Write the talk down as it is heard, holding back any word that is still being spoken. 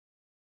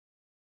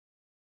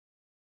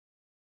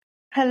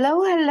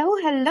Hello, hello,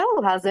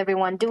 hello. How's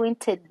everyone doing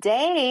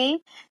today?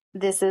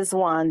 This is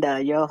Wanda,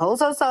 your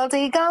host of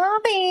Salty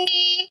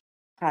Coffee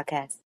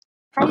Podcast.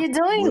 How you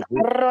doing, Muy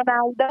bien.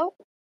 Ronaldo?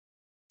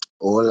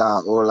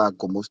 Hola, hola,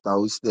 ¿cómo está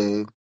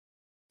usted?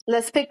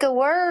 Let's pick a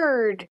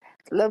word.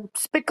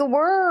 Let's pick a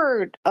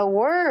word. A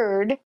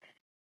word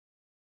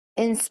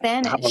in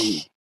How are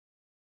you? Spanish.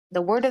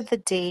 The word of the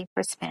day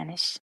for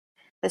Spanish.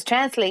 Let's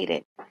translate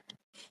it.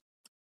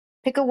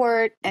 Pick a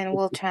word and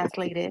we'll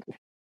translate it.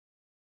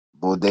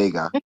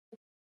 Bodega.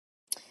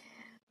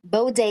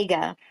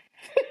 Bodega.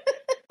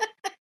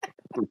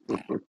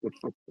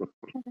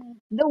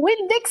 The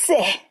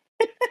Winn-Dixie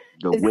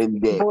The is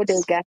Windex.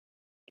 bodega.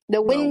 The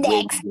The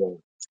Windex Windex.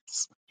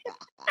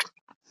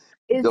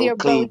 is your Don't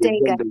clean the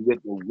bodega. window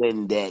with the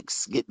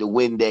Windex. Get the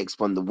Windex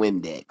from the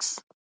Windex.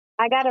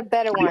 I got a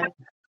better one.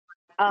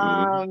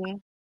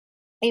 Mhm.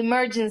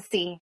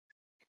 Emergency.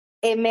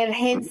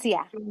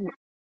 Emergencia.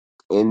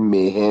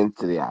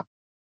 Emergencia.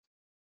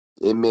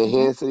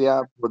 Hmm.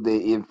 Emergencia por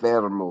the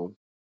enfermo.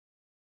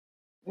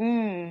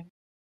 Mm.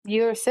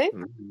 You're sick?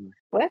 Mhm.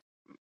 What?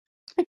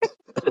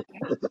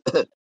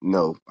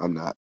 No, I'm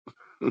not.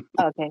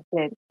 Okay,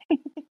 good.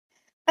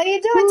 How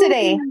you doing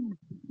today?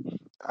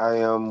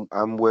 Woo.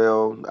 I'm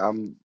well.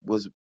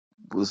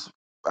 Was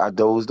I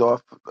dozed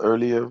off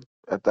earlier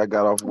after I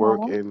got off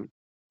work, Oh, and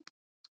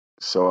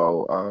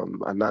so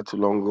I not too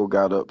long ago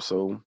got up.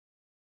 So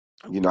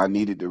I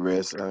needed the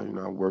rest.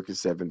 I'm working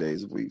 7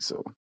 days a week.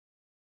 So,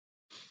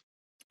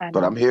 I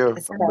but I'm know. here.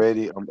 It's I'm tough.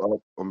 ready. I'm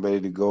up. I'm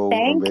ready to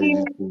go. I'm Thank ready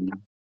you.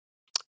 to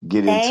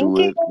get Thank into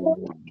you. it.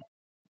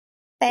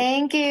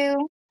 Thank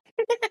you.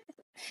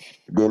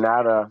 De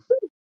nada,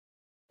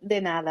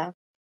 De nada.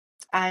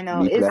 I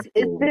know. mi It's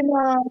placer. been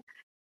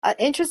an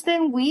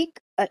interesting week,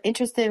 an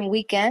interesting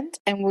weekend,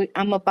 and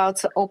I'm about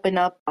to open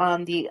up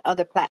on the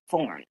other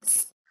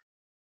platforms.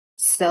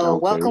 So Okay.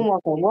 welcome,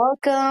 welcome,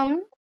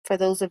 welcome. For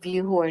those of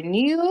you who are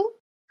new,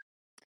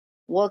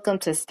 welcome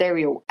to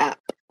Stereo App.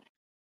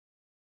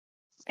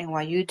 And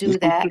while you You do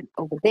see, that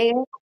over there,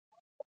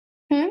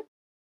 hmm?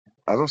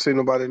 I don't see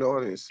nobody in the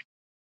audience.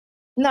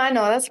 No, I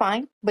know that's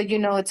fine, but you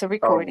know it's a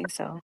Oh, recording,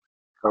 so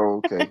oh,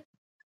 okay.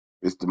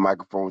 It's the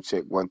microphone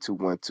check 1 2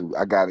 1 2.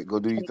 I got it. Go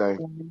do your check thing.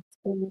 one,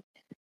 two,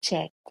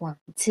 check 1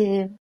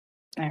 2.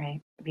 All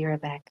right, be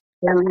right back.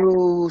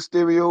 Hello,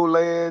 Stereo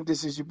Land.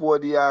 This is your boy,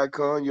 the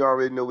Icon. You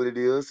already know what it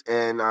is.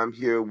 And I'm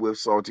here with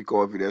Salty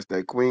Coffee. That's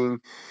that queen.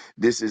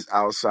 This is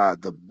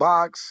Outside the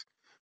Box.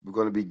 We're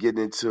going to be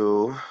getting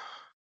into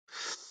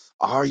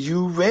Are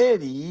you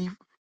ready?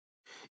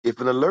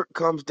 If an alert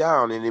comes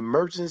down in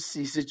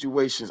emergency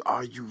situations,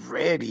 are you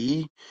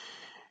ready?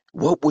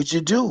 What would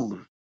you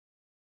do?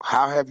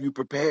 How have you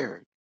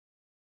prepared?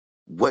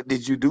 What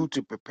did you do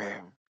to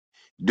prepare?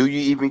 Do you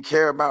even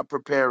care about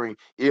preparing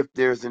if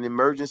there's an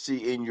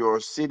emergency in your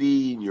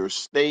city, in your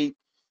state?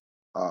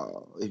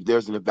 If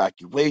there's an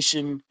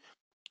evacuation,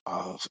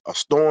 a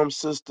storm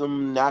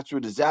system,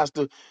 natural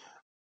disaster,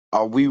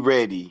 are we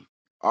ready?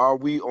 Are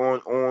we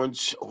on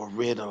orange or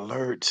red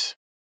alert?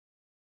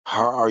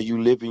 How are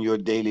you living your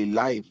daily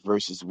life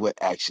versus what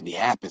actually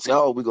happens?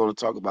 Oh, we're going to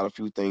talk about a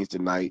few things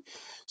tonight.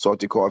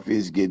 Salty Coffee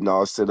is getting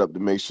all set up to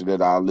make sure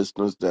that our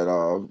listeners that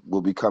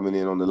will be coming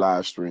in on the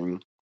live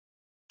stream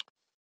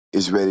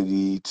is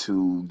ready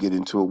to get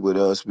into it with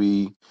us.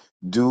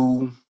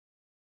 Do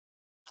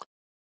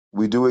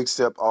we do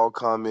accept all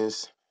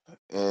comments,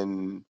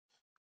 and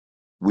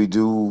we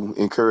do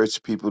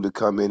encourage people to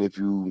come in if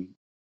you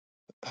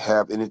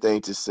have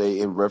anything to say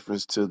in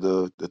reference to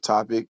the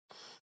topic.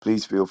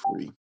 Please feel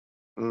free.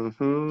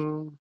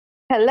 Mm-hmm.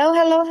 Hello,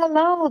 hello,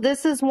 hello.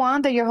 This is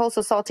Wanda, your host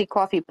of Salty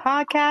Coffee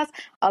Podcast,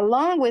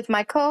 along with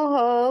my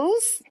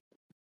co-host.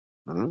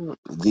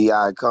 The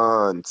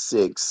Icon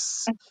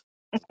 6.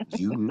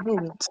 You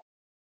know it.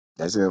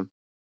 That's him.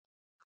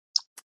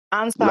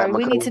 I'm You like sorry, my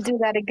we need color? to do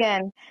that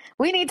again.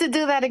 We need to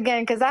do that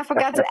again because I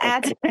forgot to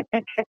add.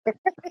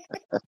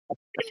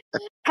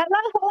 Hello,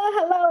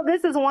 hello, hello.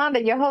 This is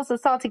Wanda, your host of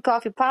Salty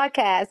Coffee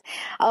Podcast,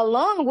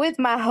 along with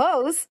my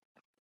host.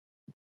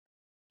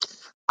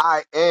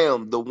 I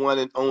am the one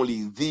and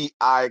only The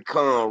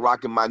Icon,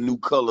 rocking my new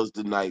colors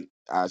tonight.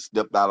 I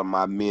stepped out of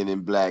my men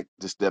in black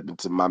to step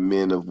into my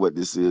men of what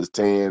this is,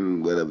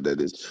 tan, whatever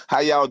that is. How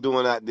y'all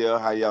doing out there?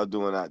 How y'all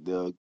doing out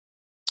there?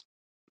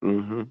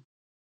 Mm-hmm.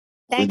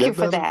 Is Thank you that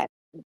for better? that.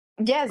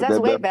 Yes, Is that's that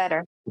way better?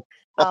 better.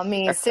 I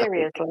mean,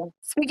 seriously.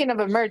 Speaking of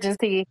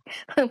emergency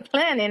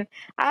planning,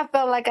 I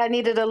felt like I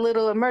needed a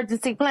little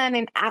emergency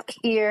planning out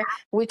here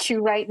with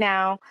you right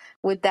now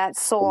with that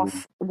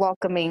soft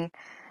welcoming.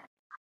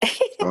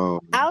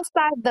 Um,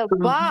 Outside the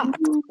box,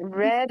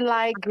 red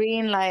light,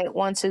 green light,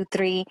 1 2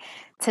 3.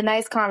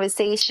 Tonight's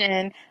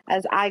conversation,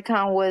 as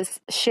Icon was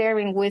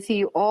sharing with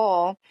you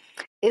all,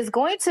 is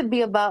going to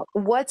be about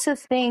what to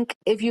think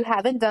if you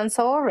haven't done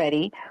so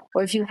already,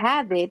 or if you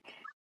have it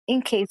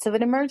in case of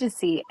an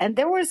emergency. And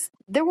there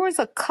was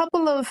a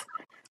couple of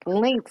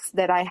links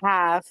that I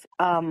have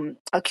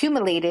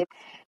accumulated,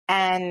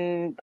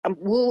 and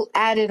we'll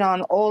add it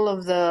on all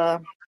of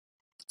the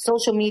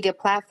social media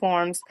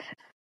platforms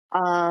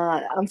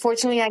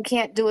Unfortunately, I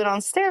can't do it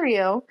on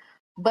stereo,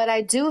 but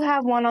I do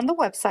have one on the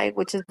website,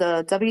 which is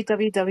the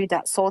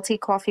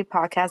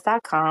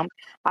www.saltycoffeepodcast.com.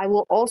 I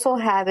will also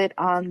have it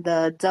on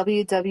the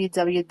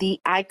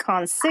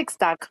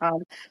www.theicon6.com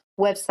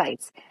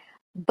websites.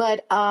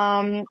 But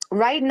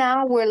right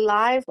now we're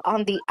live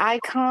on the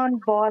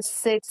Icon Boss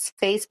 6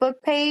 Facebook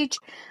page,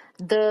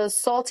 the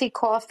Salty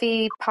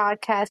Coffee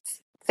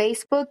Podcast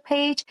Facebook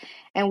page,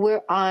 and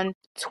we're on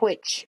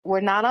Twitch.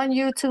 We're not on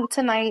YouTube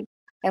tonight,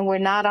 and we're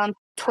not on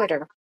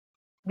Twitter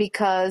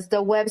because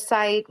the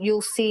website,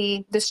 you'll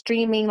see the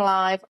streaming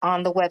live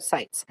on the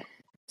websites.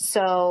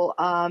 So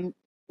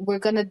we're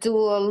going to do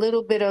a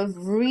little bit of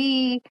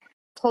replay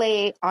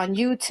on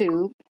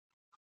YouTube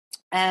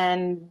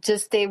and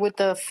just stay with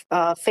the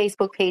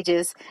Facebook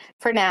pages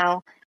for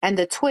now, and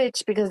the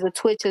Twitch, because the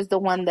Twitch is the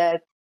one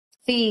that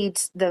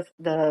feeds the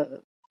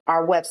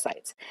our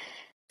websites.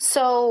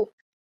 So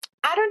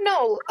I don't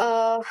know,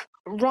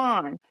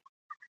 Ron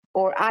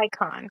or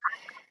Icon,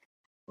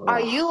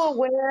 are you Ah, aware?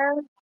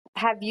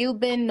 Have you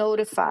been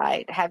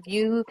notified? Have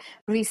you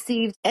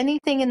received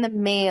anything in the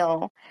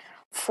mail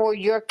for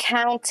your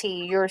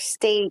county, your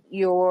state,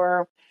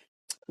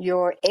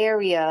 your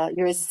area,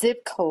 your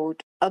zip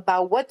code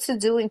about what to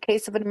do in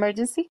case of an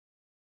emergency?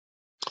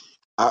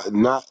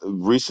 not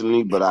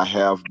recently, but I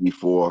have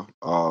before.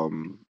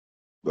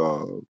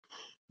 Uh,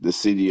 the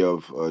city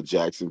of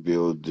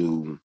Jacksonville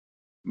do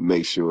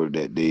make sure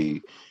that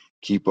they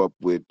keep up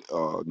with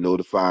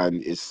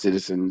notifying its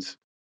citizens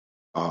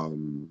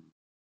um,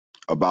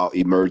 about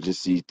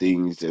emergency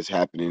things that's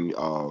happening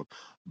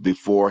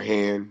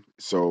beforehand.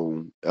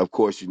 So, of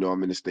course,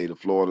 I'm in the state of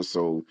Florida,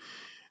 so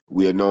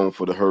we are known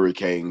for the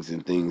hurricanes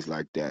and things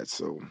like that.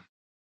 So,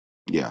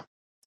 yeah.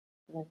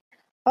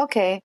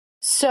 Okay.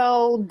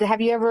 So,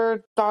 have you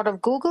ever thought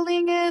of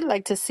Googling it,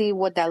 like to see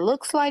what that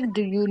looks like?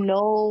 Do you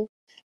know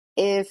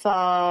if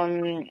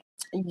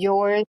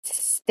your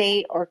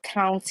state or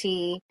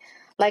county,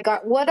 like,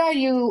 what are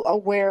you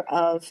aware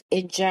of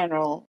in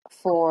general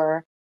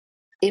for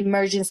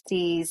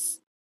emergencies?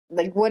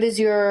 Like, what is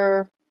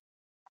your,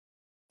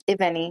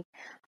 if any,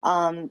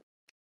 um,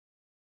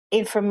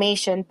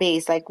 information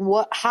based? Like,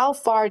 how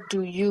far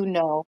do you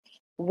know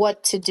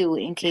what to do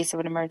in case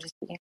of an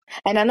emergency?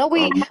 And I know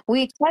Um,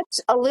 we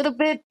touched a little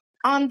bit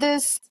on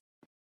this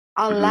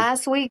on mhm.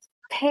 last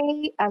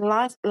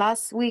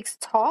week's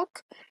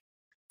talk,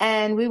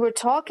 and we were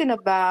talking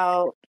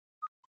about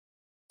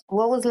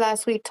what was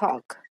last week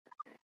talk.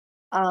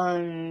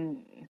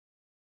 Um,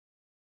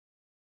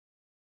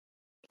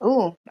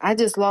 oh, I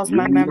just lost You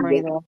my memory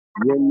remember, though.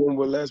 you remember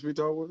what last we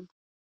talked was?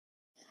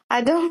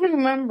 I don't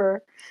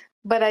remember,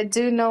 but I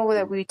do know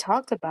that we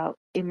talked about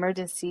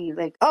emergency.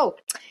 Like,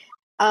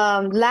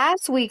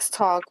 last week's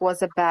talk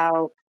was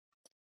about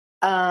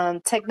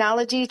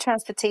technology,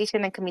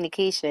 transportation, and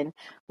communication.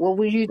 What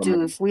would you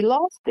do if we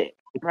lost it,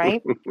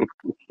 right?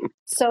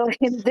 So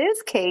in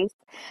this case,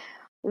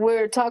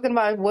 we're talking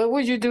about what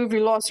would you do if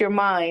you lost your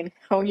mind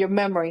or your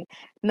memory?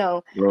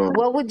 No, Um,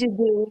 what would you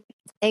do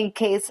in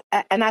case?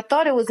 And I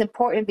thought it was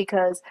important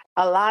because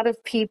a lot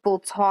of people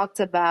talked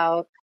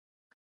about,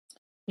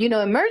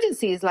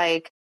 emergencies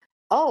like,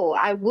 oh,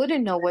 I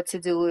wouldn't know what to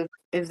do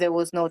if there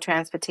was no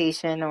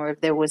transportation or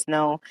if there was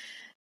no,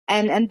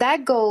 and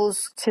that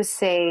goes to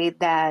say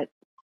that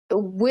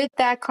with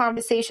that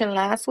conversation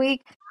last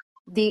week,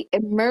 the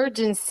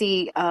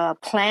emergency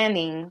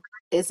planning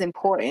is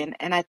important.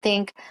 And I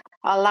think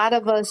a lot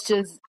of us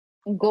just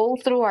go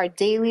through our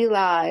daily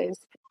lives,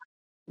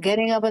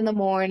 getting up in the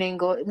morning,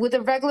 go with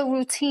a regular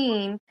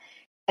routine,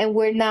 and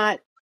we're not,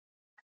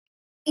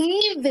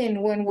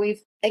 even when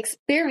we've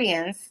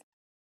experienced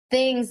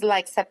things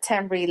like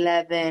September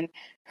 11,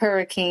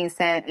 hurricanes,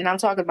 and I'm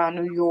talking about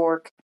New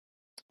York,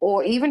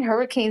 or even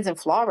hurricanes in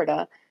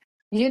Florida,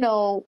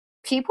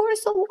 people are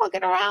still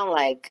walking around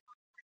like,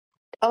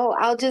 oh,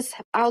 I'll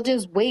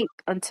just wait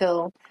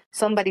until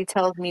somebody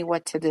tells me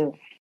what to do.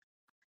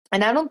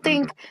 And I don't mhm.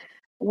 think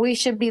we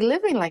should be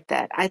living like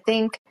that. I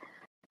think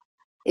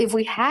if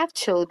we have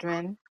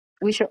children,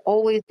 we should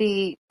always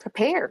be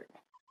prepared,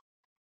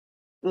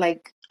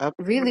 like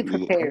really Absolutely.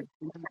 prepared.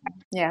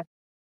 Yeah.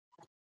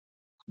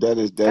 That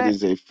is Go that ahead.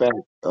 is a fact.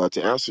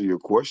 To answer your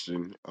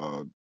question,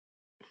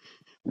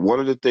 one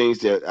of the things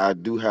that I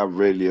do have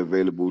readily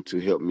available to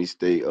help me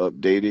stay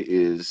updated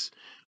is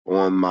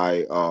on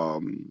my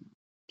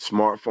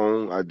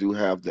smartphone. I do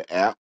have the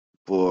app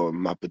for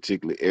my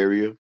particular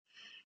area,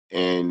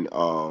 and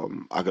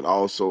I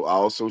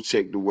also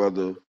check the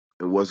weather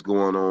and what's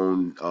going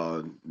on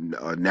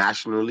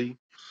nationally.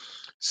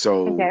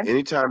 So Okay.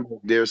 anytime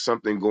there's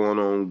something going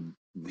on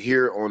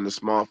here on the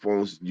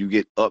smartphones, you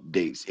get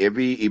updates.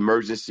 Every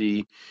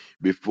emergency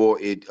before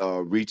it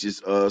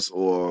reaches us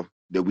or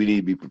that we need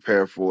to be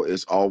prepared for,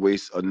 is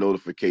always a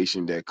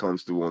notification that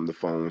comes through on the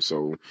phone.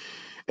 So,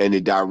 and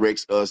it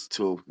directs us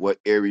to what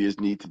areas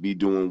need to be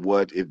doing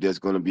what, if there's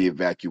going to be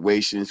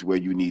evacuations, where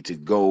you need to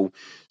go.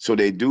 So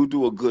they do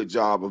a good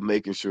job of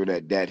making sure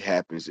that that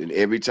happens. And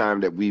every time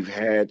that we've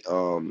had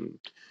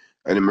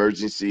an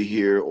emergency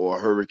here or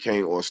a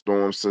hurricane or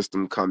storm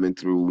system coming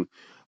through,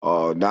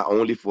 not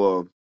only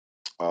for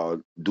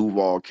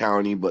Duval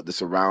County, but the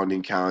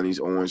surrounding counties,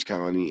 Orange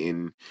County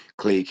and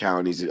Clay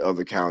counties and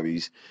other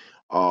counties.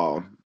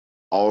 Uh,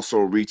 Also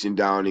reaching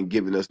down and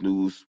giving us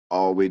news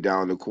all the way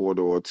down the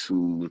corridor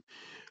to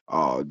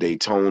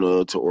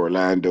Daytona, to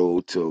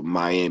Orlando, to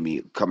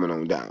Miami, coming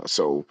on down.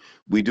 So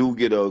we do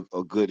get a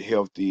good,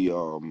 healthy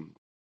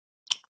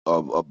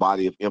a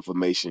body of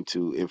information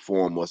to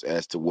inform us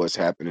as to what's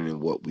happening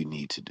and what we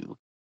need to do.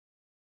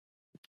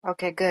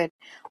 Okay, good.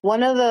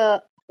 One of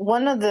the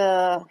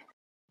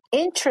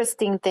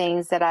interesting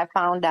things that I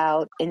found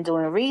out in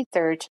doing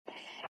research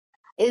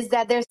is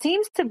that there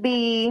seems to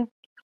be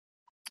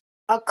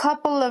a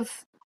couple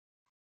of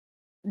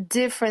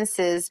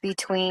differences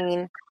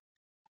between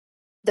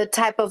the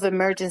type of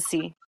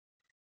emergency.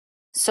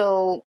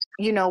 So,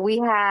 we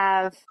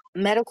have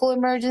medical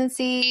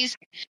emergencies,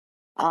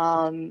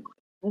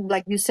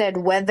 like you said,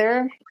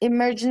 weather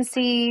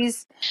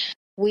emergencies.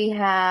 We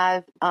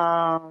have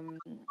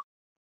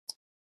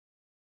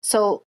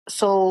so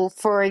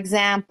for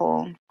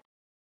example,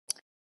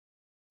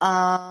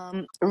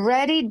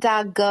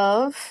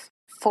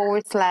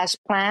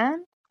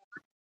 ready.gov/plan,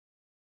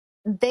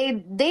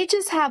 they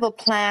just have a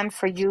plan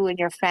for you and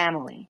your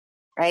family,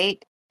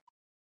 right?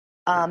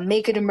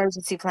 Make an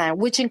emergency plan,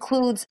 which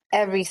includes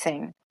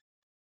everything.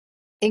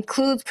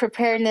 Includes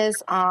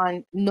preparedness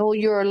on know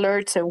your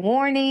alerts and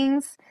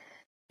warnings,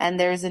 and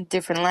there's in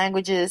different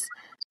languages.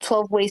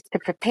 12 ways to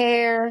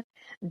prepare,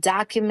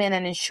 document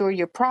and ensure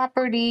your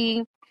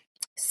property,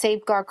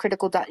 safeguard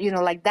critical,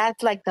 like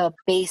that's like the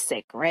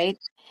basic, right?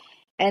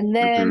 And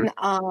Mm-hmm. then,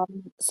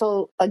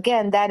 so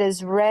again, that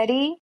is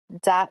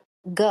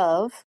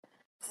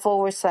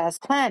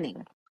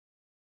ready.gov/planning.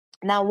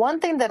 Now, one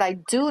thing that I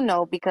do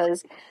know,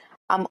 because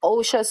I'm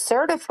OSHA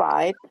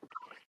certified,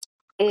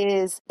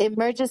 is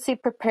emergency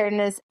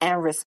preparedness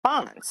and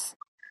response,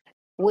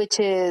 which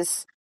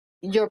is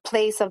your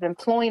place of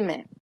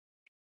employment.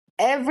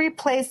 Every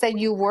place that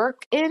you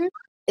work in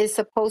is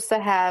supposed to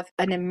have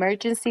an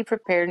emergency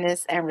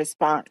preparedness and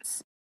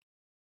response.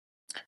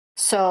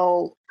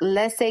 So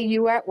let's say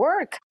you are at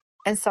work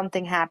and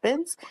something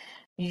happens,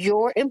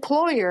 your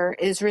employer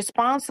is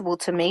responsible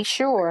to make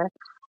sure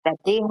that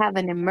they have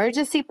an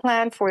emergency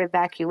plan for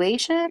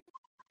evacuation,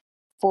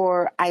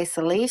 for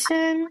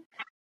isolation,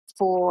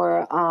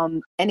 for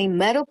any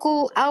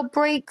medical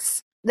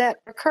outbreaks that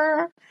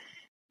occur.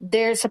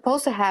 They're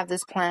supposed to have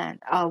this plan.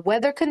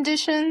 Weather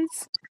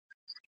conditions,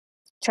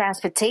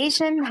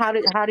 transportation. How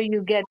do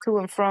you get to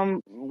and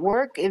from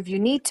work if you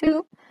need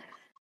to?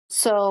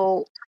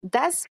 So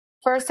that's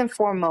first and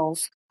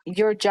foremost.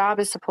 Your job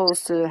is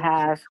supposed to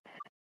have,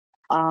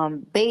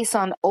 based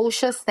on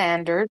OSHA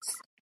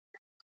standards,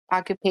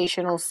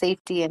 Occupational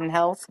Safety and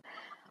Health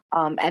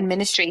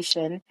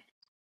Administration.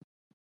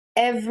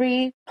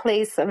 Every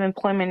place of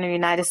employment in the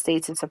United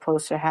States is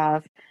supposed to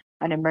have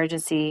an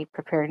emergency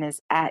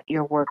preparedness at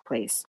your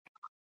workplace.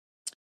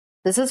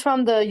 This is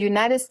from the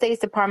United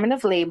States Department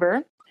of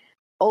Labor,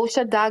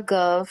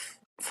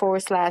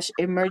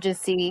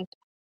 OSHA.gov/emergency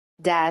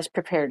dash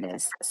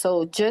preparedness.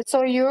 So just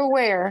so you're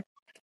aware,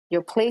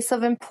 your place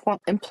of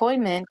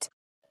employment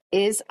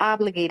is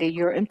obligated,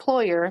 your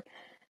employer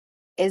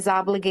is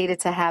obligated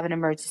to have an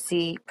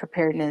emergency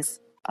preparedness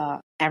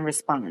and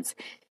response.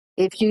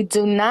 If you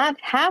do not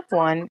have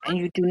one and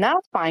you do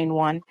not find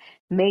one,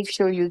 make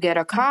sure you get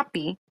a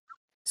copy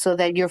so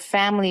that your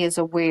family is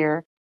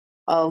aware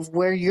of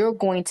where you're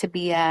going to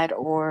be at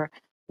or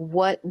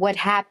what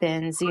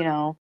happens,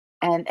 and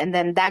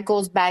then that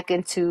goes back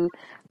into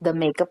the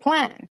make a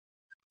plan,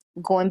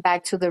 going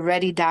back to the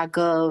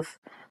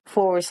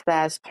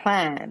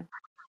ready.gov/plan,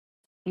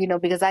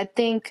 because I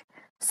think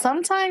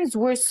sometimes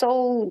we're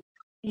so,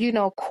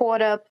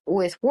 caught up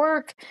with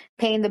work,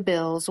 paying the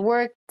bills,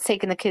 work,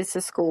 taking the kids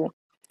to school.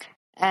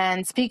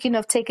 And speaking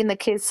of taking the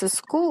kids to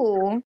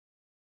school,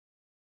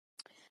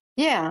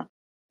 yeah,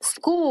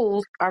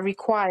 schools are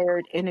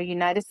required in the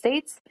United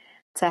States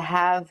to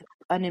have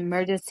an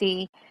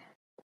emergency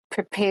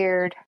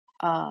prepared,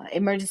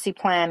 emergency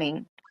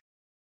planning.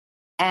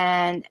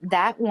 And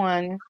that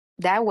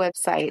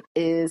website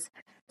is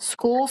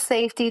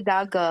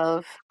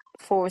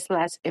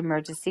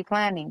schoolsafety.gov/emergency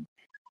planning.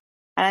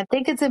 And I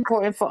think it's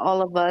important for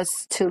all of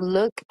us to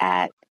look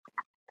at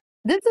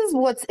this. Is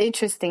what's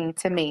interesting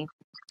to me,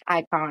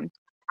 Icon.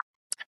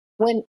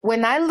 When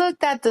I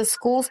looked at the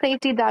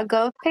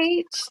schoolsafety.gov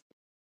page,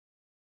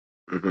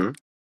 Mm-hmm.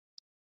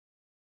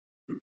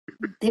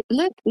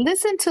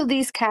 listen to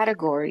these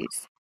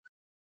categories: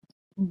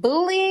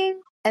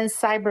 bullying and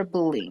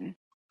cyberbullying,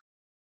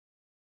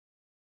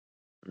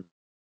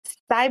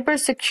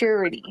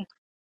 cybersecurity,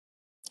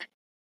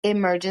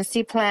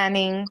 emergency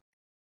planning,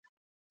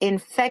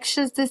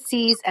 infectious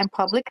disease and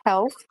public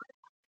health,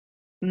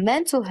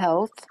 mental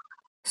health,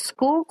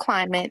 school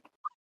climate,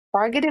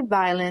 targeted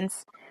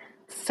violence,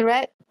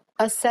 threat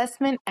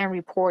assessment and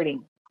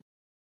reporting.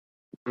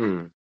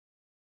 Mm.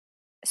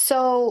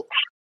 So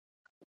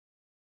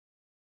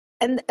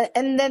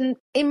and then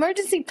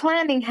emergency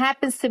planning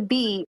happens to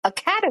be a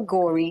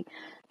category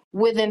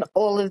within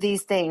all of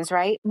these things,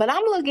 right? But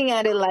I'm looking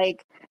at it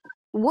like,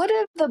 what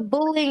if the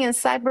bullying and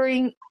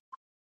cyberbullying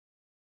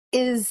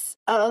is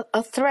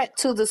a threat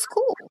to the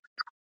school?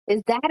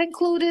 Is that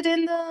included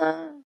in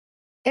the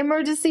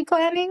emergency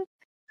planning?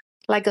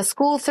 Like a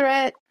school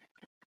threat,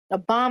 a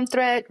bomb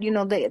threat,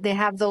 they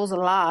have those a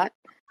lot.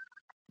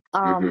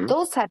 Mm-hmm.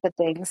 Those type of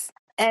things.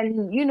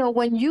 And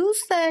when you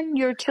send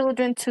your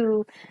children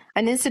to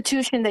an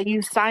institution that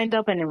you signed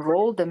up and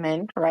enrolled them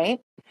in, right?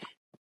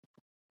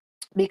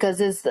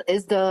 Because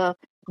is the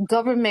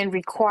government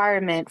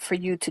requirement for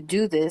you to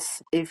do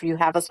this if you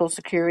have a social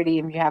security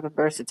and you have a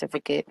birth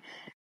certificate.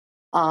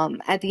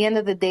 At the end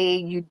of the day,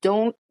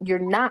 you're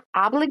not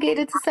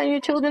obligated to send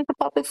your children to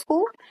public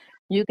school.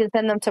 You can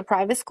send them to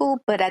private school,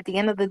 but at the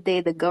end of the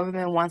day, the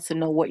government wants to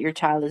know what your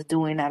child is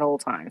doing at all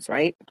times,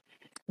 right?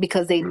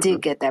 Because they Mm-hmm.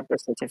 did get that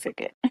birth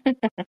certificate.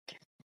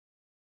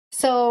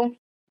 So,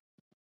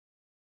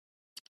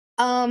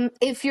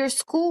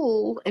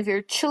 if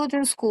your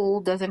children's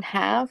school doesn't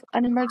have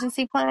an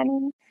emergency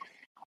planning,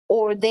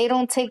 or they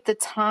don't take the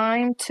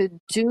time to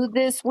do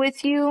this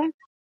with you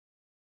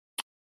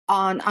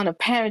on a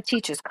parent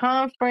teachers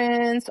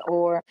conference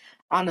or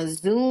on a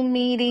Zoom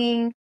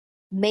meeting,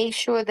 make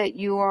sure that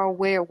you are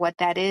aware what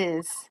that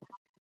is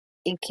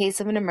in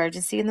case of an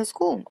emergency in the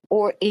school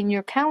or in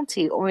your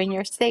county or in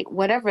your state,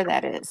 whatever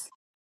that is.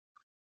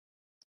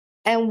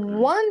 And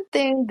one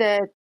thing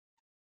that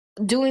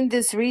doing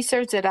this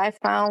research that I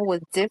found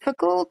was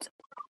difficult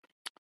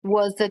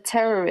was the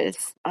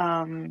terrorist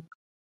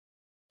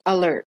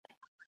alert.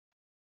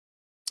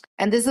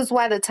 And this is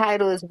why the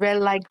title is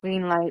Red Light,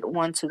 Green Light,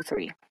 1, 2,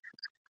 3.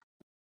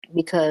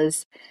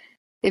 Because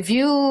if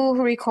you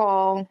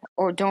recall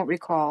or don't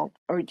recall,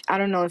 or I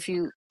don't know if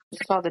you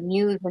saw the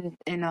news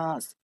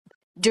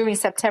during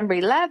September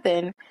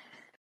 11,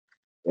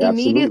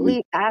 Absolutely.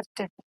 immediately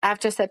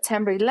after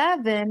September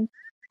 11,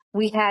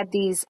 we had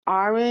these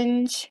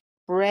orange,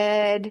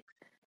 red,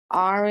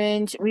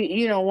 orange.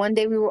 One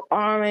day we were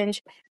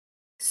orange.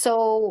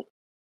 So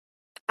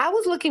I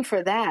was looking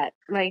for that.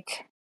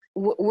 Like,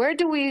 where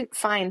do we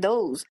find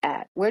those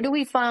at? Where do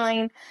we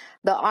find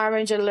the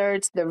orange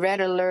alerts, the red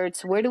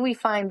alerts? Where do we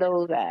find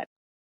those at?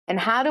 And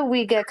how do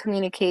we get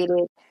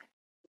communicated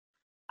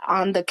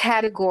on the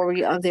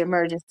category of the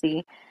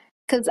emergency?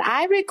 Because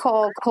I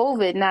recall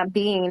COVID not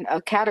being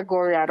a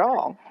category at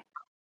all.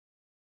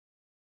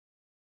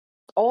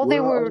 All they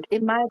Well, were,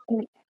 in my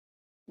opinion,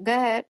 go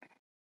ahead.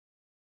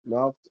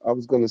 now I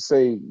was going to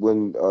say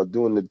when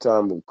during the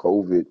time of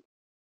COVID,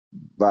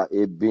 by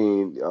it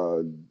being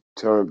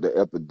termed the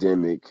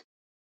epidemic,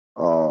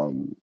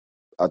 um,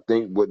 I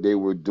think what they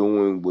were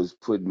doing was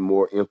putting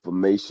more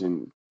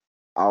information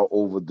out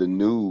over the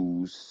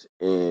news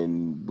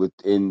and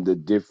within the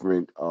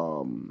different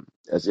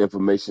as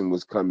information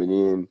was coming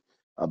in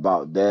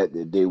about that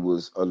they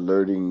was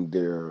alerting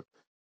their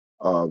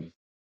um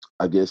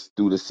I guess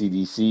through the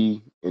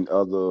CDC and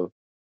other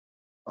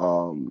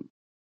um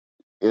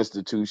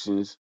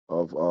institutions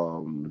of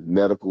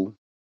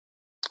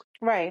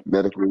Right.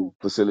 medical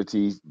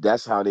facilities.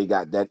 That's how they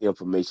got that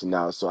information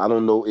out. So I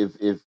don't know if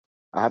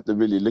I have to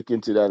really look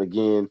into that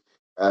again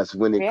as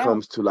when it Yeah.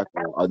 comes to like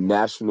a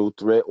national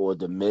threat or a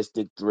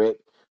domestic threat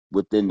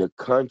within the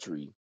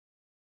country,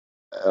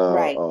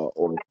 Right.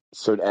 or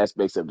certain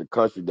aspects of the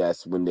country.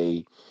 That's when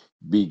they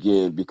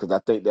begin, because I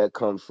think that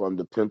comes from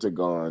the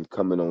Pentagon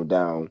coming on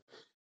down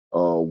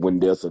when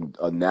there's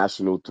a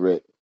national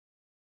threat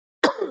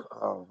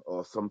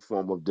or some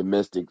form of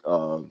domestic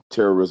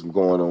terrorism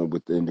going on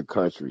within the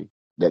country,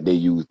 that they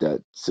use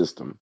that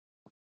system.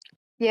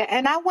 Yeah.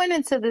 And I went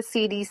into the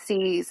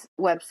CDC's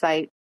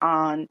website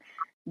on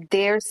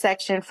their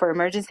section for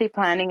emergency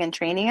planning and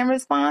training and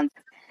response.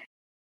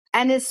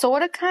 And it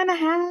sort of kind of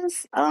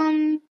has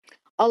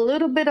a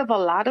little bit of a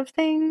lot of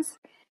things,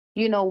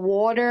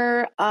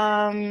 water,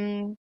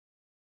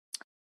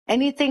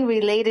 anything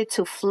related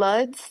to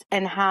floods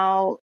and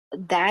how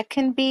that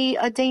can be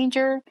a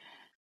danger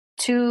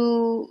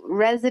to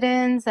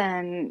residents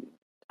and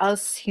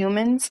us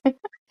humans.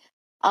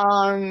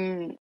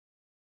 um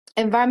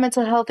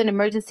Environmental health and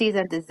emergencies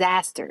and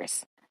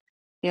disasters,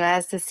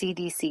 as the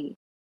CDC.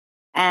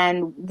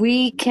 And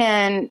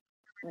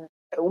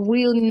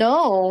we'll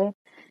know.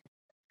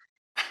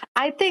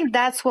 I think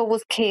that's what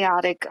was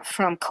chaotic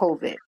from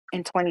COVID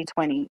in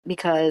 2020,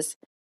 because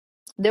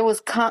there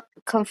was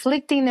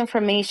conflicting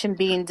information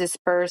being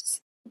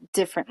dispersed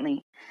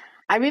differently.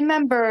 I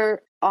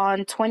remember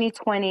on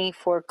 2020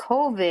 for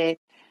COVID,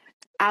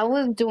 I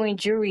was doing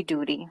jury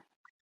duty,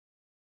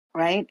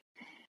 right?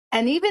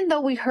 And even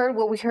though we heard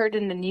what we heard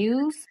in the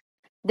news,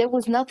 there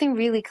was nothing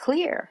really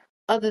clear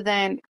other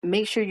than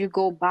make sure you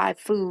go buy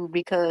food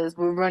because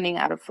we're running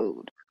out of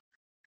food.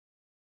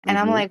 And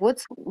I'm Hmm. like,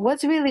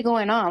 what's really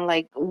going on?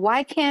 Like,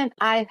 why can't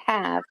I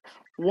have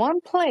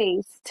one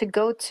place to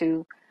go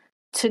to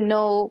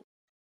know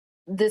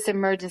this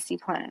emergency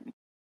plan?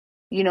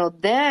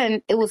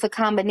 Then it was a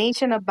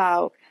combination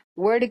about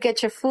where to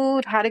get your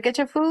food, how to get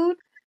your food,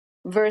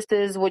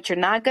 versus what you're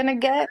not going to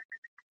get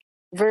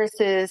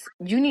versus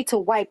you need to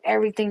wipe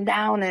everything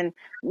down and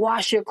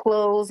wash your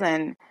clothes.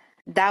 And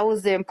that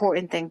was the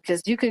important thing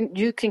because you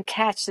can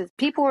catch this.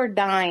 People are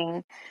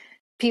dying.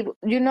 People,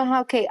 you know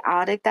how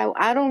chaotic that.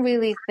 I don't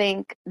really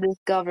think this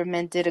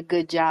government did a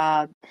good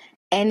job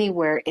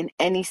anywhere in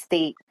any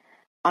state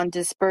on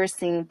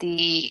dispersing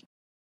the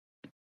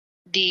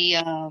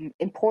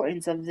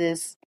importance of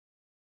this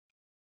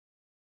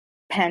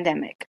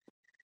pandemic.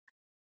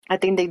 I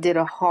think they did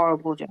a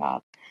horrible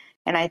job.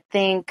 And I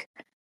think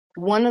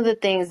one of the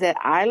things that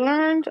I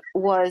learned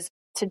was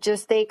to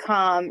just stay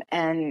calm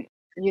and,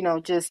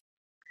 just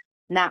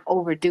not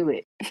overdo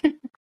it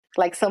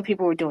like some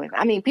people were doing.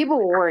 I mean, people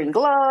were wearing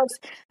gloves,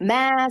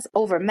 mask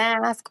over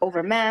mask,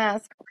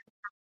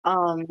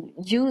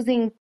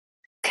 using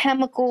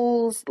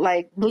chemicals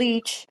like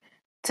bleach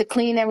to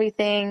clean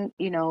everything,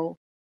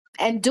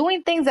 and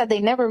doing things that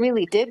they never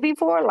really did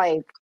before,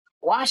 like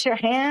wash your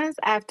hands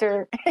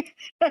after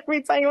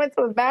every time you went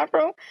to the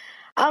bathroom.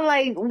 I'm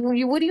like,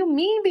 what do you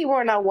mean people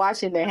are not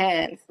washing their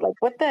hands? Like,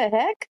 what the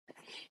heck?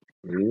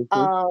 Mm-hmm.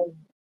 Um,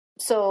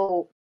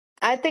 so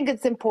I think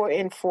it's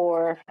important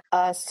for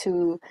us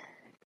to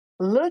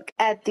look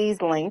at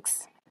these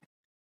links.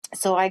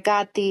 So I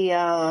got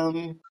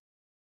the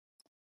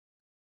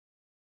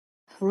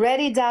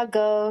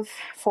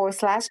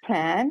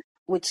ready.gov/plan,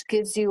 which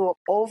gives you an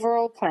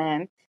overall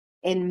plan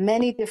in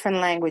many different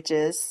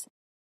languages: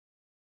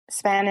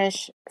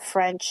 Spanish,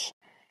 French,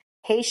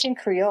 Haitian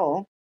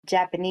Creole,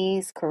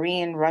 Japanese,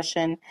 Korean,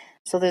 Russian.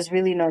 So there's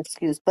really no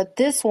excuse. But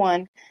this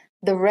one,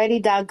 the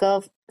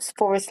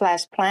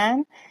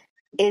ready.gov/plan,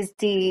 is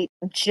the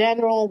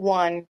general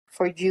one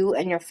for you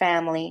and your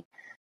family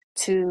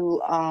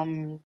to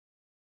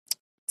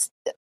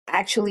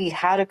actually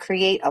how to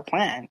create a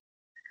plan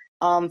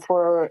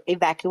for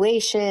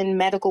evacuation,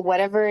 medical,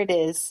 whatever it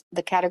is.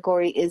 The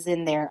category is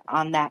in there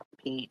on that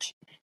page.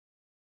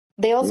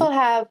 They also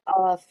have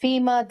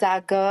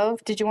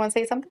FEMA.gov. Did you want to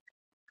say something?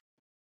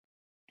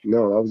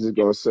 No, I was just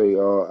gonna say,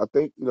 I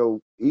think,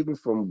 even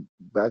from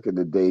back in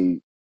the day,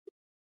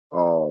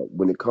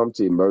 when it comes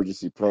to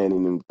emergency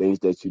planning and things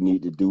that you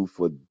need to do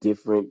for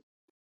different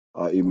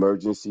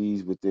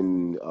emergencies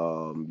within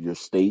your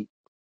state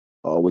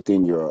or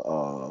within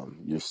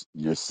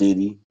your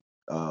city,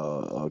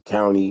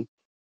 county,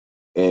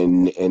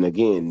 and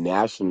again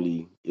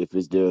nationally, if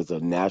there's a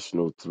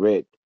national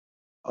threat.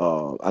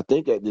 I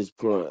think at this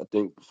point, I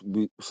think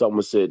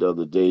someone said the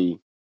other day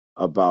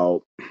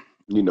about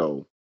you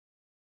know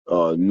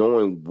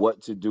knowing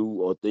what to do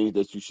or things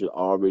that you should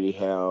already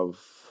have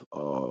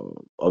uh,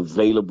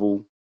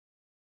 available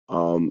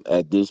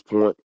at this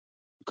point.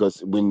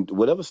 Because when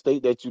whatever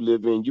state that you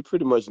live in, you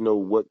pretty much know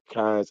what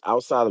kinds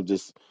outside of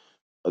just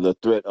the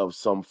threat of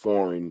some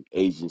foreign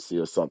agency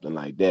or something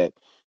like that,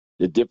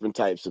 the different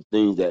types of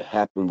things that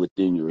happen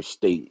within your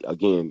state.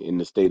 Again, in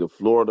the state of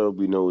Florida,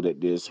 we know that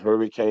there's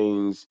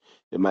hurricanes,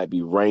 there might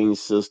be rain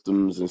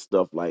systems and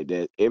stuff like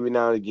that. Every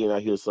now and again, I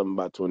hear something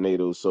about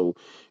tornadoes. So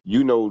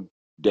you know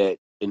that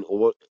in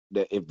order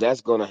that if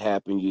that's going to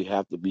happen, you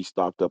have to be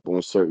stocked up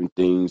on certain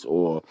things.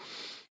 Or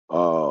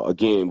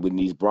again, when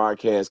these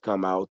broadcasts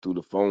come out through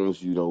the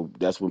phones,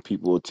 that's when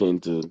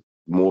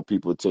more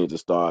people tend to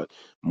start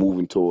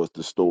moving towards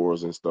the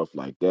stores and stuff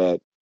like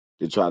that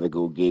to try to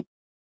go get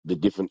the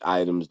different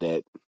items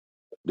that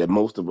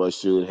most of us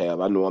should have.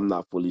 I know I'm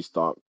not fully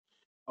stocked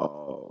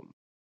um,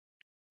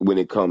 when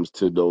it comes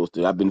to those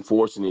things. I've been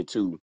fortunate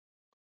too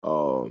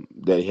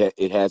that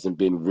it hasn't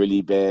been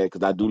really bad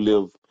because I do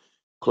live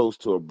close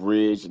to a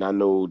bridge, and I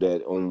know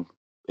that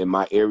in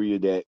my area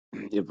that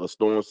if a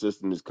storm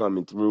system is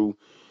coming through,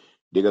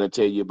 they're gonna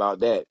tell you about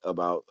that.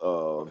 About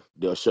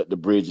they'll shut the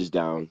bridges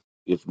down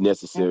if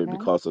necessary Hmm.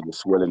 because of the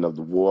swelling of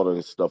the water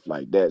and stuff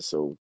like that.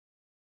 So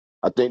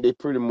I think they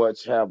pretty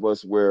much have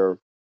us where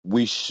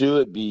we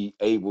should be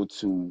able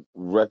to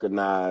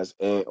recognize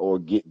and or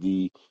get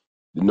the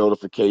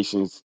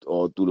notifications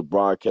or through the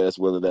broadcast,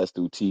 whether that's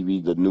through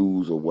TV, the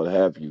news, or what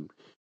have you,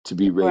 to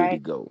be ready to Right.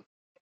 go.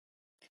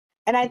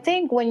 And I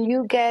think when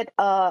you get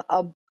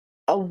a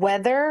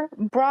weather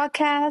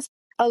broadcast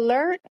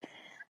alert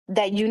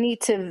that you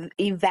need to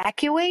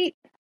evacuate,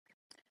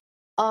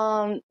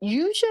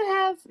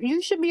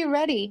 you should be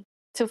ready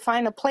to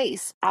find a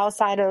place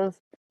outside of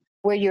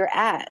where you're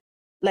at.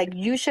 Like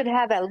you should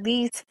have at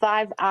least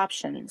five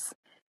options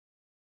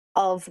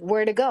of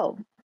where to go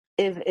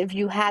if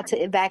you had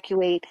to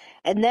evacuate,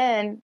 and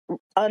then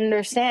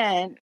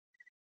understand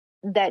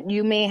that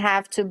you may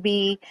have to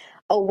be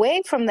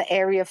away from the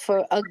area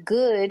for a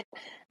good,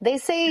 they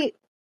say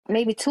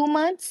maybe 2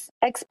 months.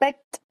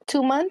 Expect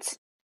 2 months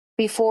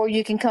before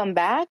you can come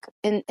back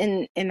in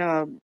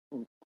a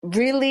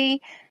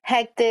really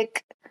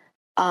hectic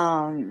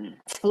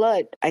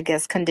flood, I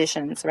guess,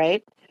 conditions,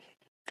 right?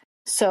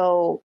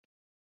 So,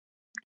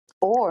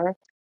 or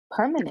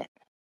permanent.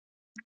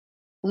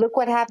 Look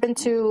what happened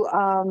to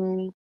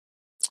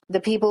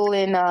the people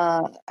in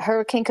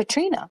Hurricane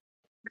Katrina.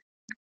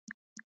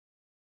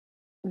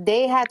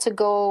 They had to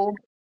go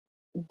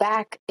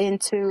back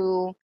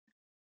into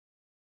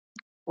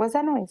What's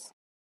that noise?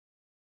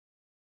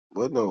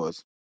 What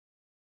noise?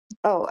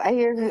 Oh, I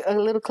hear a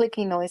little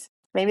clicking noise.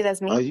 Maybe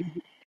that's Are me. you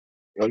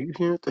are you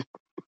hearing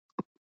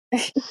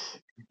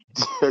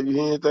are you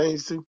hearing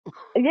things too?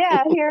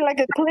 Yeah, I hear like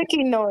a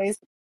clicking noise,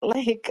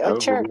 like I a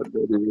don't know chirp. what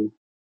that is.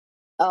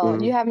 Oh, Mm-hmm.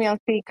 you have me on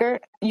speaker.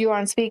 You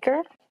on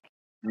speaker?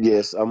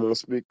 Yes, I'm gonna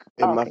speak,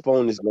 and Oh, my okay.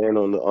 phone is laying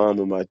on the arm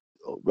of my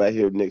right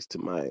here next to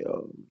my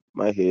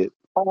head.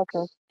 Oh,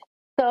 okay.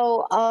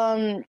 So,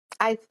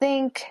 I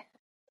think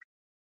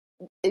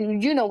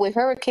with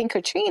Hurricane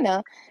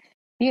Katrina,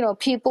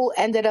 people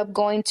ended up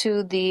going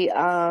to the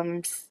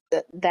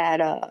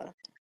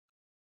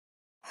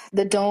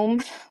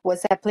dome.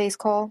 What's that place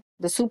called?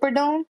 The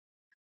Superdome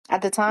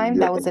at the time. Yeah.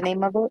 That was the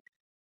name of it.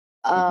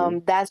 Mm-hmm.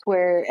 That's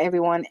where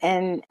everyone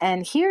and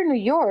here in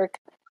New York,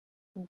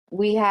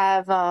 we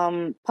have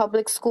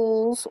public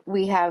schools,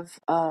 we have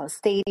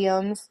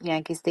stadiums,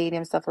 Yankee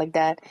Stadium, stuff like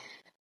that.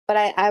 But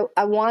I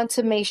want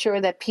to make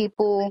sure that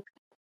people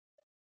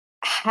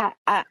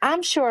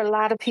I'm sure a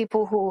lot of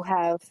people who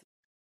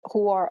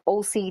are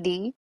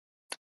OCD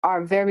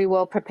are very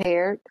well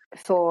prepared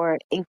for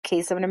in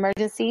case of an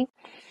emergency.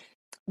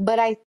 But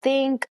I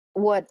think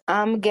what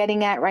I'm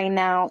getting at right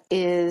now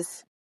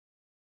is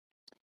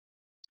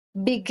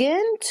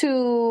begin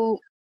to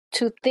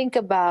think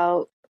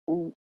about,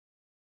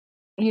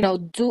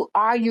 do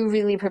are you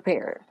really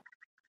prepared?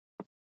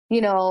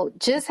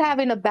 Just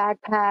having a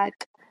backpack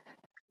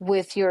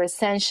with your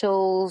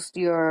essentials,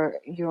 your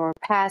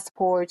passport,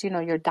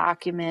 your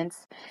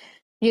documents.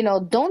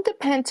 Don't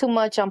depend too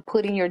much on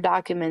putting your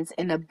documents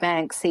in a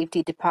bank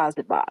safety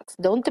deposit box.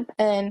 Don't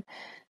depend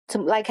to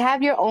like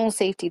have your own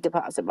safety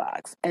deposit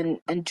box and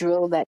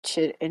drill that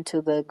shit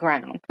into the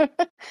ground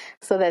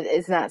so that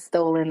it's not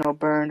stolen or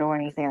burned or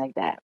anything like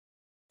that.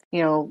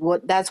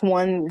 What that's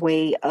one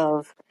way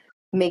of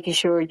making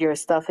sure your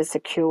stuff is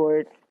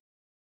secured.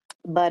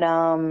 But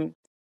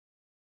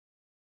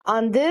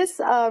on this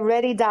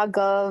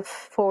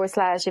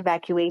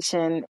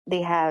ready.gov/evacuation,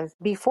 they have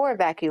before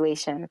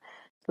evacuation,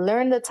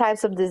 learn the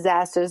types of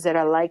disasters that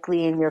are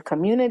likely in your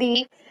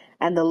community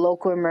and the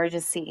local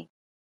emergency,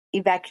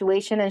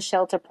 evacuation and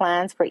shelter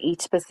plans for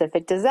each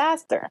specific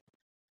disaster,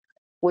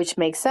 which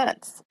makes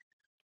sense,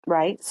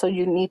 right? So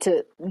you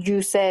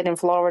said in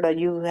Florida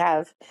you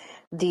have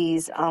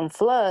these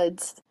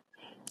floods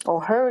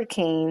or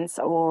hurricanes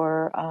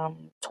or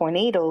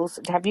tornadoes.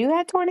 Have you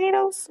had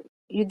tornadoes?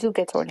 You do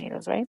get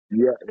tornadoes, right?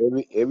 Yeah,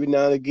 every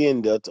now and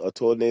again, a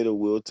tornado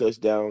will touch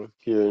down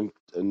here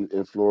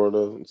in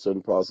Florida, in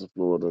certain parts of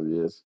Florida.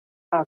 Yes,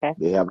 Okay.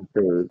 they have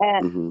occurred.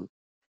 And Mm-hmm.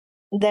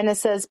 then it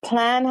says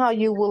plan how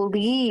you will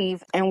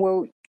leave and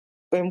where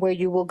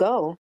you will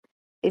go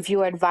if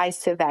you are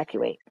advised to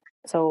evacuate.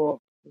 So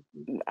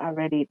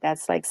already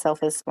that's like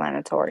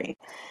self-explanatory.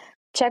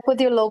 Check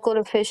with your local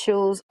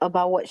officials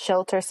about what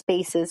shelter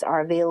spaces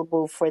are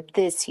available for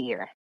this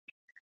year.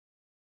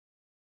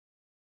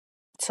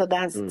 So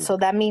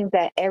that means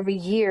that every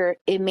year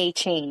it may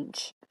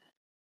change.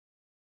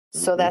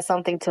 So Mm-hmm. that's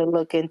something to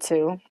look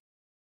into.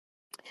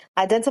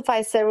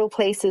 Identify several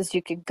places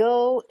you could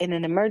go in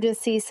an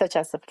emergency, such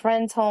as a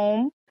friend's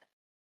home,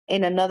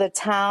 in another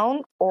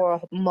town, or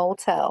a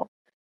motel.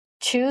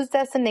 Choose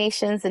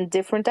destinations in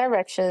different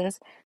directions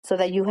so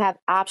that you have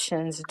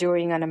options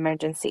during an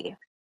emergency.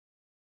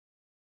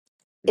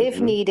 If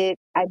Mm-hmm. needed,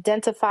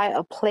 identify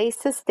a place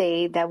to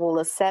stay that will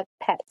accept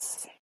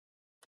pets.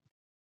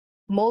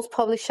 Most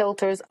public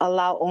shelters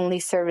allow only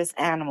service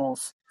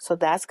animals, so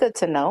that's good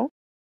to know.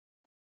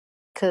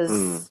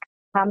 Mm-hmm. Because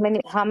how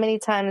many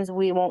times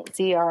we won't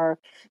see our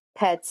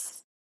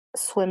pets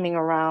swimming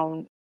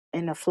around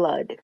in a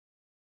flood?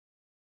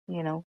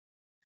 You know,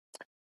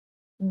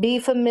 be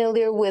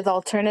familiar with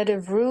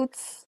alternative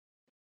routes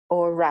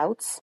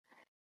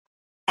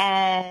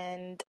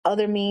and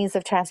other means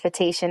of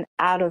transportation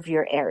out of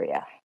your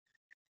area.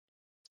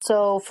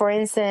 So, for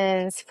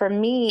instance, for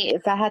me,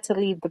 if I had to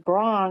leave the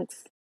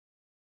Bronx,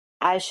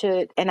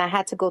 and I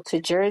had to go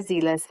to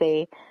Jersey, let's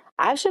say,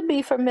 I should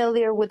be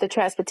familiar with the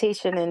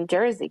transportation in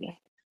Jersey,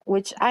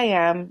 which I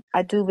am.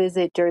 I do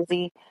visit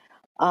Jersey,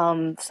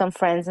 some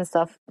friends and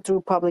stuff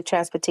through public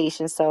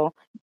transportation. So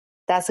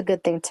that's a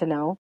good thing to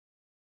know.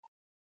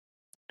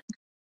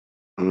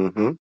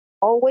 Mm-hmm.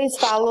 Always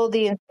follow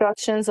the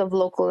instructions of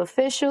local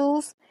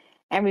officials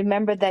and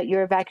remember that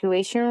your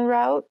evacuation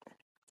route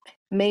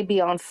may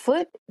be on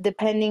foot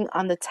depending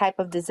on the type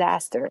of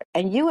disaster.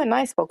 And you and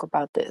I spoke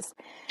about this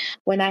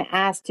when I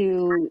asked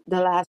you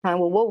the last time,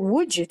 well, what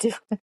would you do?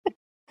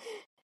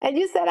 And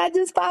you said, I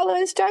just follow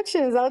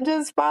instructions. I'll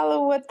just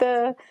follow what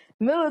the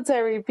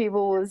military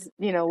people will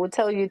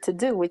tell you to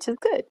do, which is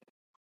good.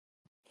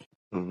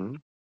 Mm-hmm.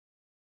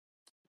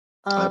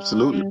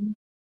 Absolutely. Um,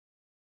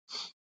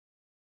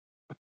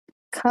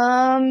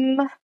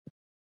 come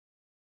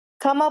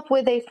come up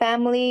with a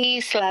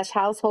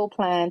family/household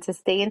plan to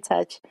stay in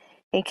touch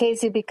in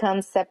case you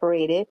become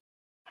separated.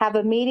 Have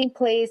a meeting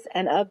place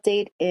and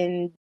update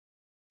in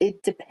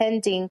it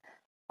depending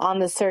on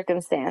the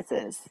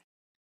circumstances.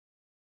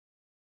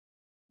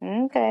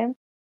 Okay.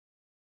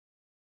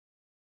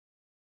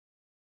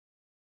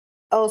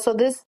 Oh, so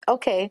this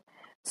okay.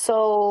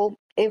 So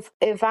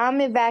if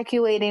I'm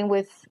evacuating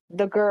with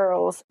the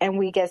girls and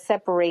we get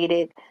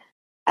separated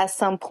at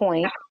some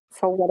point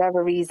for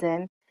whatever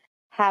reason,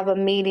 have a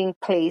meeting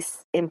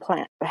place in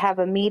plan.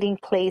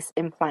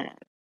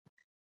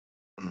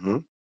 Mm-hmm.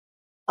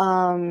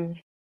 Um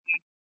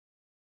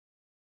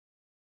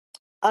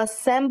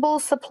Assemble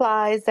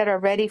supplies that are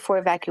ready for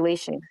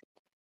evacuation.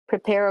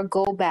 Prepare a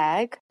go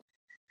bag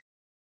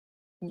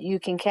you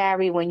can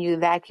carry when you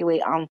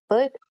evacuate on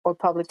foot or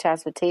public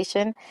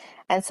transportation,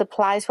 and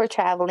supplies for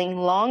traveling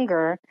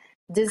longer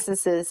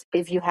distances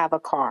if you have a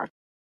car.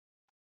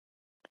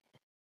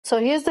 So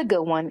here's the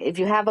good one. If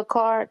you have a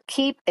car,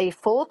 keep a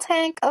full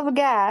tank of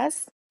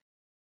gas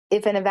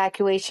if an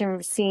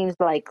evacuation seems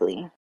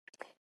likely.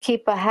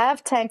 Keep a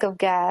half tank of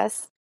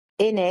gas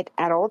in it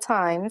at all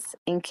times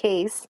in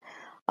case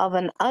of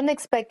an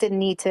unexpected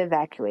need to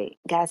evacuate.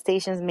 Gas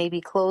stations may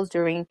be closed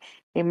during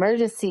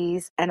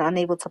emergencies and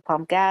unable to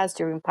pump gas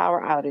during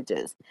power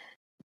outages.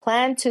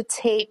 Plan to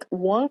take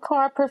one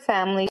car per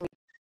family to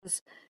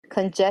reduce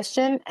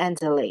congestion and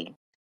delay.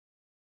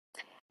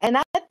 And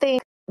I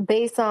think,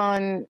 based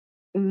on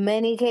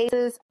many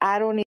cases, I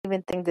don't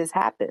even think this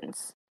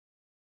happens.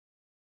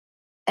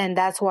 And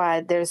that's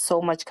why there's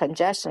so much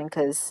congestion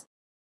because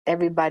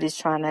everybody's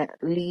trying to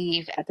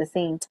leave at the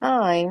same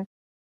time.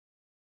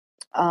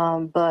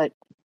 But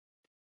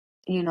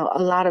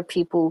a lot of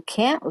people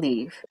can't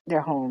leave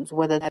their homes,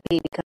 whether that be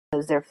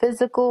because they're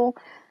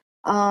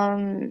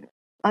um,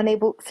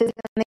 physically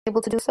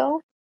unable to do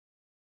so.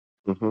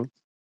 Mm-hmm.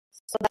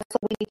 So that's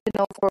what we need to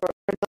know for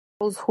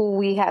those who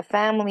we have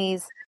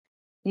families,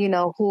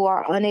 who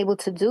are unable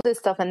to do this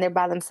stuff and they're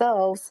by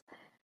themselves.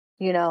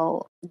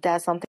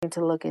 That's something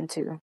to look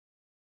into.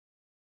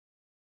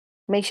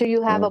 Make sure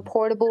you have a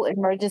portable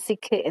emergency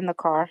kit in the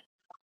car.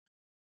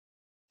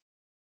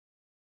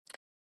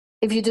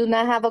 If you do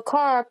not have a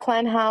car,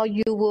 plan how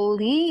you will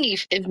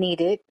leave if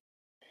needed.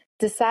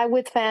 Decide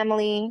with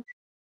family,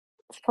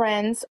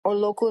 friends, or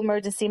local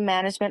emergency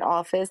management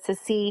office to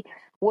see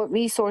what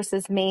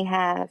resources may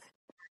have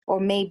or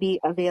may be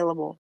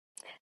available.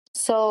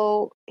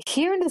 So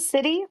here in the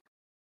city,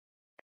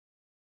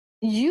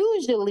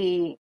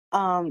 usually,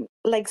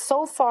 like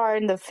so far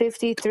in the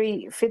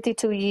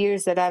 52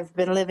 years that I've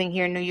been living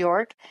here in New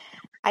York,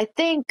 I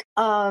think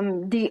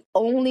the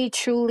only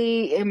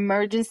truly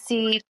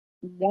emergency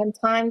one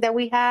time that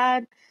we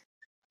had,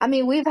 I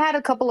mean, we've had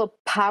a couple of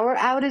power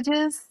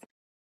outages,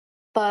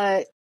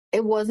 but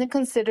it wasn't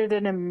considered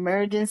an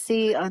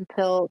emergency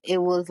until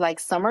it was like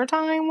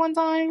summertime one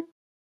time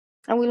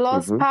and we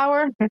lost Mm-hmm.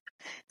 power.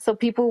 So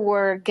people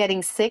were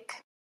getting sick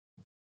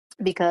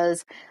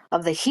because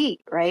of the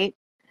heat, right?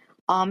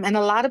 And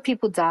a lot of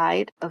people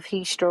died of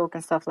heat stroke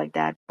and stuff like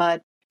that.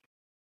 But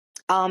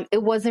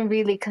it wasn't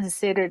really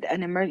considered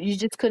an emergency. You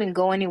just couldn't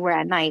go anywhere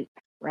at night,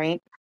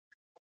 right?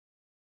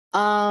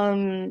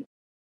 Um,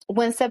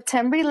 when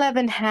September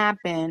 11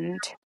 happened,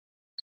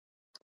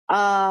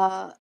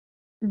 uh,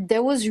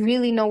 there was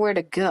really nowhere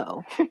to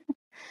go.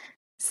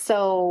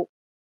 So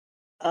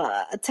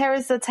a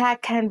terrorist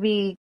attack can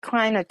be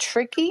kind of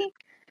tricky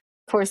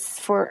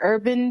for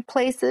urban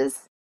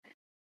places.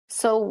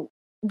 So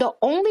the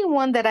only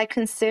one that I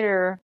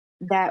consider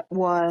that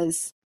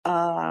was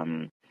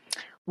where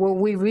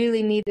we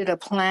really needed a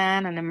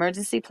plan, an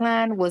emergency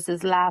plan, was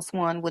this last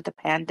one with the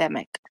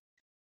pandemic.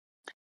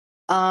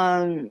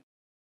 Um,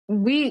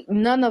 we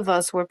none of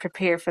us were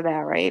prepared for that,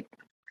 right?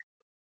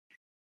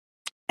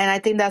 And I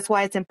think that's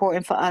why it's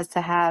important for us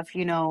to have,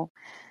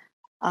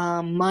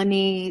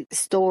 money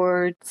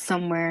stored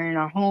somewhere in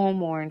our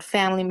home or in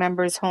family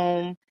members'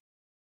 home.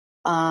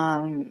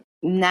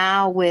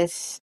 Now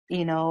with,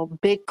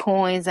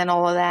 Bitcoins and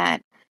all of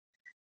that,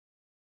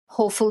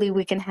 hopefully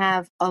we can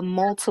have a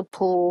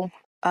multiple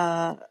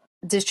uh,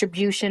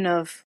 distribution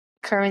of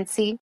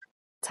currency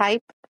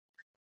type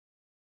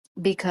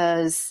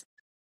because,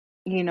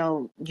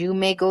 you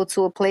may go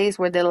to a place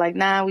where they're like,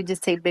 nah, we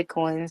just take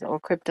Bitcoins or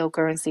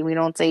cryptocurrency. We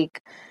don't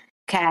take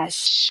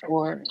cash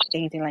or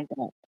anything like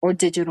that, or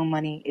digital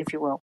money, if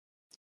you will.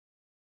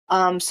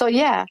 So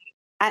yeah,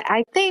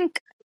 I think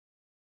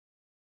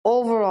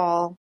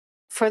overall,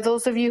 for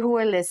those of you who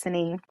are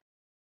listening,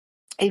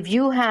 if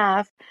you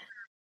have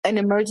an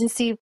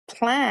emergency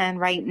plan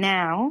right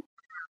now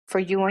for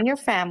you and your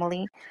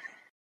family,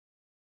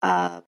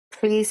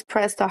 please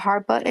press the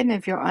heart button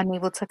if you're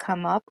unable to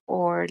come up,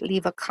 or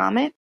leave a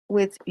comment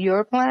with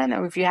your plan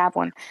or if you have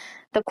one.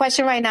 The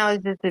question right now is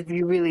just if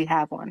you really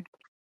have one.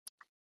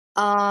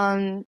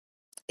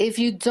 If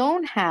you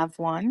don't have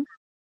one,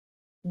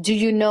 do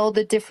you know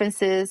the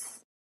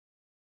differences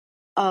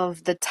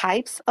of the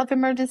types of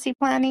emergency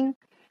planning?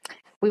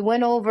 We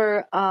went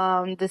over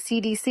the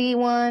CDC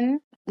one.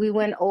 We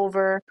went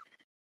over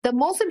the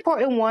most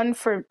important one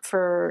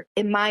for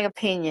in my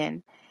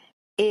opinion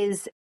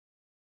is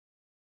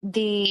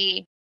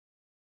the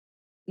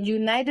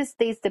United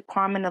States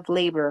Department of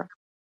Labor.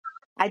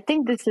 I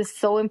think this is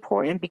so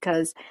important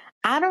because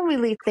I don't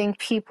really think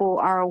people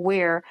are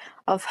aware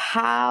of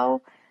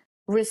how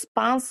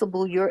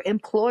responsible your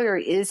employer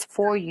is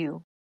for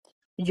you.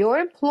 Your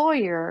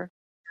employer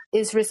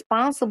is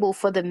responsible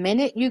for the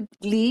minute you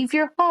leave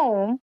your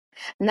home,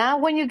 not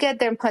when you get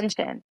there and punch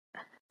in,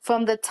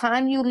 from the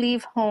time you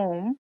leave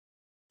home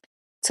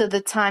to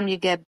the time you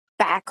get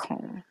back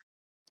home.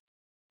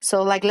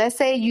 So like let's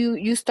say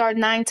you start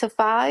 9 to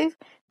 5,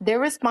 they're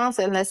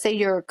responsible. And let's say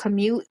your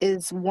commute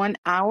is 1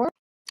 hour,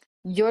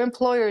 your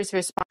employer is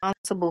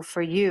responsible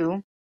for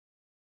you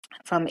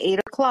from 8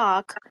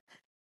 o'clock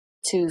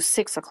to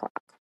 6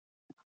 o'clock.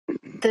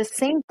 The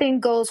same thing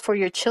goes for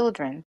your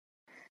children.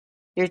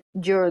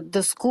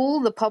 The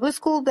school, the public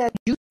school that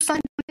you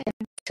signed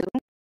into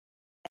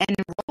and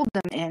enrolled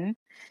them in,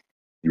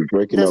 You're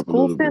breaking the up a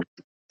school little system.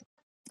 bit.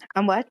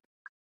 And what?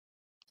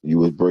 You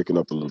was breaking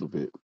up a little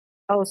bit.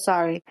 Oh,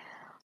 sorry.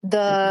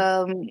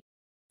 Mhm.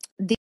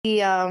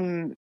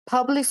 The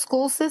public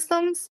school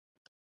systems,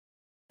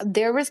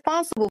 they're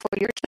responsible for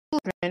your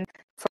children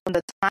from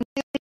the time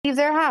they leave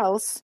their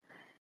house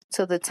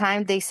to the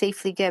time they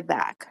safely get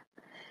back.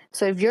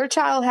 So if your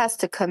child has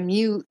to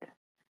commute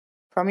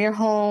from your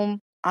home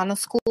on a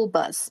school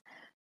bus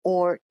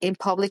or in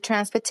public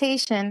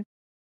transportation,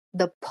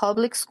 the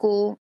public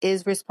school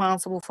is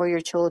responsible for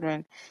your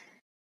children.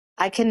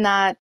 I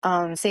cannot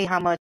say how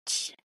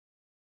much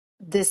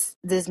this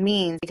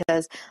means,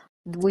 because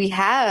we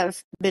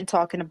have been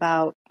talking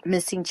about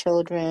missing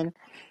children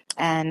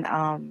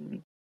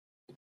and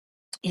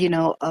you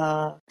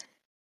know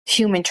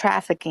human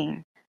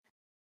trafficking.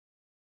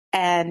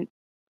 And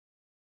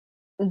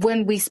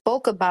when we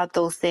spoke about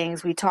those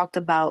things, we talked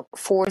about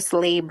forced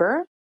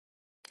labor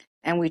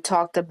and we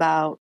talked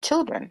about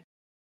children.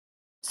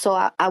 So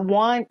I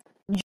want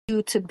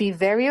you to be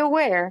very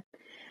aware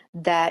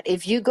that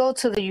if you go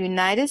to the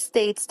United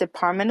States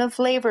Department of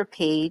Labor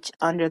page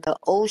under the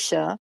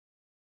OSHA,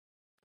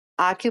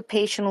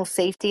 Occupational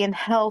Safety and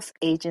Health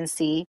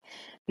Agency,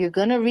 you're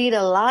going to read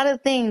a lot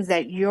of things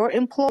that your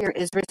employer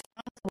is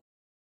responsible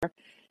for.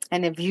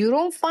 And if you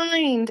don't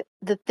find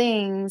the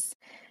things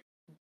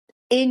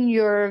in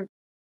your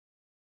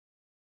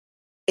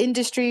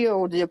industry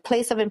or your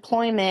place of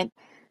employment,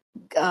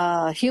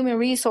 human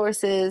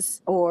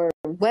resources or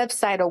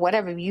website or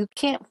whatever, if you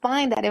can't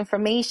find that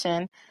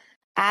information,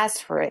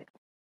 ask for it.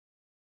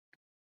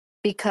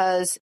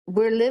 Because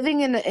we're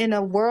living in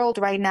a world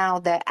right now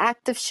that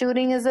active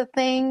shooting is a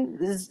thing,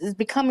 is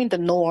becoming the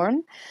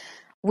norm.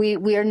 We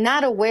are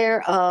not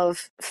aware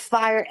of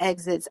fire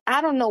exits.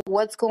 I don't know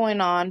what's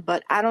going on,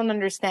 but I don't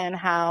understand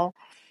how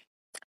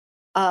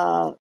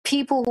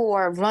people who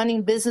are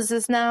running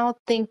businesses now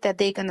think that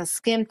they're going to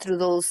skim through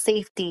those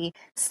safety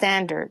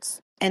standards.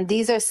 And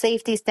these are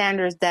safety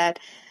standards that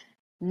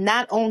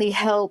not only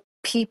help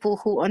people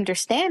who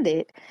understand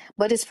it,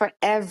 but it's for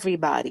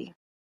everybody.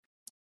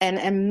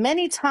 And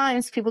many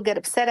times people get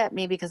upset at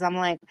me because I'm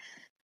like,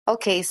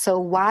 okay, so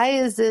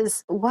why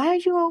are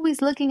you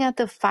always looking at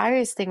the fire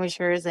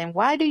extinguishers, and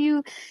why do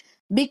you?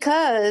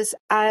 Because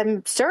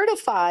I'm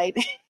certified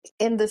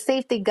in the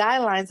safety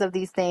guidelines of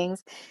these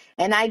things.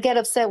 And I get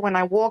upset when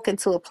I walk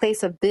into a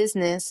place of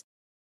business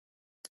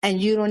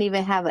and you don't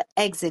even have an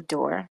exit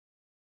door,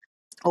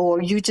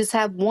 or you just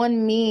have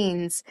one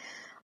means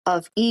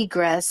of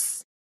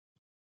egress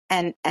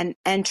and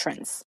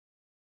entrance.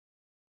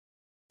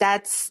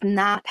 That's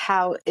not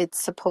how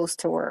it's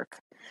supposed to work.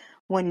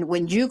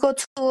 When you go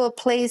to a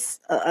place,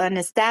 an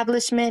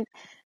establishment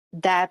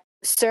that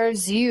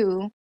serves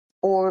you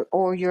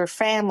or your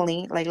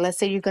family, like let's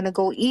say you're going to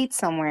go eat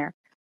somewhere,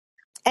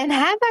 and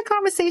have that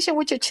conversation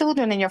with your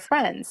children and your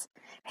friends.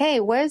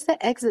 Hey, where's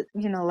the exit?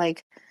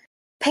 Like,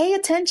 pay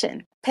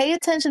attention. Pay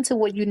attention to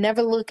what you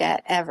never look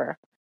at ever.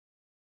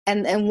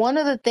 And one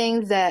of the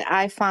things that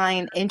I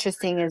find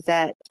interesting is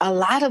that a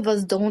lot of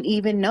us don't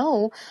even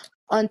know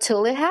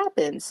until it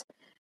happens.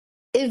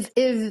 If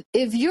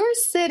you're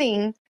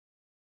sitting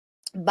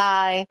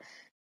by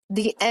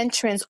the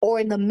entrance or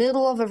in the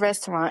middle of a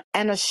restaurant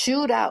and a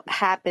shootout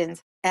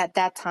happens at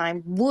that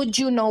time, would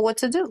you know what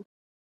to do?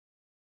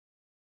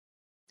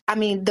 I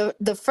mean,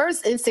 the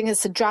first instinct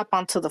is to drop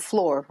onto the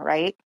floor,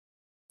 right?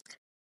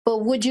 But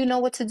would you know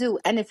what to do?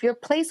 And if your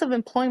place of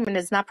employment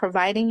is not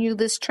providing you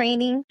this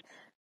training,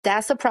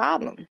 that's a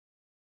problem.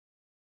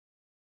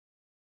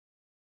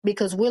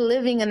 Because we're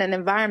living in an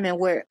environment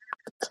where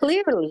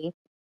clearly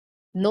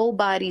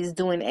nobody's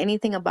doing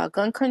anything about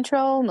gun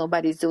control,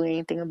 nobody's doing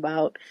anything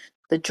about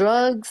the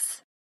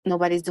drugs,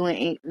 nobody's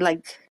doing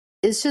like,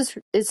 it's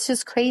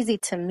just crazy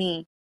to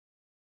me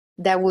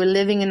that we're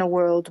living in a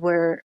world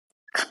where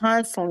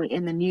constantly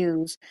in the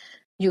news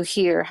you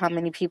hear how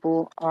many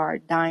people are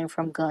dying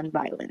from gun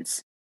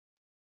violence.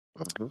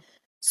 Uh-huh.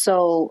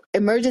 So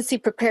emergency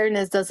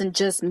preparedness doesn't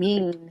just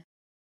mean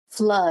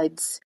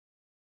floods,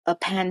 a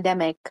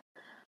pandemic,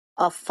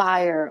 a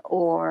fire,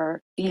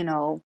 or,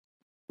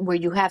 where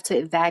you have to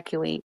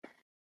evacuate.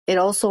 It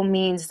also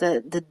means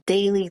the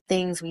daily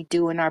things we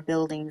do in our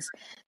buildings.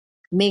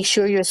 Make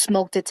sure your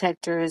smoke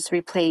detector is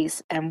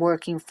replaced and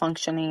working,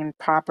 functioning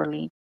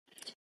properly.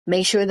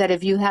 Make sure that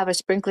if you have a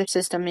sprinkler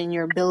system in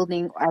your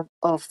building of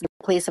your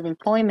place of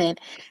employment,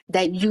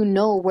 that you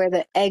know where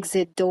the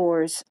exit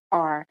doors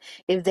are.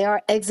 If there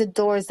are exit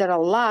doors that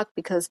are locked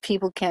because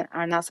people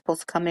are not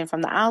supposed to come in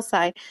from the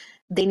outside,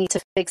 they need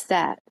to fix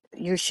that.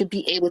 You should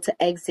be able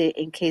to exit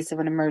in case of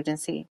an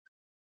emergency.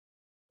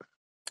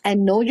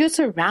 And know your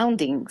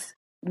surroundings.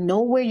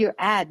 Know where you're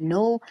at.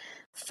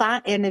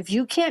 And if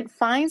you can't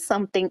find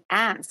something,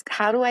 ask,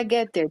 how do I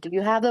get there? Do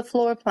you have the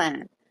floor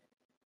plan?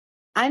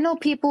 I know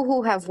people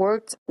who have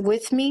worked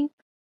with me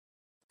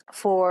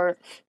for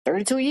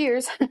 32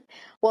 years.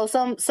 Well,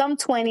 some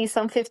 20,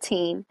 some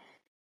 15,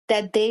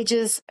 that they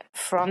just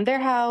from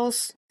their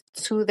house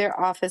to their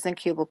office and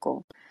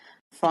cubicle.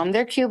 From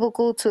their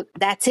cubicle to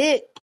that's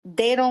it.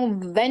 They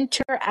don't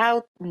venture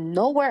out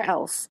nowhere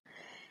else.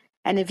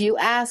 And if you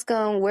ask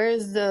them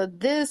where's the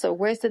this or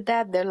where's the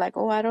that, they're like,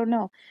 "Oh, I don't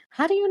know."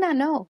 How do you not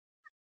know?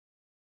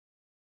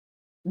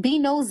 Be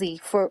nosy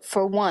for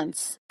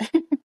once.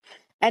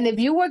 And if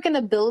you work in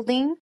a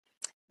building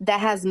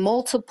that has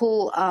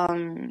multiple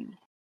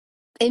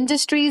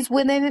industries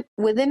within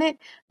it,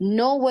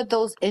 know what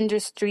those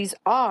industries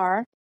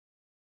are,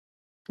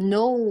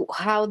 know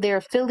how they're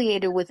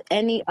affiliated with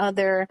any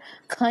other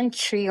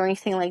country or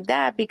anything like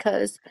that,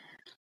 because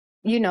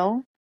you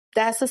know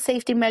that's a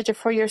safety measure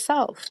for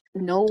yourself.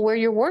 Know where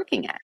you're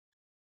working at.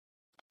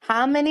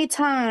 How many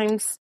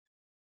times,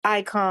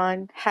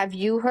 Icon, have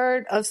you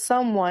heard of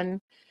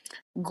someone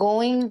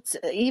going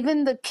to,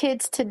 even the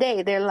kids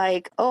today, they're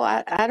like, oh,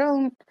 I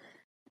don't,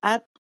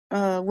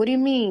 what do you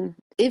mean?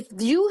 If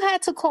you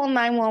had to call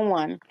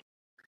 911,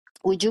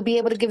 would you be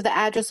able to give the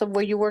address of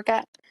where you work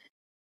at?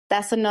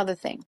 That's another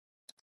thing.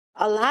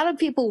 A lot of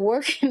people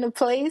work in a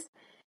place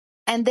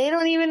and they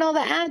don't even know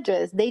the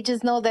address. They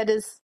just know that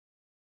it's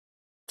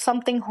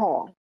something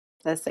hall,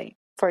 let's say,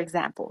 for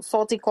example,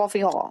 Salty Coffee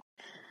Hall.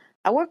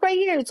 I work right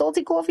here at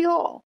Salty Coffee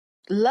Hall.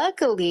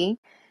 Luckily,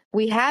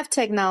 we have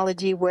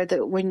technology where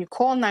when you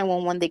call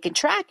 911, they can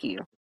track you,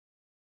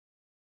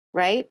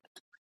 right?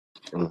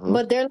 Mm-hmm.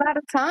 But there are a lot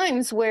of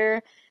times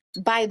where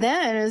by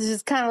then it's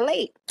just kind of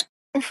late.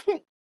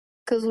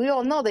 Because we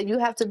all know that you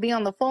have to be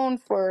on the phone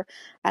for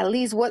at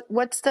least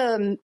what's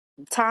the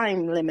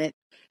time limit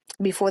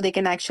before they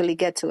can actually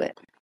get to it.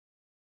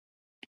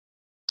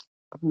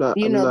 I'm not.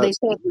 You I'm know, not. they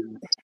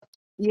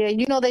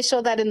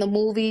show that in the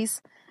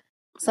movies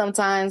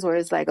sometimes where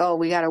it's like, oh,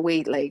 we gotta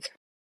wait like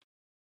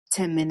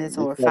 10 minutes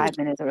They or try to 5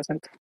 minutes or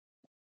something.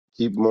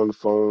 keep them on the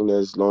phone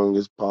as long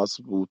as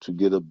possible to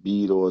get a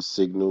beat or a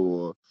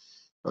signal.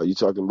 Or are you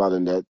talking about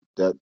in that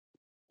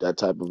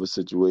type of a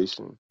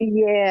situation?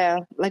 Yeah,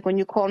 like when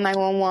you call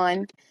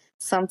 911,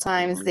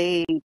 sometimes Hmm.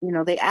 they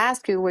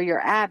ask you where you're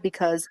at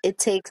because it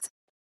takes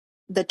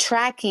the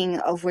tracking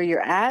of where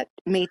you're at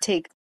may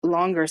take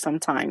longer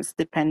sometimes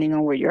depending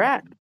on where you're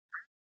at.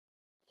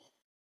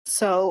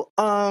 So,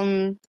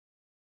 I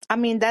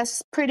mean,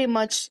 that's pretty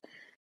much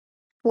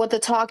what the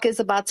talk is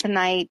about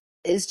tonight.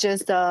 Is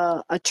just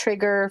a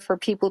trigger for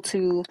people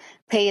to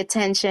pay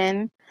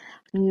attention,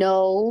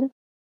 know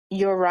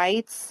your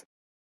rights,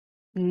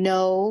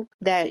 know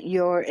that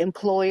your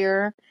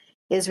employer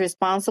is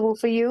responsible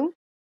for you,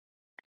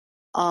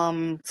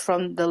 from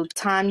the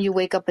time you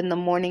wake up in the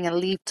morning and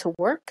leave to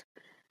work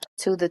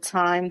to the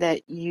time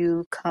that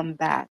you come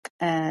back.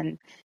 And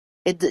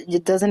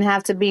it doesn't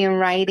have to be in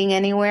writing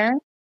anywhere.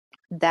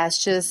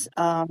 That's just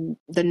the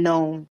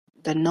known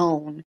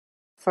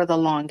for the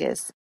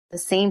longest. The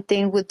same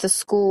thing with the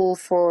school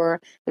for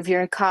if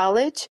you're in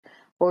college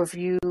or if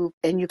you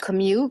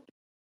commute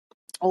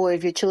or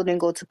if your children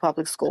go to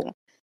public school.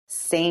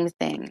 Same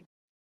thing.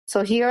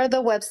 So here are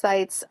the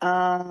websites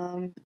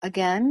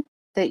again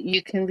that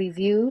you can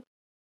review,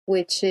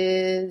 which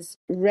is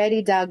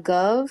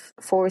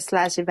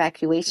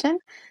ready.gov/evacuation.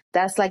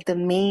 That's like the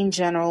main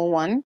general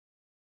one.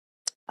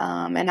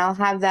 And I'll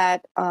have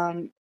that.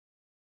 I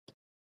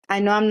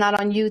know I'm not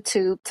on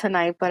YouTube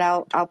tonight, but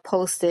I'll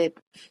post it.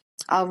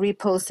 I'll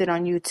repost it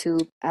on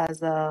YouTube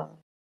as a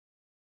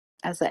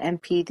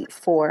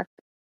MP4.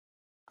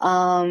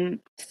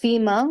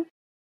 FEMA.gov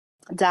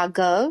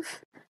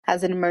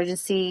has an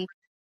emergency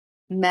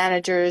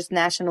manager's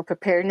national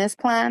preparedness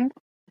plan.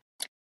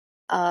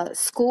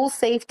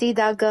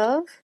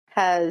 Schoolsafety.gov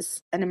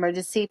has an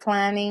emergency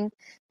planning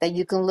that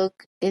you can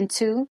look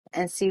into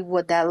and see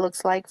what that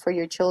looks like for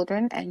your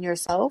children and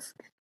yourself.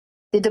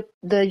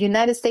 The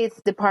United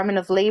States Department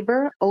of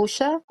Labor,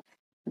 OSHA,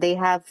 they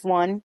have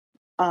one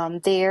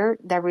there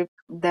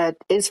that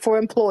is for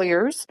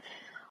employers,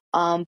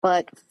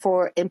 but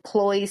for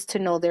employees to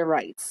know their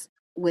rights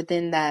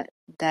within that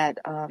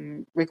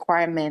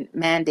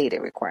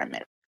mandated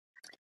requirement.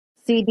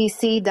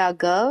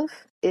 CDC.gov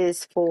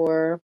is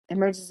for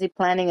emergency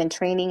planning and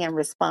training and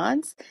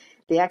response.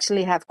 They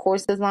actually have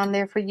courses on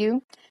there for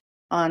you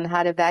on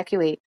how to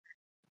evacuate,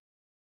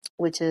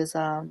 which is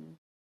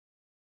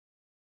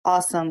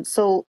awesome.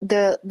 So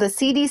the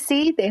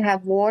CDC, they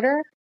have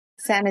water,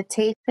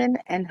 sanitation,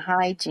 and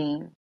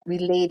hygiene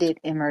related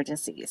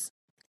emergencies.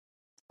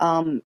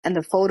 And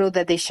the photo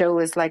that they show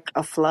is like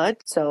a flood,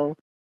 so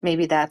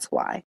maybe that's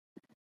why.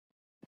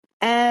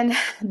 And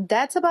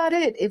that's about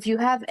it. If you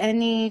have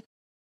any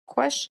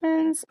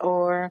questions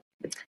or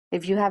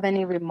if you have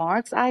any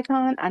remarks,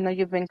 Icon, I know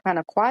you've been kind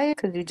of quiet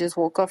because you just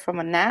woke up from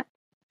a nap.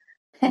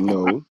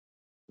 No,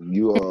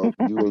 you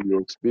in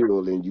your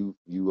spiel and you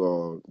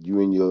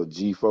in your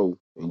G4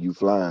 and you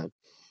flying.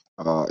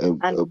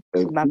 And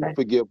My please bad.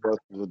 forgive us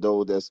for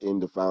those that's in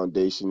the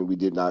foundation. We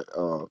did not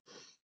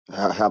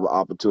have an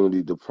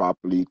opportunity to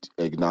properly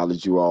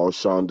acknowledge you all,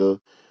 Shonda.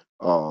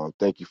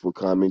 Thank you for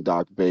coming,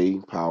 Doc Bay,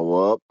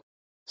 Power Up.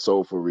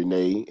 So for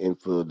Renee and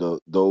for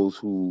those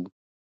who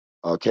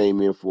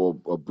came in for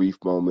a brief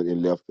moment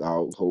and left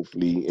out,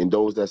 hopefully, and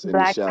those that's in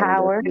the Black shadow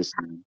that's Power.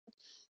 listening.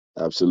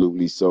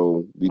 Absolutely.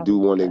 So we do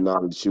want to Okay.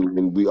 acknowledge you,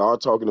 and we are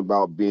talking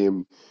about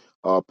being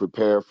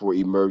prepared for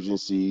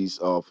emergencies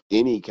of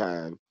any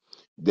kind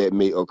that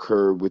may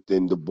occur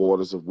within the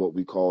borders of what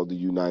we call the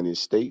United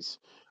States,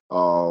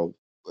 uh,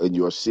 in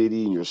your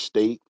city, in your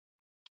state,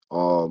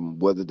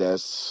 whether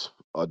that's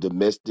a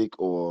domestic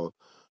or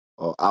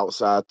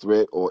outside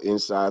threat or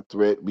inside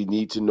threat. We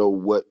need to know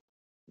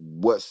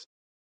what's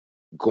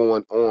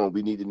going on.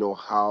 We need to know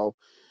how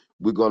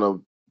we're going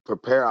to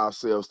prepare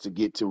ourselves to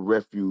get to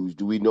refuge.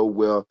 Do we know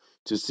where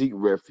to seek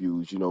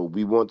refuge?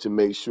 We want to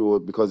make sure,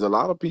 because a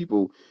lot of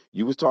people,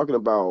 you was talking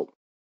about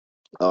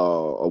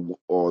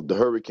or the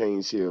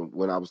hurricanes here,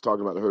 when I was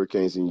talking about the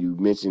hurricanes and you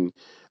mentioned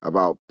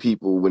about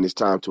people when it's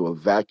time to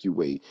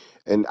evacuate.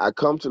 And I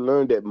come to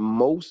learn that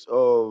most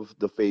of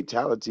the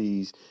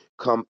fatalities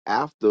come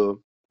after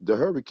the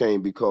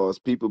hurricane because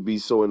people be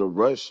so in a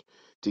rush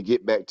to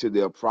get back to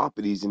their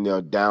properties and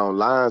they're down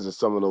lines, and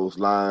some of those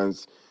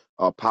lines,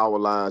 power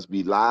lines,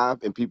 be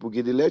live and people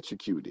get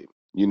electrocuted,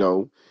 you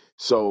know.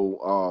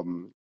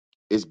 So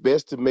it's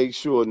best to make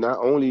sure not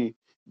only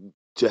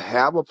to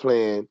have a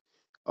plan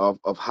of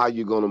how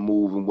you're going to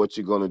move and what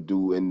you're going to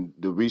do and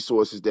the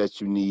resources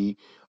that you need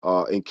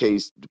in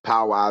case the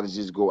power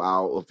outages go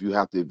out, or if you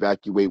have to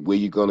evacuate, where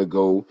you're going to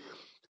go.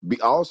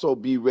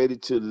 Be ready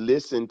to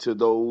listen to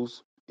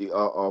those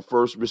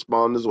first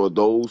responders or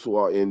those who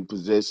are in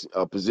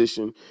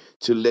position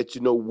to let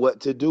you know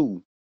what to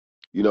do,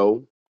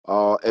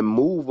 and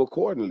move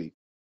accordingly.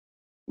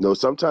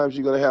 Sometimes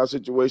you're going to have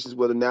situations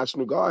where the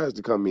National Guard has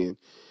to come in.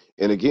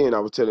 And again, I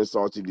was telling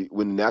Salty,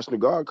 when the National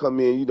Guard come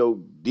in,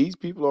 these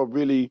people are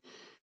really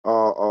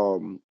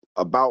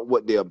about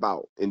what they're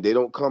about, and they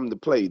don't come to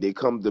play. They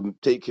come to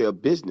take care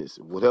of business,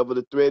 whatever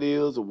the threat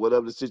is or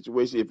whatever the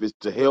situation. If it's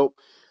to help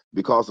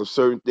because of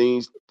certain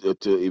things,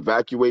 to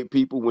evacuate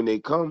people when they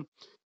come,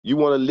 you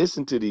want to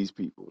listen to these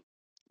people.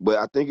 But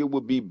I think it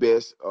would be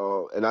best,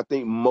 and I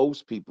think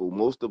most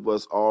of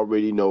us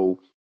already know,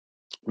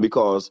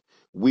 because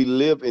we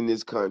live in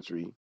this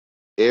country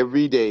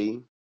every day,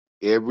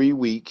 every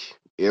week,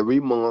 every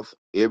month,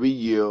 every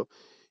year,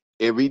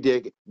 every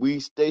day. We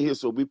stay here,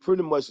 so we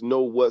pretty much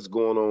know what's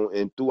going on.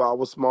 And through our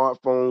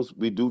smartphones,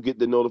 we do get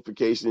the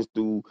notifications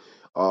through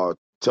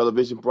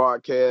television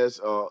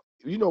broadcasts.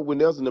 When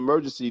there's an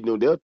emergency,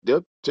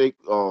 they'll take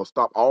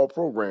stop all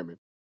programming.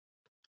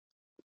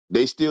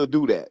 They still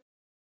do that.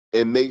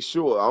 And make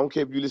sure, I don't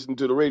care if you listen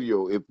to the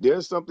radio, if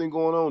there's something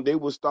going on, they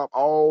will stop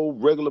all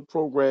regular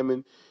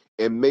programming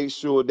and make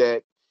sure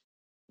that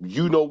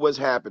you know what's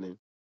happening.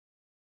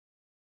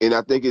 And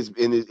I think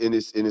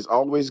it's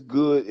always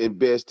good and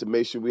best to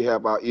make sure we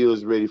have our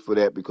ears ready for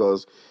that,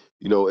 because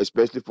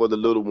especially for the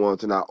little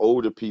ones and our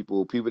older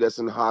people that's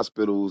in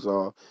hospitals,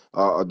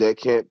 that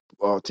can't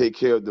take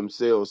care of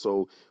themselves.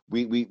 So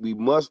we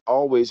must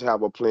always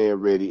have a plan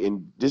ready,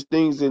 and just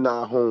things in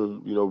our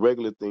home,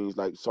 regular things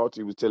like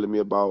Salty was telling me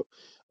about,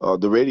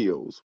 the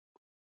radios.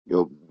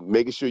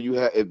 Making sure you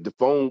have, if the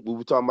phone, we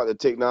were talking about the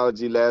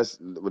technology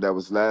last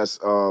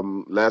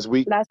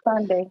week, Last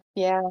Sunday.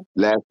 Yeah.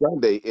 last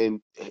Sunday,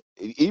 and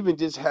even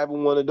just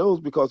having one of those,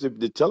 because if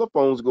the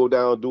telephones go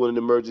down during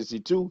an emergency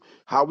too,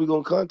 how are we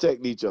gonna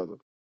contact each other?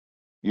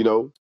 You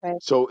know,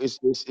 Right. so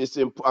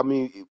I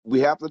mean,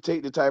 we have to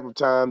take the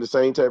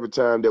same type of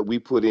time that we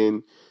put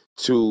in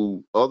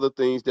to other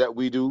things that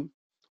we do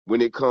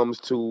when it comes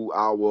to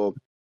our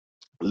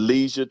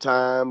leisure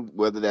time,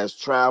 whether that's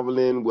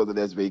traveling, whether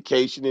that's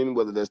vacationing,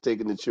 whether that's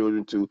taking the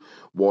children to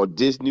Walt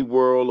Disney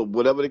World, or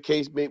whatever the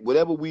case may,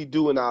 whatever we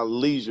do in our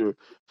leisure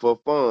for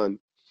fun,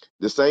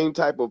 the same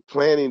type of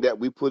planning that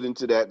we put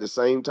into that, the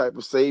same type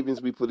of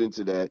savings we put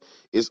into that,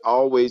 is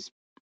always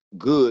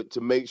good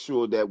to make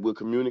sure that we're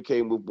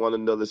communicating with one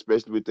another,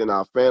 especially within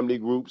our family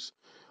groups,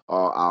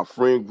 our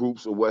friend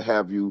groups, or what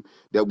have you,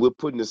 that we're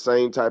putting the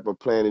same type of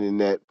planning in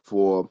that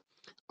for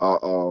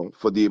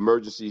the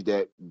emergencies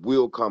that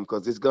will come,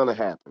 because it's gonna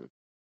happen.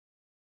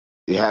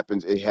 It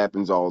happens. It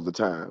happens all the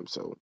time.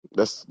 So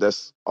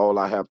that's all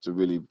I have to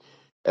really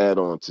add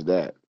on to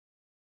that.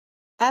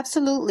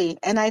 Absolutely.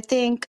 And I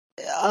think,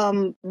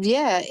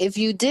 yeah, if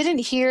you didn't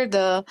hear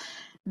the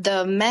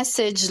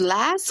message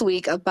last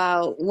week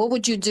about what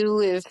would you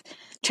do if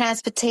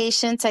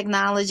transportation,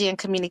 technology, and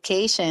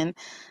communication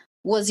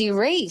was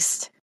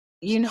erased,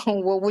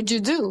 what would you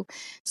do?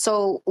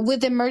 So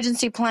with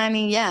emergency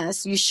planning,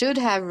 yes, you should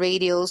have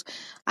radios.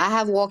 I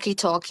have walkie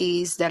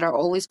talkies that are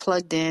always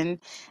plugged in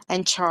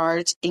and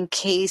charged in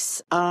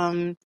case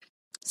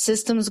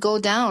systems go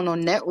down or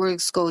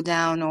networks go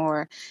down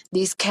or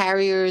these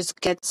carriers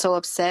get so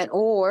upset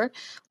or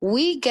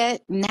we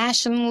get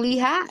nationally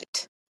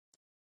hacked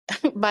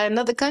by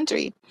another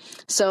country.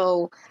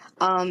 So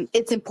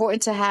it's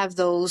important to have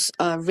those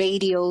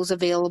radios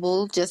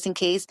available just in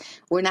case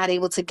we're not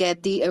able to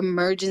get the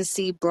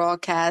emergency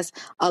broadcast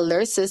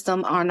alert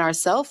system on our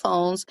cell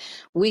phones.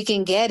 We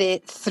can get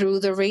it through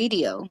the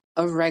radio,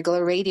 a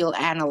regular radio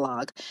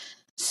analog.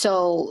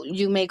 So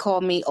you may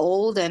call me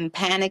old and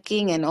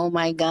panicking and oh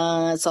my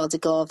God, salty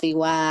coffee,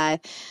 why?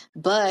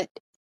 But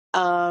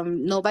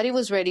nobody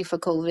was ready for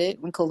COVID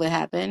when COVID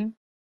happened.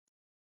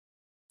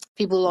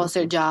 People lost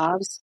their Mhm.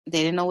 jobs. They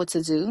didn't know what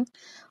to do.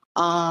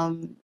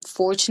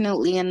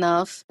 Fortunately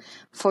enough,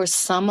 for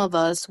some of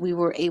us, we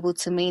were able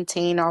to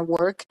maintain our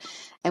work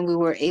and we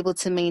were able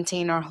to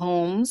maintain our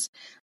homes,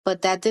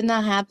 but that did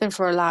not happen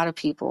for a lot of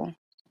people.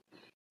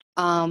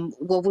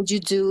 What would you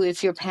do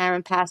if your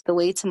parent passed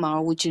away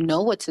tomorrow? Would you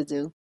know what to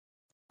do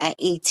at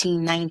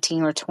 18,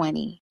 19, or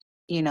 20?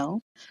 You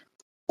know?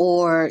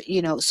 Or,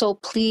 so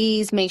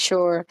please make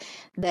sure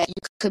that you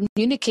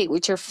communicate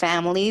with your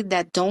family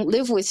that don't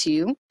live with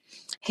you.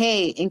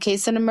 Hey, in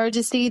case of an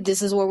emergency,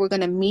 this is where we're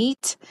going to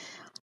meet.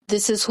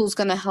 This is who's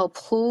going to help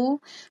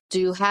who. Do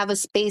you have a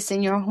space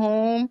in your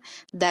home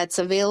that's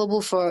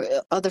available for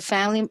other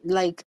family?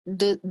 Like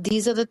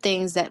these are the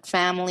things that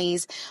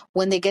families,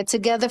 when they get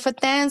together for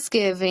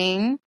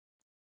Thanksgiving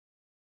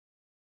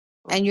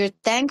and you're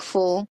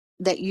thankful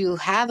that you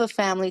have a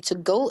family to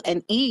go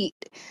and eat,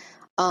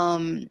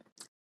 um,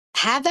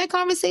 have that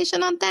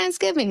conversation on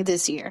Thanksgiving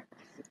this year.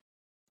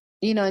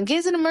 In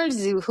case of an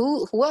emergency,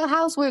 what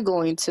house we're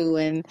going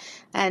to,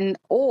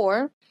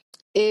 or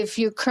if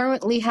you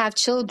currently have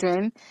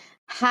children,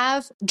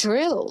 have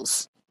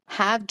drills.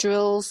 Have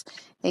drills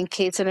in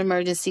case of an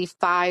emergency,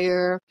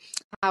 fire,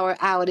 power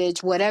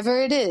outage, whatever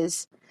it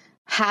is.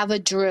 Have a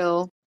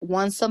drill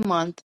once a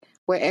month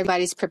where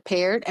everybody's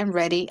prepared and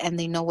ready and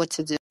they know what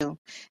to do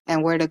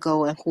and where to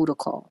go and who to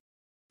call.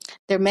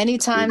 There are many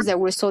times that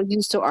we're so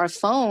used to our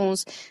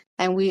phones,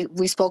 and we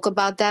spoke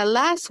about that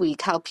last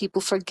week, how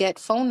people forget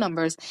phone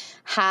numbers.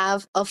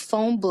 Have a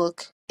phone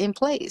book in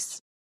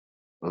place.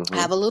 Mhm.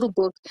 Have a little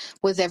book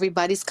with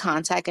everybody's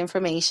contact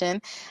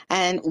information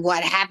and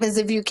what happens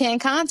if you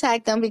can't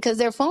contact them because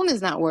their phone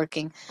is not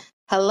working.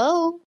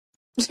 Hello?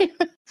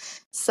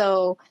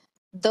 So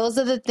those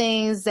are the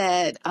things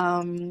that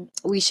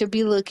we should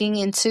be looking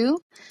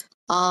into.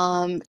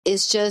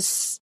 It's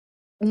just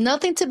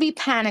nothing to be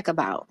panic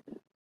about,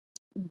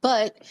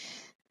 but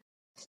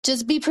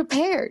just be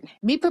prepared.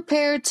 Be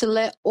prepared to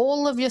let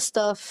all of your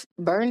stuff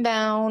burn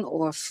down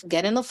or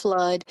get in a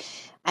flood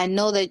and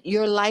know that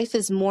your life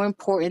is more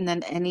important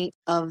than any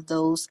of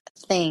those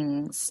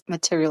things,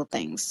 material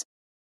things.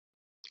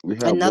 We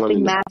have And one in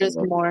nothing the matters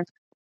more.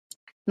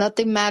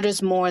 Nothing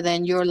matters more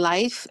than your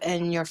life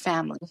and your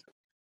family.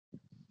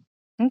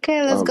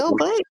 Okay, let's um, go,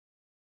 Blake.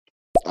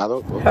 I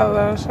don't.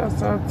 Hello,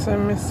 shouts out to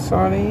Miss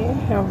Saudi.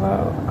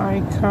 Hello,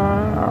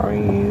 Icon. How are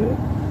you?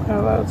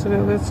 Hello to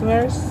the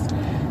listeners.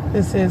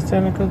 This is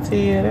Technical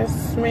T.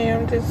 Yes,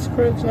 ma'am. Just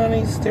cruising on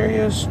these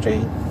stereo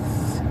streets.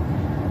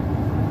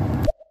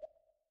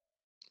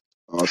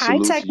 Hi,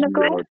 Salute to you,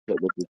 Technical.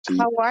 Technical T.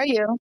 How are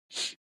you?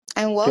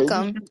 And Can you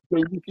welcome. see,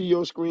 can you see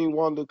your screen,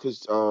 Wanda?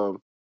 Cause I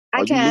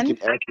are you can.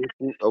 looking at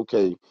this?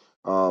 Okay.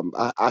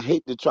 I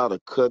hate to try to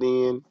cut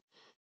in.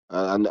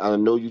 I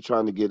know you're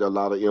trying to get a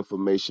lot of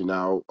information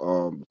out.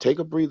 Take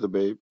a breather,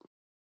 babe.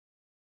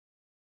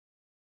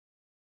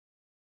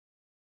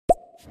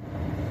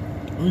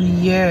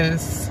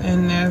 Yes,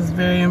 and that's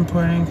very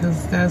important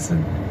because that's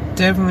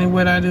definitely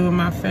what I do with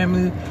my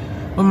family,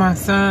 with my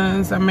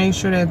sons. I make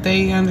sure that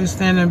they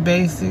understand the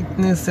basic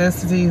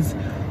necessities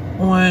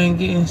on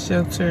getting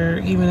shelter,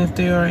 even if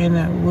they are in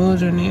the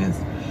wilderness.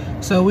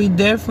 So we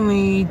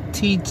definitely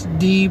teach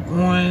deep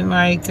on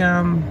like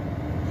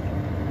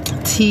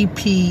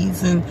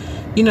TPs and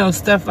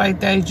stuff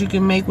like that you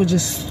can make with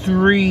just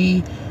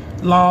 3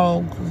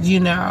 logs. They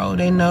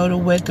know to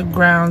wet the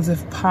grounds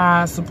if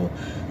possible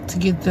to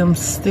get them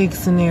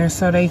sticks in there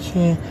so they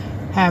can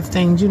have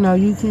things. You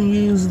can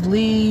use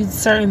leaves,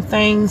 certain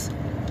things,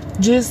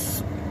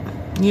 just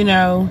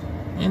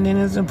and then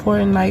it's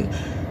important, like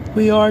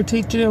we are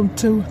teaching them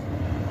to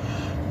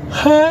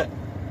hunt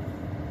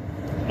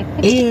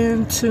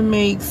and to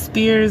make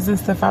spears and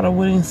stuff out of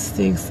wooden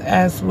sticks,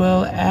 as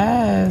well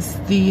as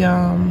the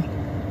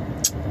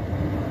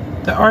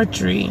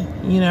archery,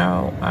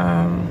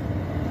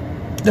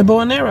 the bow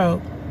and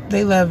arrow.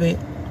 They love it.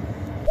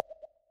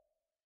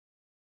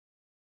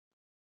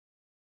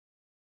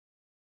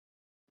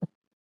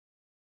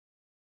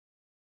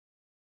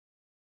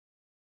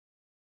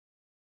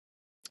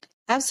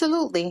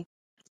 Absolutely.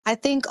 I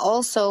think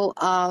also,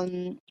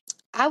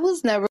 I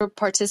was never a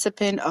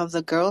participant of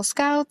the Girl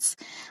Scouts,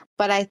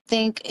 but I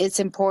think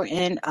it's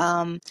important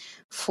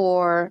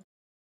for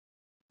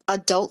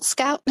adult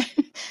scout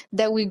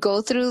that we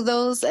go through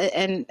those,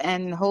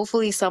 and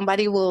hopefully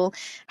somebody will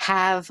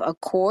have a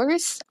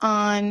course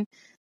on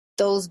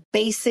those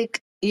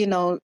basic,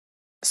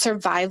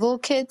 survival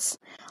kits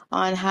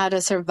on how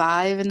to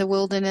survive in the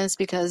wilderness,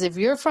 because if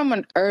you're from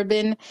an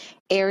urban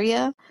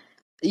area,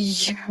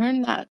 you're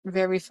not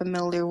very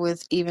familiar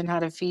with even how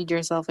to feed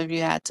yourself if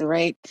you had to,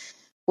 right?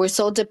 We're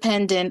so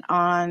dependent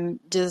on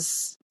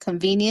just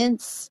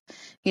convenience,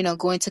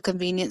 going to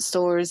convenience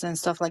stores and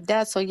stuff like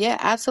that. So yeah,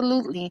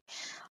 absolutely.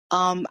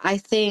 I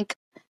think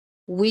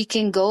we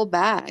can go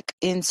back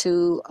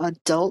into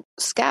adult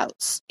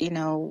scouts.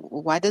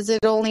 Why does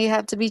it only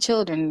have to be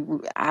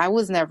children? I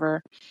was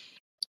never.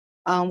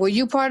 Were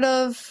you part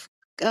of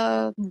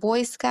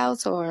Boy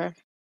Scouts or?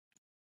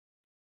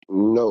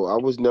 No, I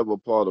was never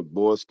part of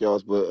Boy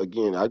Scouts, but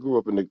again, I grew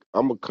up in the.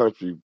 I'm a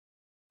country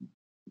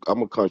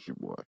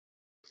boy.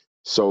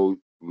 So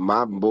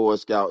my Boy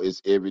Scout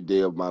is every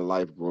day of my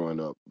life growing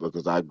up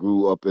because I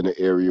grew up in an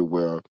area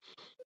where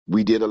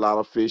we did a lot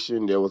of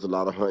fishing. There was a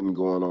lot of hunting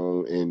going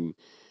on, and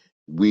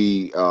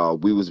we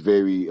was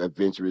very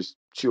adventurous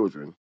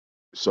children.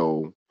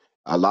 So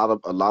a lot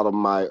of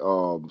my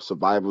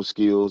survival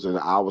skills and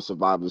our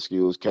survival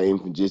skills came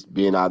from just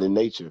being out in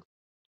nature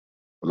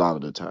a lot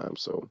of the time.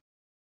 So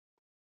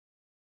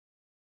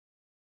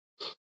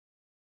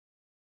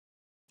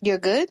You're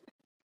good?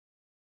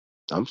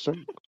 I'm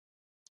straight.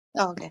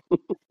 Oh, okay.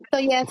 So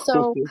yeah,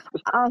 so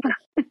um,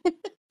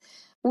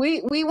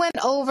 we went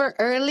over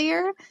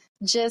earlier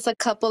just a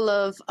couple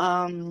of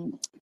uh,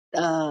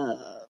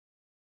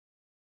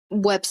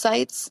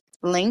 websites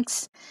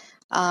links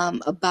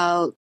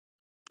about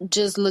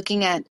just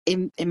looking at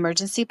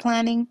emergency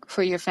planning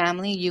for your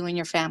family, you and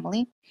your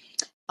family.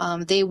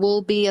 They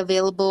will be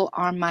available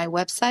on my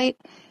website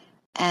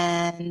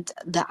and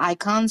the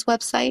Icons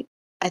website.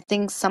 I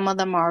think some of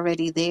them are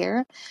already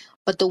there,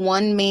 but the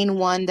one main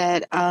one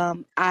that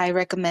I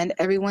recommend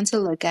everyone to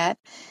look at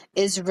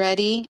is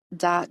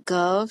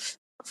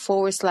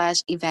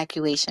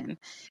ready.gov/evacuation.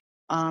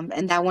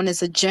 And that one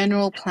is a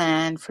general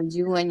plan for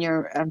you and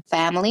your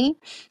family,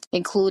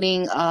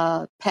 including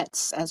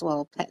pets as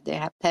well. They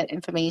have pet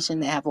information,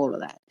 they have all of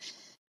that.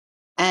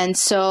 And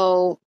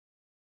so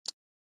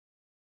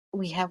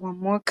we have one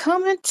more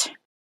comment.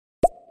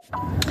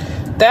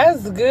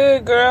 That's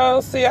good,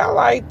 girl. See, I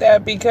like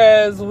that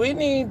because we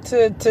need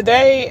to,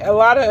 today, a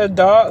lot of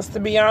adults, to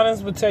be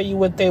honest, will tell you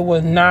what they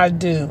will not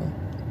do.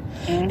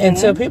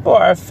 Until Mm-hmm. people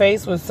are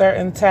faced with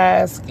certain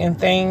tasks and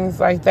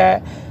things like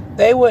that,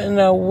 they wouldn't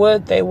know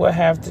what they would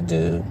have to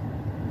do.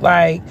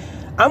 Like,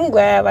 I'm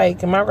glad,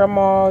 like, in my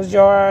grandma's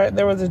yard,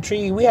 there was a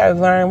tree. We had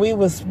to learn.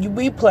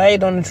 We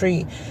played on the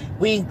tree.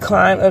 We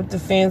climbed up the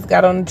fence,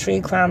 got on the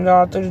tree, climbed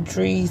all through the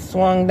tree,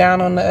 swung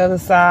down on the other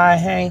side,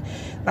 hang.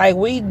 Like,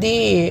 we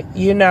did,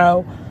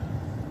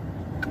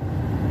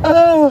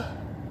 Oh,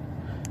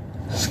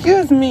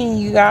 excuse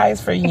me, you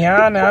guys, for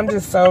yawning. I'm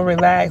just so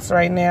relaxed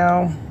right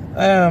now.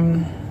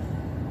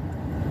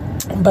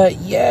 But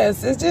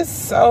yes, it's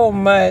just so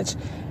much,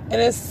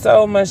 and it's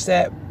so much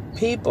that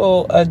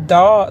people,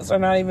 adults, are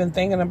not even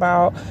thinking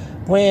about.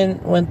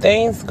 When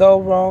things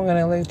go wrong and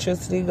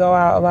electricity go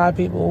out, a lot of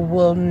people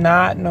will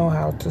not know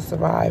how to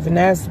survive, and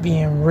that's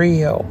being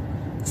real.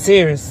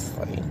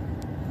 Seriously.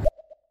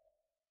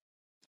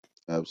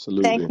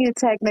 Thank Absolutely. you,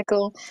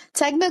 Technical.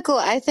 Technical,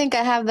 I think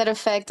I have that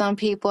effect on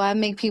people. I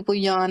make people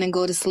yawn and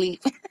go to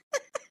sleep.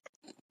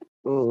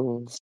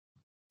 Mhm.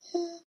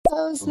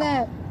 Oh,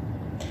 snap.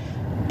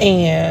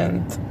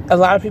 And a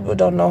lot of people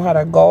don't know how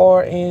to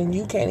guard, and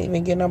you can't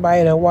even get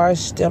nobody to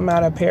wash them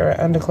out a pair of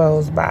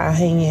underclothes by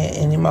hand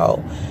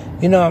anymore.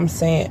 You know what I'm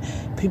saying?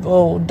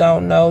 People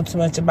don't know too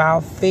much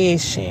about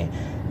fishing.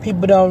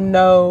 People don't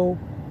know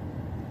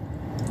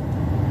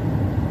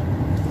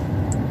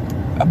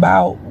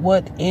about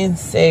what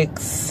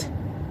insects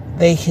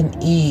they can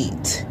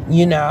eat.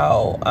 When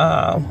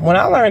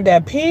I learned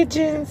that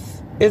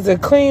pigeons is a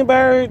clean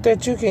bird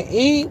that you can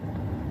eat,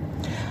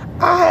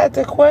 I had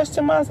to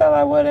question myself,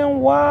 like, well, then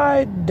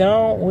why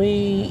don't we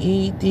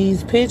eat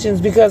these pigeons?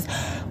 Because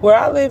where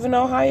I live in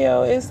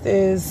Ohio, it's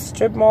this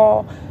strip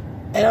mall,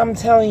 and I'm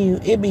telling you,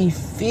 it be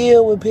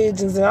filled with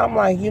pigeons. And I'm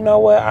like, you know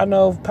what? I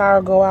know if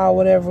power go out,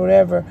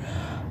 whatever,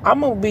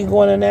 I'm gonna be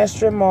going in that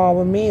strip mall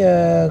with me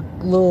a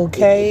little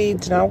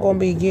cage, and I'm gonna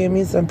be getting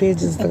me some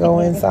pigeons to go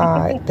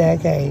inside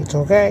that cage.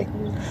 Okay,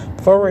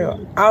 for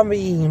real, I'm be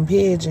eating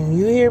pigeon.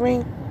 You hear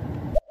me?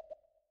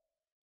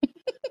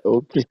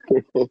 Okay.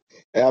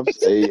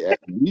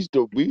 We used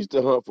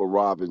to hunt for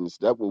robins.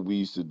 That's what we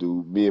used to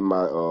do. Me and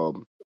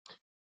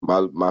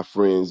my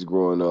friends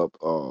growing up.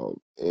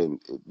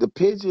 And the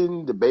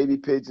pigeon, the baby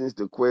pigeons,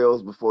 the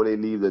quails before they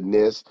leave the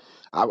nest.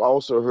 I've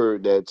also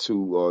heard that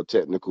too.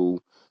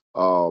 Technical.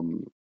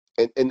 Um,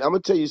 and I'm gonna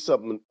tell you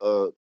something.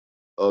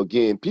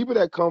 Again, people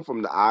that come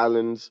from the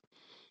islands.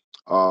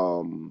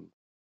 Um,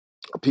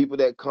 People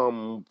that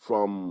come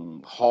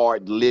from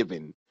hard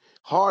living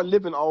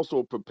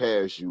also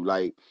prepares you,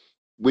 like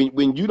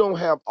when you don't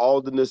have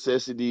all the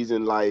necessities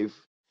in life,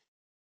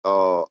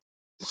 uh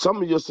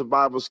some of your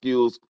survival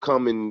skills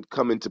come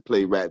into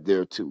play right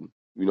there too.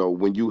 You know,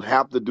 when you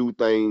have to do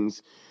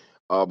things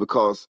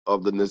because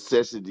of the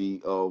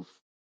necessity of,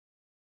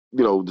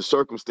 you know, the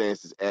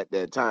circumstances at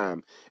that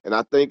time. And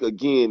I think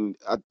again,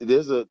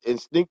 there's a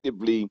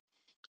instinctively,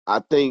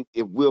 I think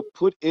if we're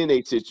put in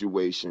a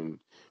situation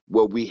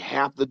where we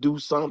have to do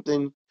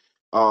something,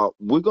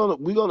 we're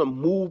gonna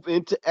move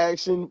into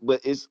action.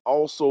 But it's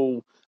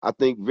also, I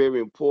think, very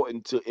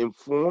important to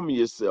inform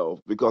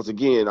yourself, because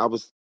again, I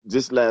was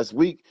just last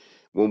week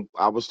when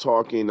I was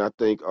talking. I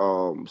think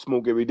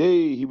Smoke Every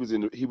Day. He was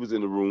in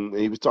the room,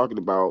 and he was talking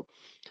about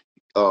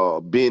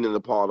being in a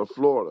part of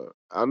Florida.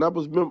 And I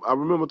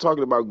remember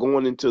talking about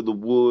going into the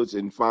woods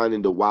and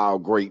finding the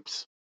wild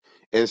grapes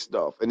and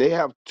stuff. And they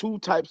have two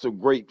types of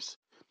grapes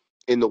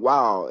in the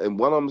wild, and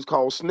one of them is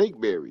called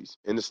snake berries.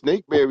 And the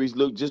snake berries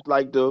look just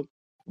like the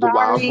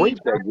wild Sorry.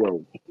 grapes that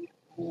grow.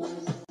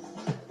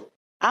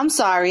 I'm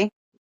sorry.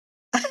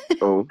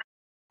 Oh.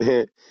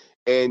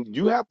 And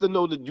you have to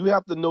know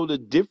the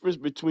difference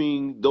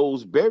between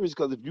those berries,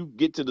 because if you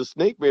get to the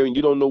snake berry and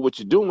you don't know what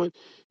you're doing,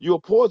 you'll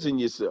poison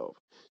yourself.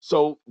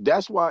 So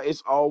that's why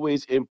it's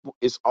always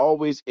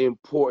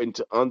important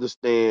to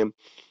understand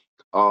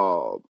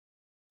uh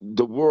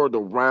the world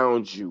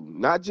around you,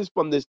 not just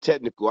from this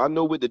technical. I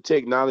know with the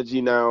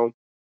technology now,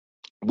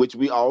 which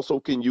we also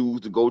can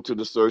use to go to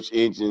the search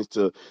engines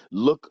to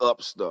look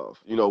up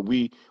stuff. You know,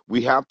 we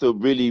have to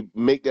really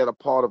make that a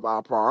part of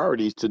our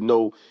priorities to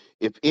know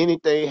if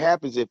anything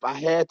happens. If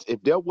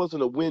there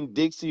wasn't a Winn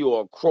Dixie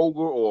or a Kroger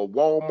or a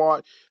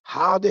Walmart,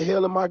 how the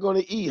hell am I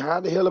going to eat? How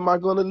the hell am I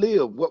going to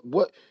live?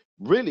 What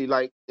really,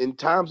 like, in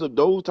times of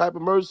those type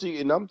of emergency?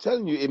 And I'm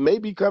telling you, it may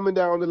be coming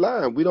down the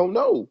line. We don't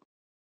know.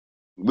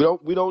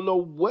 We don't know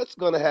what's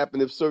going to happen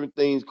if certain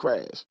things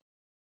crash,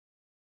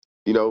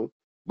 you know.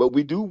 But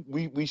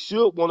we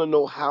should want to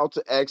know how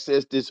to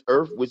access this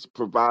earth, which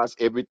provides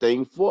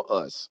everything for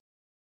us,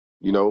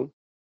 you know.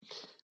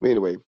 But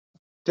anyway,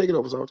 take it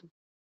over, Salty.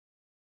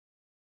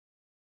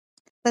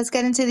 Let's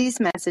get into these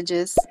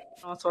messages.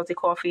 On Salty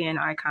Coffee and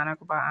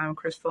Iconic by I'm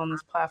Crystal on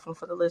this platform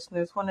for the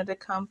listeners. Wanted to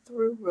come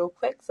through real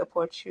quick,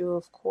 support you,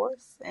 of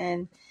course,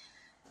 and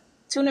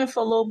tune in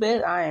for a little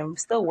bit. I am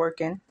still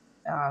working,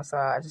 so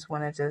I just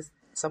wanted to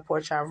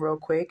support y'all real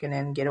quick and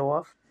then get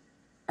off.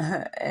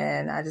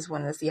 And I just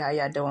wanted to see how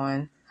y'all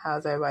doing.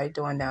 How's everybody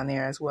doing down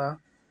there as well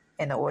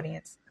in the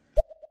audience?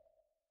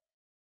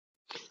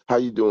 How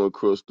you doing,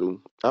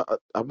 Crystal?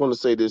 I want to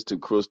say this to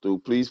Crystal.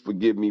 Please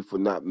forgive me for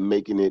not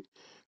making it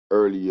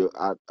earlier.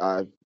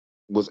 I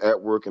was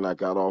at work and I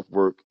got off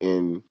work,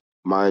 and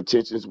my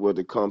intentions were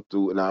to come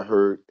through, and I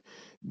heard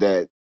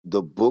that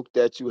the book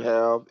that you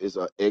have is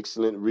an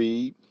excellent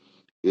read.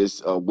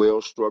 It's a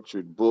well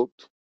structured book,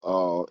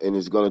 and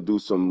it's gonna do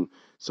some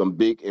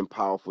big and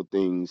powerful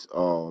things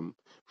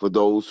for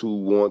those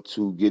who want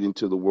to get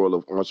into the world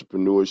of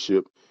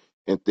entrepreneurship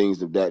and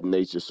things of that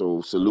nature.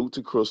 So salute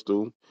to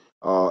Crystal,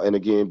 and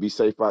again, be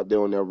safe out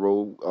there on that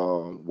road,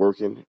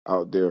 working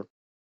out there.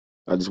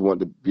 I just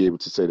wanted to be able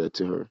to say that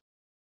to her.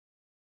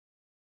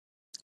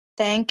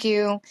 Thank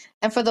you.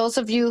 And for those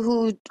of you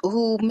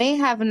who may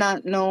have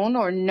not known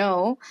or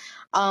know,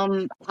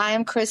 I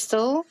am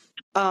Crystal.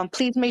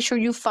 Please make sure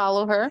you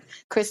follow her,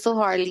 Crystal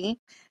Harley,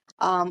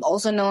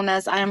 also known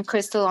as I am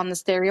Crystal on the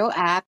Stereo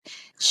app.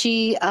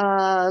 She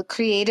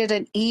created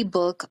an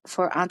ebook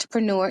for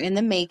entrepreneur in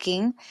the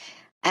making,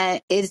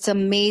 and it's an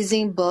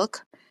amazing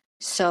book.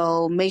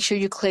 So make sure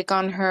you click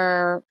on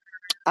her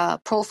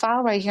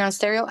profile right here on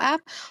Stereo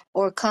app,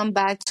 or come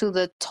back to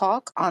the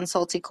talk on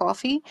Salty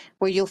Coffee,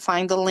 where you'll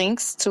find the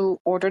links to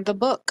order the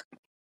book.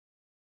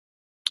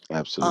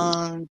 Absolutely.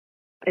 Um,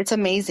 it's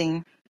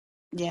amazing.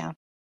 Yeah.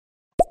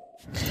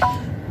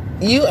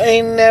 You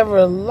ain't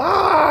never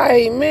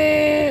lied,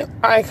 man.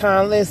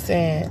 Icon,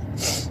 listen.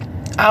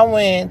 I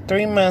went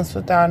 3 months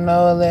without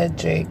no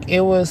electric.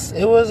 It was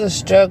a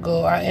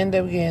struggle. I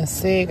ended up getting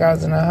sick. I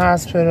was in the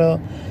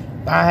hospital.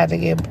 I had to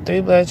get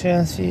 3 blood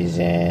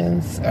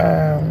transfusions.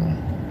 I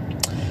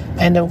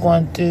ended up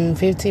going through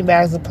 15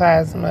 bags of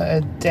plasma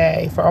a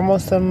day for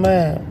almost a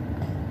month.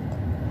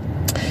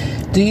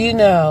 Do you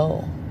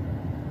know?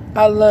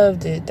 I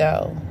loved it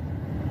though.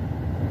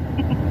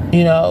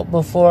 You know,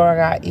 before I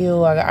got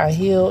ill, I got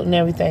healed and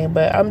everything.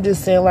 But I'm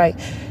just saying, like,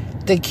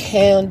 the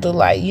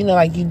candlelight, you know,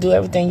 like you do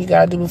everything you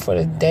gotta do before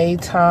the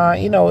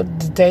daytime. You know,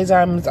 the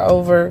daytime is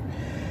over.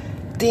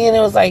 Then it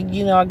was like,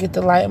 you know, I get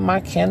to light my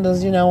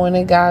candles, you know, when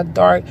it got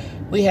dark.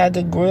 We had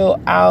the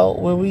grill out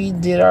where we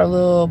did our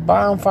little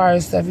bonfire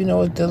stuff, you know,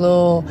 with the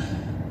little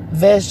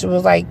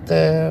vegetables like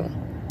the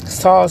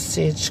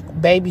sausage,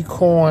 baby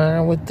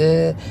corn with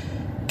the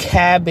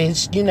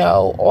cabbage, you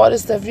know, all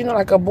this stuff, you know,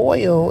 like a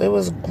boil. It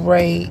was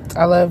great.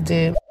 I loved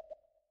it.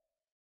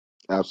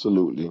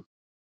 Absolutely.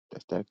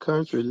 That's that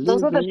country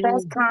Those are the best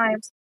living.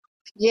 times.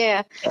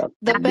 Yeah.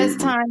 The best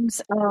Absolutely.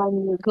 times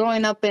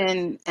growing up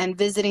and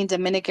visiting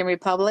Dominican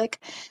Republic,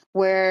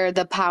 where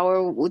the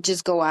power would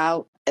just go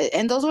out.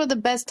 And those were the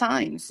best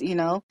times, you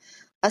know.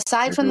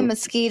 Aside from the Mhm.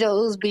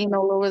 mosquitoes being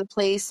all over the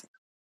place,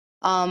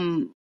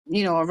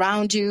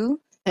 around you.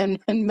 and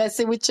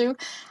messing with you.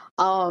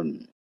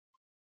 Um,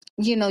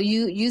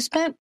 you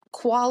spent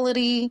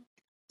quality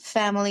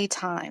family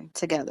time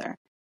together.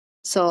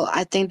 So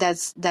I think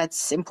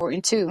that's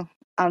important too.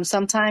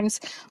 Sometimes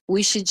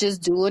we should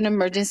just do an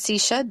emergency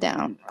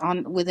shutdown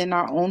on within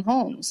our own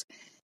homes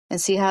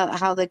and see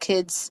how the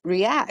kids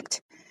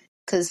react.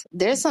 Because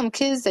there's some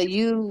kids that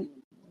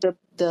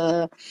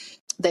the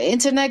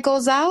internet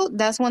goes out.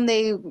 That's when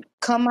they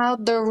come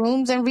out their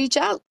rooms and reach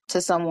out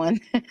to someone,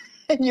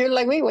 and you're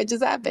like, wait, what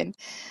just happened?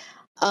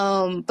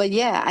 But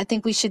yeah, I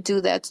think we should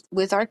do that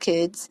with our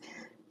kids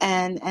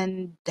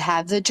and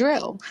have the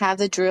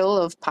drill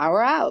of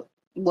power out,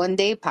 1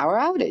 day power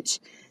outage,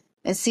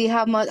 and see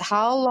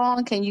how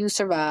long can you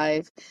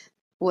survive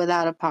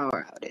without a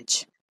power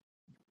outage.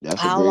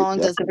 How long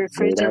does That's the a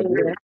great idea.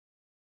 refrigerator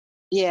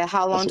Yeah,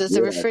 how That's long a does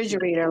the great idea.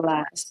 refrigerator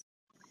last?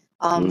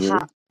 Hmm.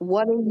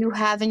 What do you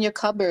have in your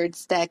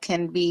cupboards that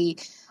can be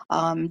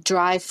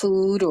dry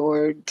food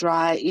or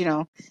dry,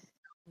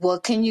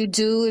 what can you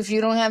do if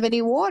you don't have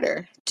any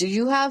water? Do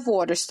you have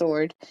water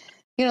stored?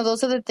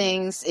 Those are the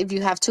things. If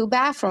you have two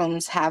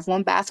bathrooms, have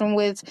one bathroom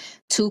with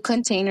two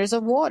containers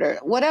of water,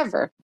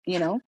 whatever.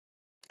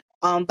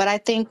 But I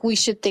think we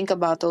should think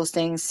about those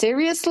things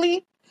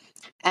seriously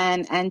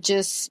and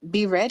just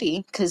be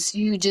ready because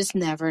you just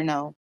never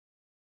know.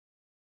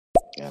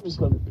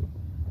 Absolutely.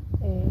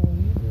 And when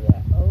you do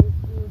that old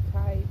school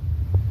type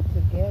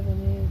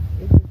togetherness,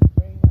 it just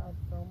brings out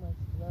so much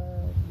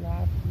love,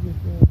 laughter, you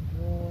feel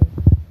joy,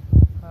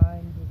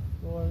 time, the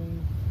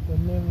stories, the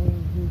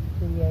memories we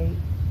create.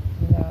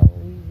 We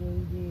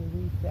really did.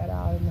 We sat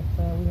out in the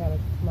sun. We had a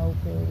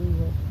smoker. We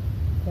would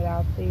sit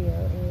out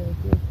there and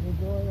just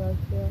enjoy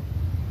ourselves.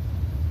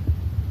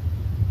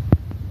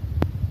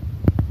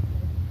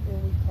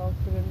 And we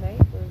talked to the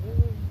neighbors.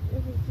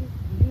 It was just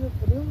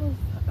beautiful. It was,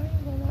 I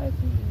ain't gonna lie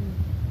to you,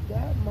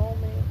 that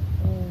moment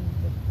when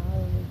the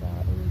power was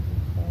out,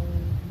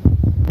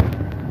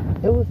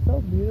 it was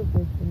so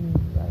beautiful to me.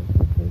 Like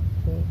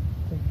the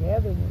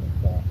togetherness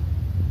that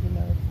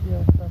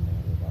still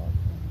permeated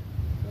also.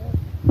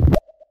 Yep.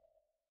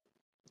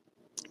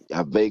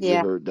 I vaguely Yeah.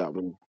 heard that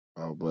one,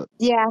 but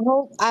Yeah,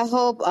 I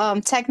hope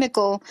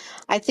technical.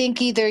 I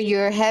think either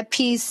your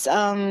headpiece,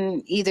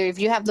 either if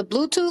you have the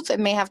Bluetooth, it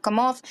may have come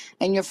off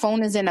and your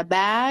phone is in a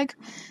bag.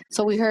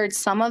 So we heard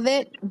some of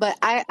it, but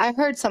I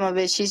heard some of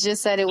it. She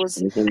just said it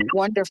was mhm.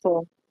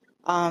 wonderful.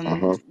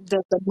 Uh-huh.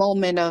 The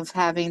moment of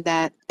having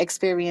that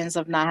experience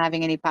of not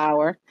having any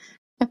power.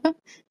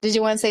 Did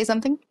you want to say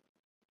something?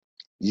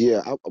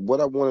 Yeah,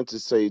 what I wanted to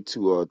say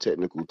to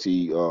Technical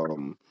T,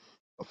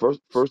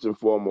 first and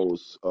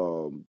foremost,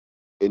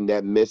 in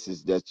that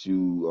message that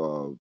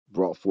you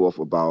brought forth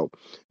about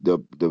the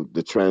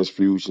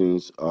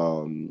transfusions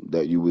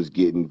that you was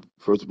getting.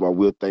 First of all,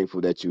 we're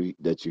thankful that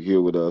you're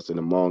here with us and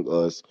among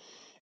us,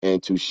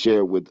 and to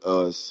share with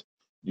us,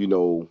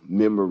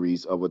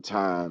 memories of a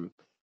time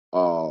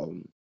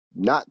um,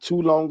 not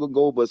too long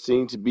ago, but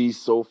seem to be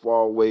so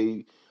far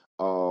away,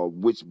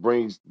 which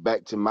brings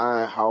back to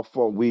mind how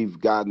far we've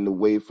gotten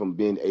away from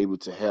being able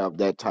to have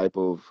that type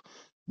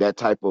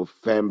of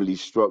family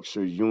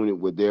structure unit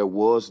where there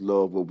was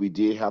love, where we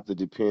did have to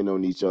depend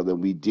on each other.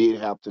 We did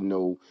have to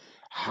know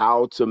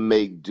how to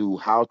make do,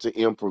 how to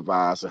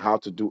improvise, and how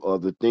to do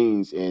other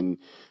things. And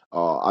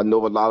I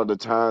know a lot of the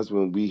times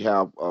when we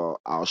have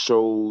our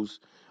shows,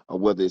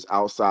 whether it's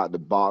outside the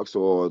box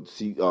or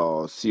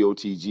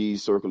COTG,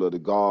 Circle of the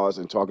Gods,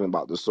 and talking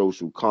about the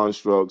social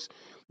constructs,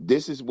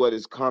 this is what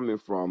it's coming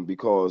from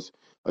because,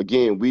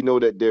 again, we know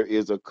that there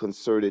is a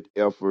concerted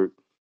effort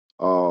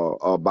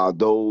by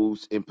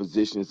those in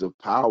positions of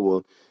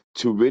power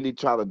to really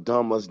try to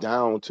dumb us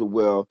down to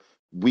where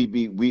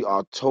we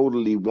are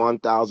totally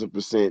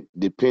 1,000%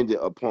 dependent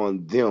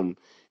upon them,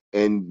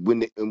 and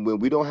when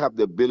we don't have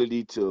the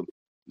ability to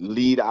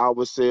lead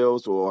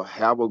ourselves or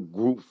have a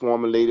group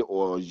formulated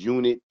or a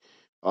unit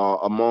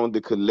among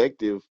the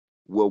collective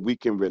where we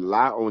can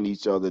rely on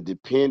each other,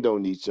 depend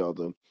on each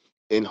other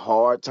in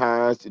hard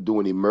times,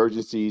 during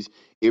emergencies,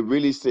 it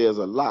really says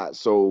a lot.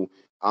 So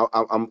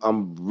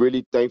I'm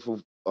really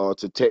thankful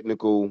to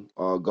Technical.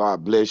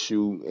 God bless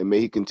you, and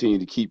may He continue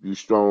to keep you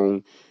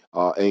strong,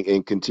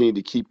 and continue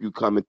to keep you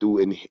coming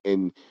through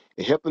and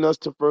helping us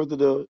to further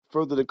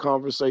the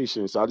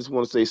conversation. So I just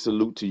want to say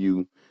salute to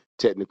you,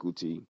 Technical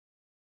T.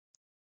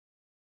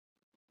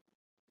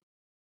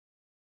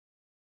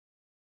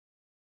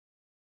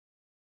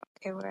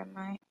 Okay, where am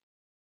I?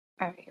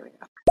 All right, here we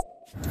go.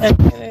 And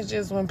then it's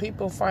just when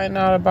people find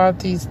out about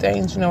these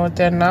things, with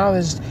their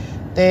knowledge,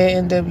 they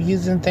end up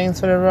using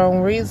things for the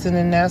wrong reason.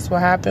 And that's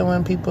what happened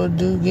when people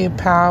do get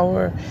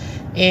power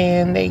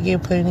and they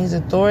get put in these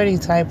authority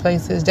type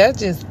places. That's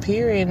just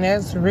period. And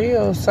that's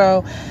real.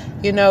 So,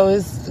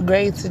 it's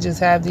great to just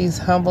have these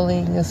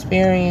humbling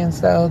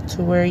experience though,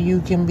 to where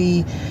you can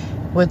be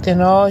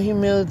within all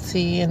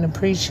humility and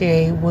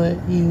appreciate what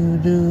you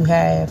do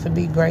have and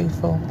be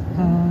grateful.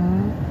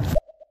 Mm-hmm.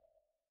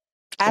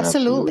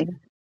 Absolutely. Absolutely.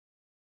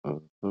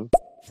 Mhm.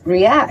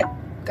 React.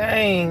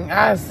 Dang,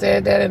 I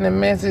said that in the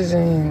message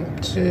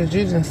and shoot,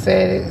 you just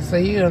said it, so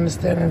you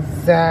understand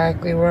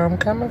exactly where I'm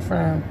coming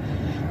from.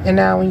 And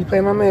now when you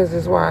play my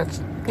message, watch,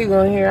 you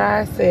gonna hear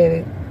I said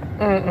it.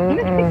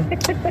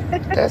 Mm-mm-mm.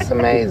 That's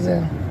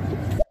amazing.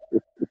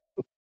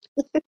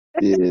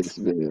 Yes,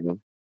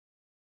 man.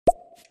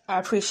 I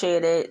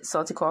appreciate it,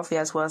 Salty Coffee,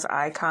 as well as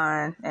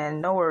Icon,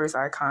 and no worries,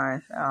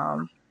 Icon.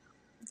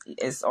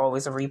 It's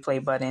always a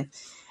replay button,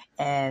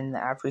 and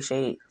I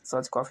appreciate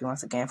Salty Coffee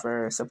once again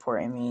for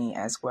supporting me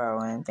as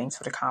well, and thanks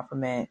for the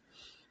compliment.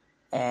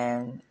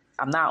 And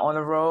I'm not on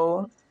the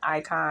road,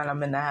 Icon.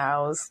 I'm in the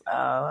house.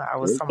 I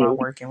was talking Okay. about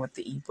working with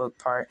the ebook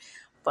part,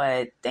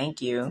 but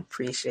thank you,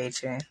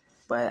 appreciate you.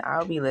 But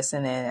I'll be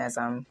listening as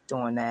I'm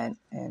doing that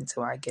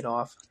until I get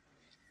off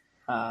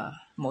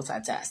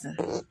multitasking.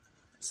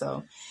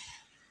 So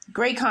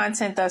great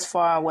content thus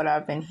far. What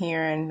I've been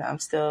hearing, I'm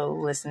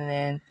still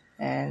listening,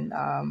 and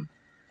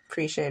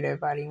appreciate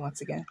everybody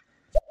once again.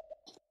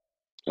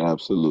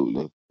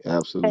 Absolutely.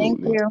 Thank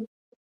Absolutely. you.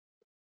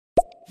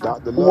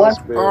 Dr. Love What?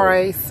 All Spell.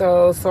 right,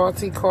 so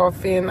Salty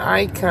Coffee and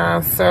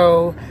Icon.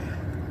 So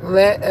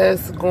let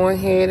us go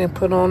ahead and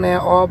put on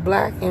that all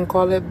black and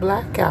call it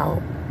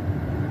Blackout.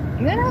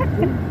 Yeah,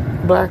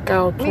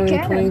 Blackout we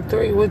can.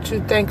 2023. What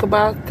you think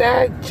about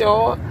that,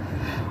 y'all?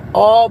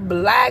 All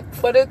black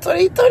for the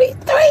 2023.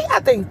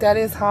 I think that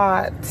is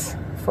hot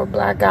for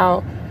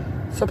Blackout.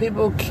 So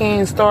people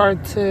can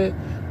start to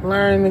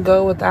learn to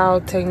go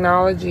without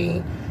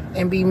technology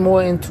and be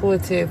more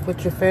intuitive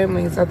with your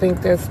families. I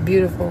think that's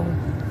beautiful.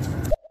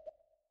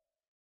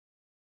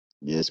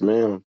 Yes,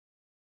 ma'am.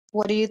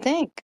 What do you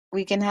think?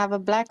 We can have a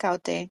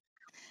blackout day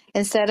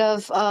instead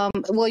of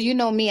well, you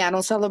know me, I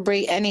don't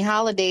celebrate any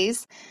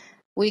holidays.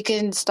 We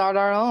can start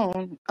our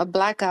own, a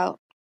blackout.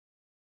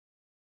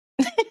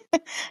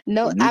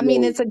 No, You I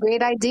mean know, it's a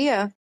great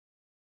idea.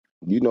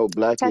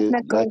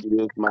 black Technically,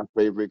 is my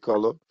favorite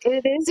color.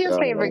 it is your Uh,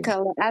 favorite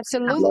color,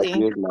 Black absolutely.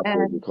 is my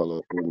favorite And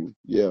color. And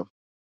yeah.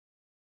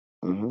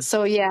 Hmm.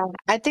 so yeah,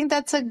 I think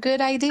that's a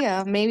good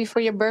idea. Maybe for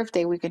your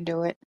birthday we can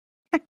do it.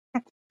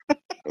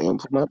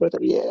 And for my birthday,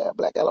 yeah,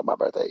 black out on my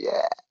birthday,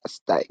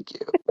 yes, thank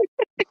you.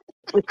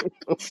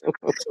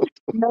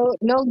 No,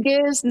 no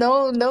gifts,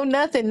 no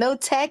nothing, no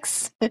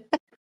texts.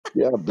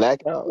 Yeah,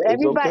 blackout,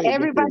 it's okay.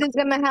 Listen, Everybody's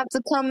gonna have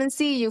to come and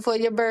see you for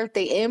your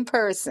birthday in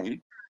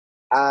person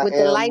I with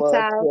the am lights a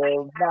out.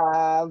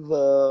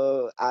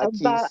 survivor. I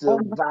keep About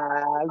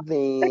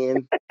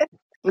surviving.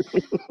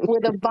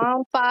 with a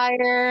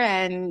bonfire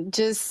and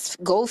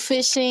just go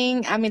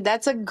fishing. I mean,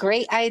 that's a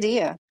great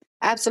idea.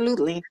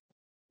 Absolutely.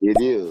 It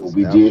is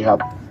We did have.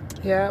 absolutely.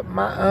 Yeah,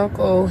 my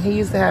uncle, he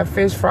used to have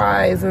fish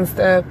fries and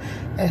stuff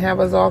and have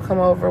us all come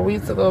over. We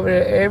used to go over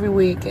there every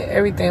week and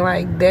everything,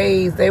 like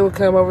days. They would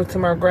come over to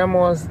my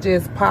grandma's,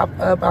 just pop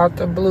up out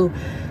the blue.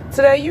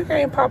 Today, you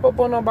can't pop up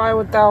on nobody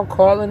without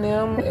calling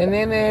them. And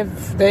then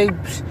if they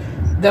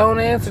don't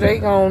answer, they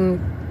going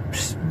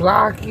to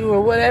block you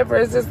or whatever.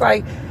 It's just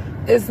like,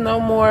 it's no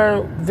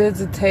more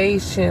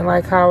visitation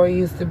like how it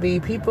used to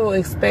be. People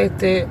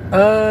expected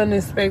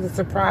unexpected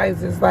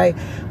surprises. Like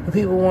when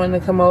people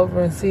wanted to come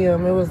over and see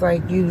them, it was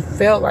like you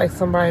felt like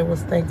somebody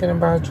was thinking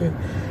about you.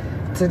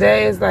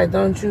 Today it's like,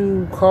 don't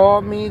you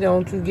call me?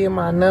 Don't you get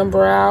my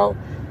number out?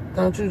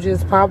 Don't you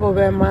just pop up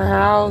at my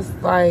house?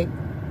 Like,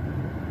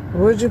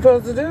 what you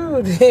supposed to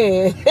do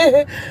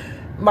then?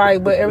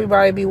 Like, but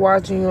everybody be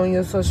watching you on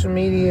your social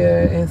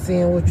media and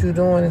seeing what you're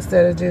doing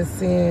instead of just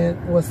seeing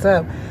what's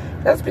up.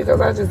 That's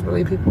because I just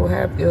believe people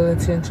have ill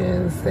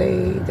intentions.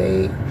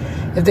 They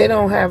if they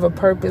don't have a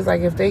purpose,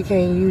 like if they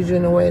can't use you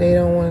in a way, they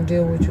don't want to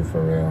deal with you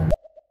for real.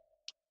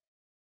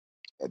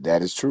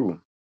 That is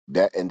true.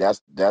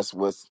 That's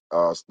what's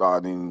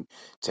starting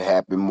to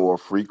happen more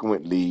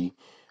frequently.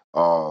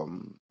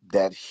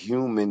 That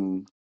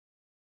human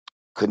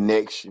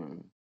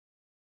connection,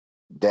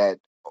 that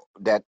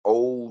that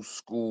old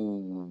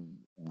school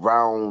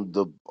round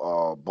the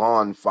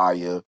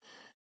bonfire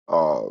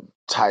uh,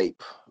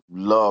 type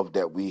love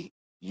that we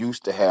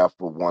used to have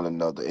for one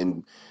another.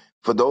 And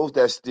for those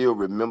that still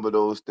remember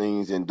those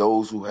things and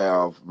those who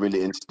have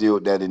really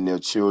instilled that in their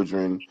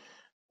children,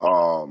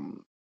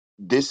 um,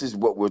 this is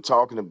what we're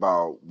talking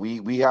about.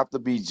 We have to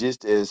be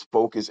just as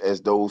focused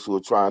as those who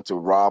are trying to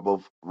rob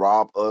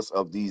us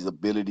of these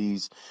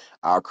abilities,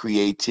 our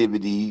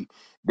creativity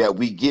that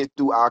we get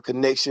through our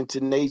connection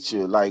to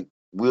nature. Like,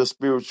 we're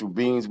spiritual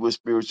beings, we're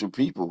spiritual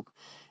people,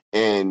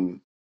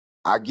 and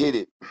I get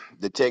it.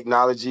 The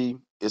technology,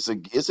 it's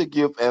a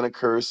gift and a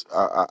curse.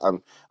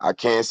 I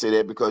can't say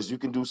that because you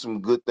can do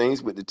some good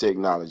things with the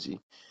technology,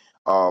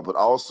 but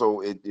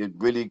also it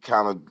really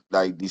kind of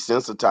like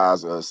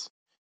desensitize us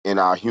in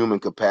our human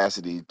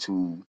capacity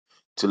to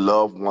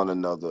love one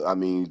another. I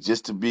mean,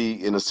 just to be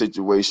in a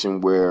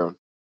situation where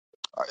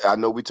I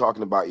know we're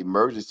talking about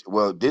emergency.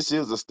 Well, this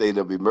is a state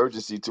of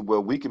emergency to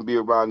where we can be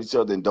around each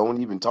other and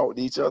don't even talk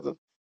to each other.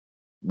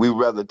 We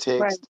rather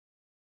Right. text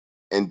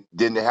and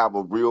then to have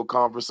a real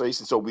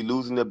conversation. So we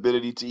losing the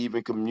ability to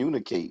even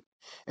communicate,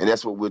 and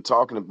that's what we're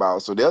talking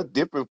about. So there are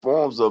different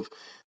forms of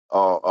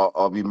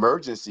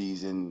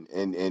emergencies and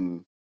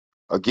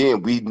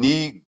again, we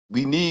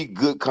need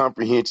good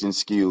comprehension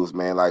skills,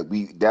 man. Like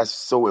that's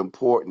so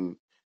important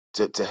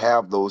to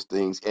have those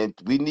things, and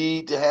we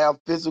need to have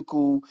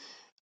physical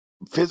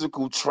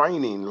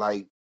training.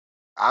 Like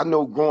I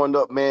know growing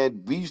up,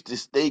 man, we used to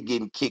stay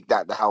getting kicked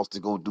out the house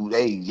to go do.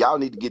 Hey, y'all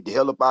need to get the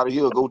hell up out of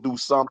here, go do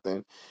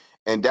something,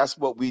 and that's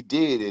what we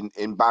did.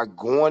 And by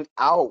going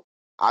out,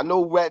 I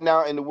know right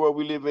now in the world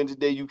we live in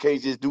today, you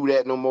can't just do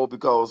that no more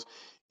because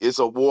it's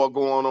a war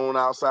going on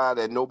outside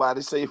that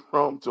nobody's safe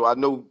from. So I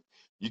know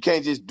you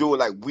can't just do it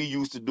like we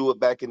used to do it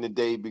back in the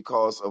day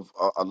because of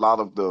a lot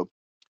of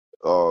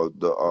uh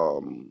the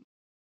um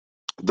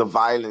the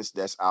violence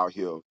that's out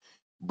here.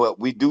 But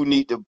we do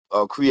need to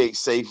create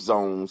safe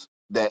zones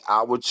that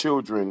our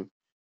children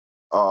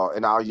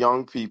and our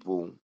young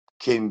people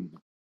can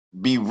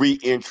be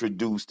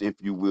reintroduced, if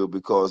you will,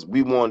 because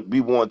we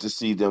want to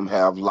see them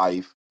have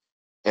life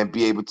and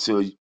be able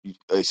to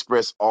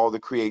express all the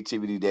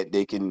creativity that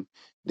they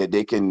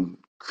can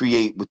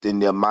create within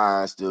their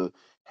minds to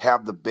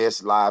have the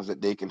best lives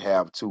that they can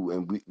have too.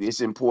 And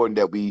it's important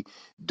that we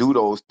do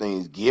those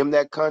things. Give them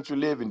that country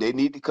living. They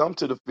need to come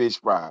to the fish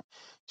fry.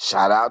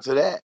 Shout out to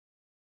that.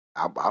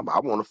 I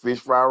want a fish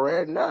fry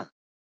right now.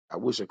 I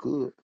wish I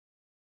could.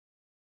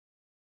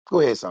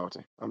 Go ahead,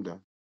 Salty. I'm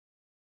done.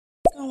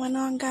 What's going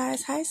on,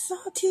 guys? Hi,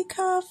 Salty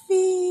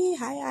Coffee.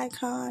 Hi,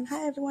 Icon.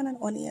 Hi, everyone in the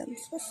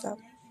audience. What's up?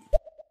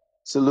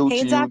 Salute Hey,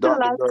 to you, Dr.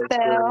 Dr.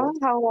 Lustell, Lifestyle.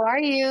 how are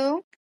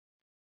you?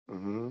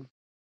 Mm-hmm.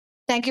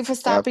 Thank you for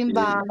stopping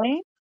by.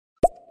 Absolutely.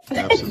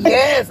 Absolutely.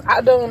 Yes,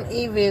 I don't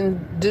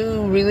even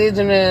do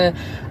religion, and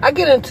I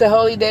get into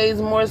holy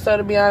days more so,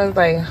 to be honest,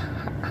 like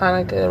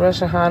Hanukkah,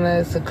 Rosh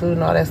Hashanah, Sukkot,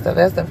 and all that stuff.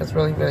 That stuff is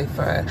really, really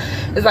fun.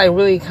 It's like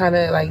really kind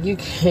of like you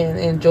can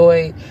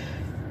enjoy,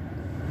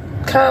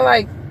 kind of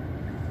like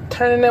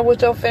turning up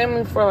with your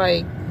family for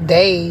like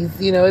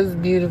days. You know, it's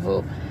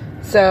beautiful.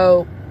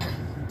 So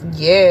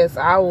yes,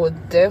 I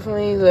would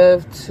definitely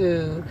love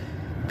to,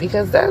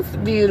 because that's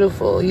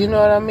beautiful. You know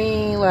what I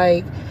mean?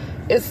 Like,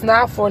 it's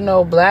not for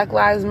no Black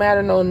Lives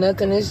Matter, no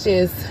nothing. It's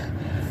just,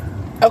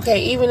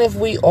 okay, even if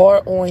we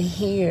are on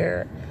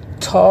here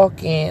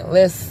talking,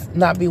 let's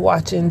not be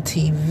watching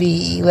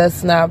TV.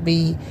 Let's not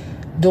be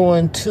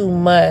doing too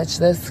much.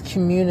 Let's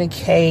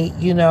communicate.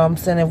 You know what I'm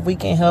saying? If we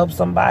can help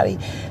somebody,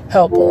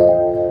 help them.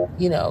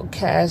 You know,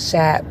 cash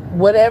app,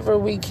 whatever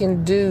we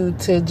can do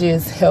to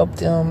just help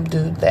them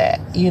do that.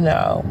 You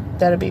know,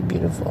 that'd be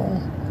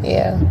beautiful.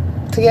 Yeah.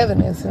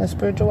 Togetherness in a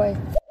spiritual way.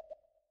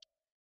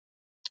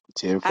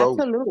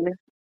 Tenfold. Absolutely.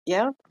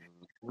 Yep.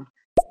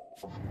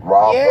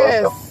 Rob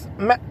us. Yes.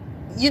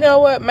 You know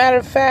what? Matter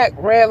of fact,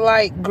 red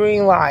light,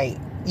 green light.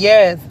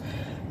 Yes.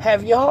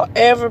 Have y'all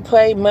ever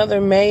played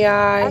Mother May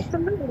I?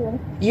 Absolutely.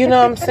 You know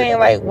what I'm saying?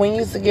 Like when you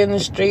used to get in the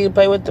street,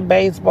 play with the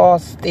baseball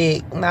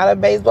stick. Not a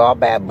baseball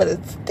bat, but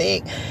a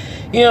stick.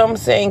 You know what I'm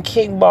saying?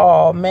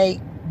 Kickball, make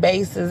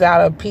bases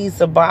out of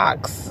pizza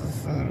box.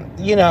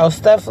 You know,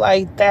 stuff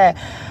like that.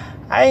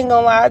 I ain't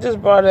gonna lie, I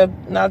just brought up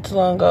not too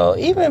long ago.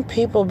 Even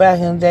people back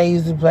in the day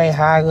used to play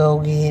high go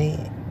get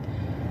it.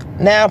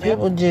 Now Yep.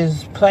 people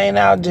just plain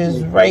out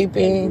just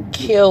raping,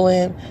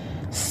 killing,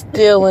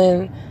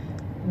 stealing,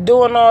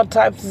 doing all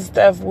types of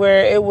stuff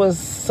where it was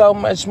so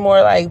much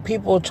more like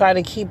people try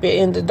to keep it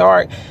in the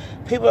dark.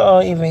 People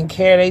don't even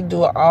care. They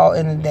do it all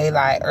in the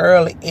daylight,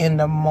 early in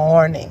the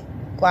morning.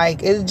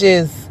 Like, it's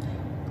just,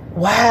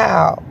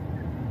 wow,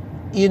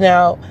 you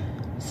know?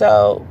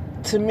 So,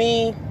 to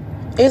me,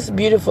 it's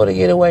beautiful to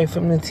get away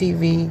from the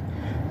TV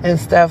and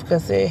stuff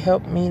because it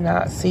helped me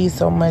not see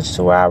so much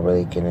to where I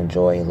really can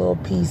enjoy a little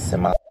peace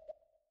in my.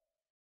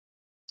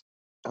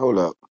 Hold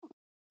up.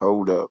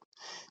 Hold up.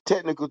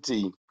 Technical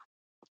T.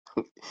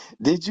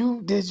 Did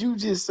you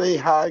just say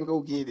hi and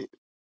go get it?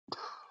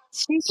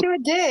 She sure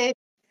did.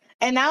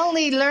 And I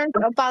only learned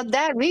about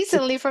that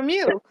recently from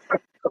you.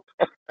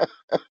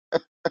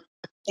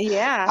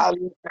 Yeah.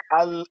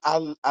 I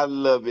I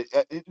love it.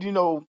 You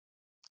know,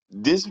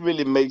 this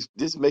really makes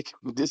this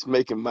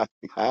making my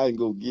hi and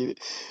go get it.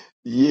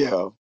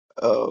 Yeah.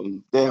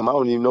 Damn, I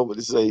don't even know what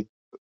to say.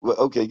 Well,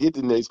 okay, get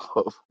the next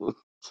one.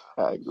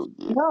 Hi and go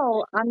get it.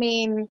 No, I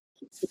mean,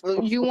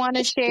 you want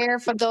to share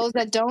for those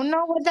that don't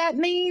know what that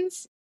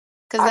means?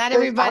 Because I not think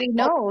everybody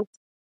knows.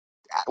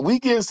 we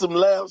getting some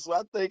laughs, so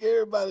I think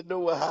everybody know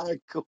what hi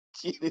and go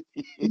get it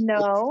is.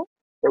 No,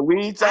 And we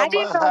ain't I talking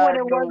didn't about know hi what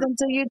it and was go.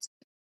 until you.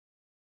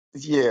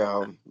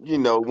 Yeah, you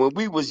know, when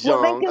we was Well,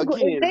 they young, can.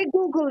 If again, they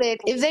Google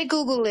it,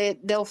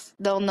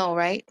 they'll know,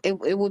 right?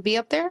 It would be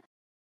up there.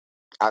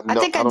 I I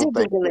no, think I I don't did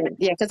think Google so. it.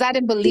 Yeah, because I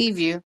didn't If believe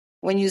you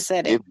when you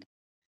said it. if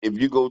if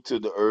you go to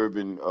the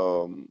urban,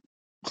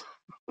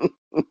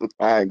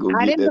 I ain't gonna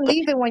I get didn't that thing.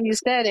 believe it when you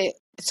said it,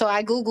 so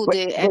I Googled But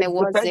it, but and it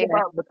but was think there.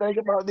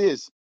 about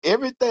this.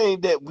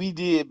 Everything that we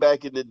did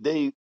back in the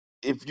day,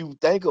 if you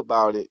think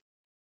about it,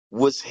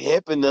 was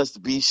helping us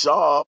to be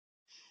sharp.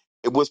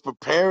 It was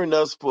preparing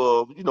us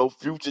for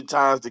future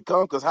times to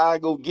come. Cause how I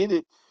go get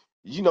it,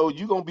 you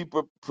gonna be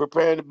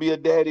preparing to be a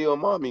daddy or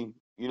mommy.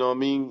 You know what I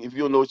mean? If you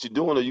don't know what you're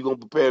doing, or you gonna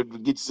prepare to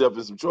get yourself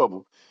in some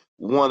trouble.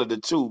 One of the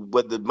two.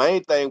 But the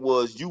main thing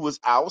was you was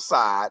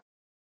outside.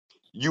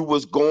 You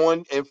was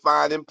going and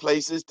finding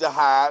places to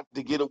hide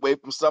to get away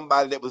from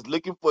somebody that was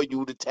looking for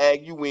you to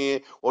tag you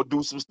in or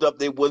do some stuff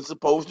they wasn't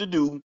supposed to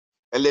do,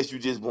 unless you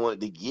just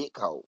wanted to get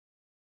caught.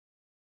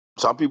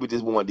 Some people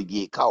just wanted to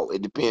get caught.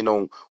 It depends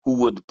on who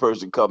was the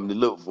person coming to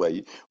look for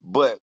you.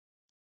 But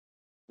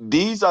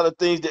these are the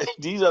things that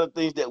these are the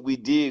things that we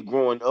did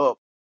growing up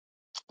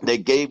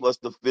that gave us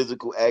the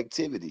physical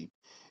activity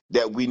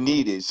that we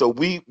needed. So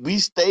we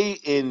stayed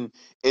in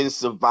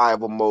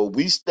survival mode.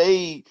 We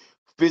stayed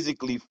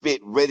physically fit,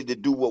 ready to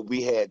do what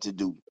we had to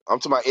do. I'm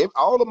talking about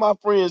all of my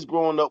friends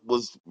growing up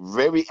was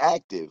very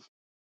active.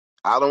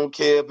 I don't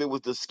care if it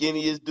was the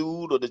skinniest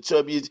dude or the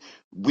chubbiest.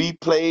 We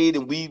played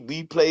and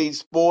we played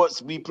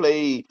sports. We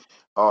played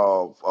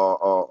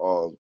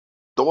throw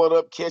it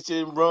up, catch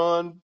it and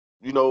run.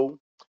 You know,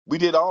 we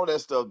did all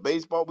that stuff.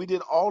 Baseball, we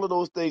did all of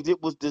those things.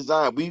 It was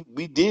designed. We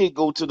did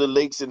go to the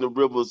lakes and the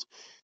rivers.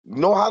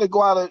 Know how to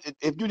go out.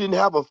 If you didn't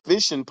have a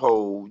fishing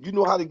pole, you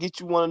know how to get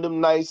you one of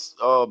them nice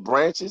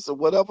branches or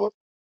whatever,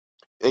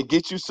 and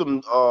get you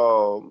some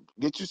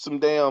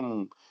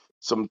damn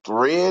some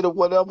thread or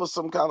whatever,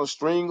 some kind of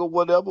string or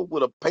whatever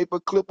with a paper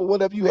clip or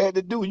whatever you had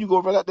to do. You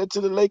go right out there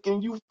to the lake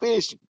and you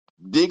fish.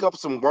 Dig up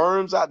some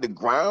worms out the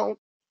ground.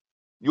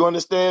 You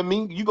understand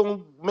me? You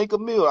gonna make a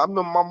meal. I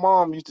remember my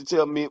mom used to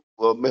tell me,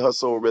 may her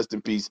soul rest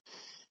in peace,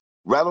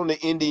 right on the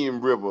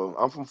Indian River.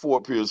 I'm from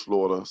Fort Pierce,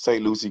 Florida,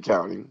 St. Lucie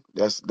County.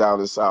 That's down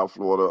in South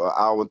Florida, an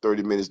hour and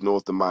 30 minutes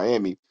north of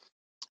Miami.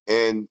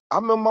 And I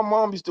remember my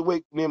mom used to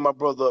wake me and my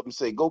brother up and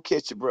say, go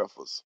catch your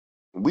breakfast.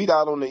 We'd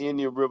out on the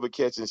Indian River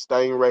catching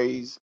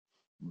stingrays,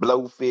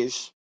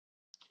 blowfish,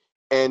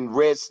 and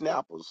red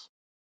snappers.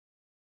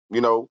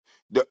 You know,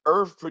 the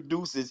earth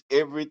produces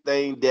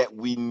everything that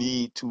we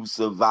need to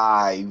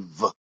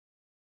survive.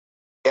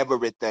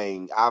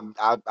 Everything.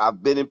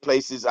 I've been in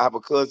places. I have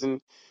a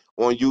cousin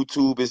on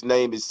YouTube. His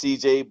name is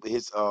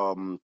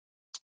CJ.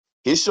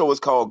 His show is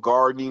called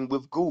Gardening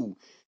with Goo.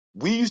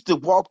 We used to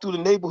walk through the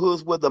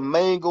neighborhoods where the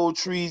mango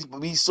trees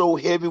would be so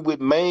heavy with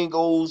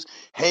mangoes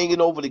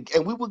hanging over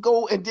and we would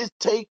go and just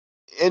take,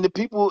 and the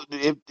people,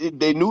 if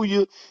they knew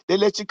you, they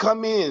let you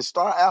come in,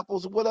 star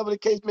apples or whatever the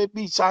case may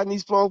be,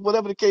 Chinese plums,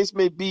 whatever the case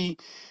may be.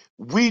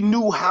 We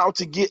knew how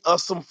to get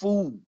us some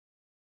food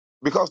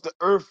because the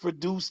earth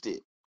produced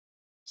it.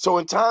 So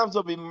in times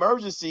of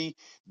emergency,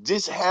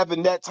 just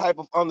having that type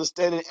of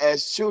understanding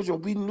as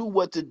children, we knew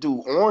what to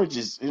do.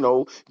 Oranges,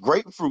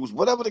 grapefruits,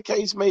 whatever the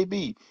case may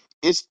be,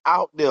 it's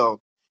out there.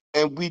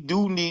 And we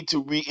do need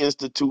to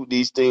reinstitute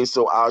these things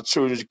so our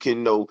children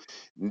can know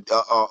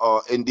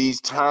in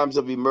these times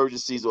of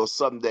emergencies or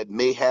something that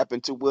may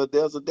happen to where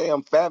there's a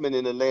damn famine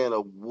in the land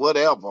or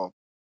whatever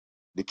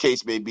the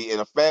case may be.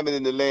 And a famine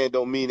in the land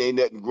don't mean ain't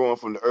nothing growing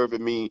from the earth.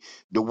 It mean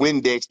the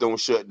Windex don't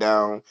shut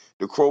down,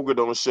 the Kroger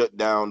don't shut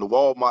down, the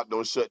Walmart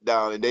don't shut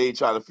down, and they ain't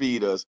trying to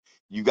feed us.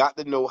 You got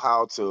to know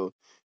how to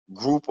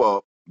group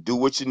up, do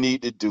what you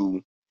need to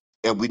do,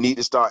 and we need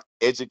to start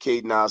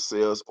educating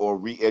ourselves or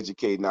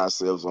re-educating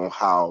ourselves on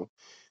how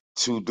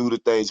to do the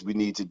things we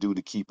need to do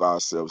to keep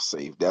ourselves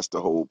safe. That's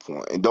the whole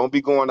point. And don't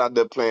be going out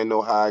there playing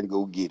no hide and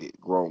go get it,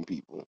 grown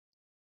people.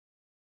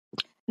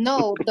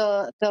 No,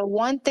 the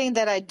one thing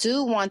that I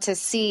do want to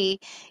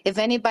see, if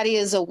anybody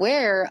is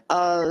aware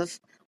of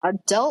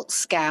adult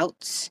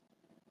scouts,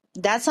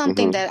 that's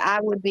something Hmm. that I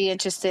would be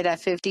interested at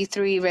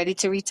 53, ready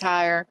to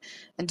retire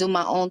and do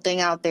my own thing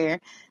out there.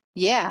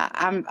 Yeah,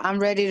 I'm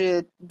ready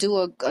to do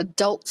a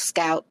adult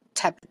scout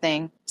type of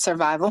thing,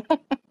 survival.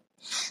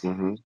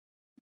 Hmm.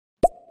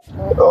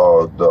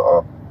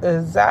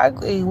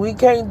 Exactly. We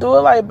can't do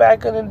it like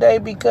back in the day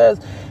because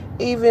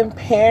even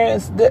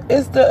parents,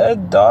 it's the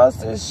adults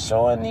that's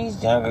showing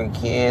these younger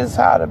kids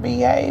how to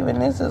behave,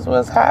 and this is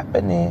what's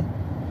happening.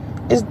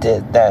 It's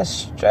that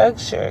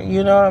structure,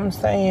 you know what I'm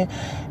saying?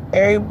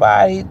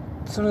 Everybody,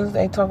 as soon as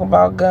they talk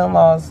about gun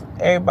laws,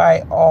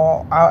 everybody,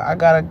 oh, I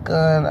got a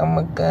gun, I'm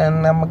a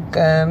gun,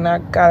 I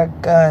got a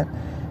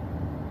gun.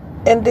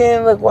 And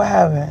then look what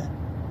happened.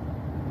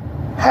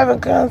 Having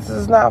guns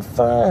is not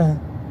fun.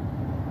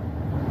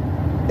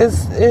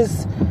 It's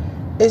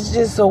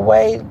just a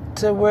way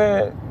to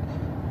where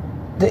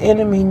the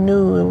enemy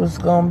knew it was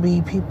going to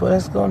be people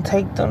that's going to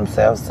take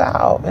themselves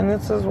out. And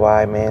this is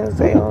why, man,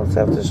 they on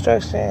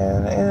self-destruction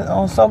and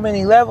on so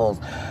many levels.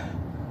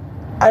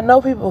 I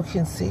know people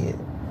can see it.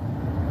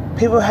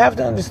 People have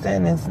to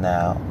understand this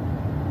now,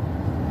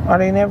 or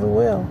they never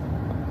will.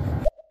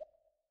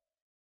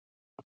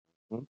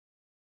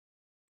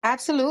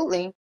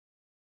 Absolutely.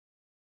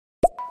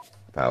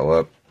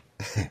 Power up,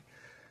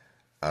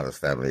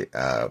 honest family.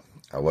 I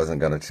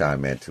wasn't gonna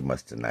chime in too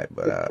much tonight,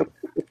 but I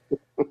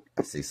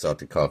see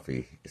Salty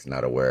Coffee is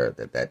not aware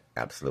that that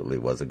absolutely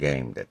was a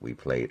game that we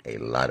played a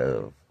lot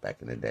of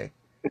back in the day.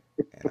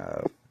 And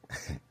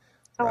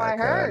So I Raycon,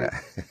 heard.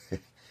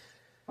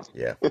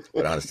 yeah.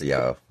 But honestly,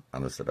 y'all,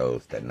 honest to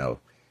those that know,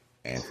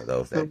 and for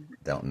those that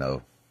don't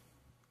know,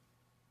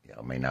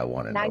 y'all may not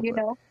want to Now know, you but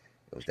know.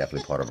 it was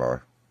definitely part of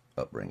our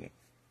upbringing.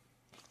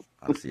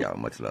 Honestly, y'all,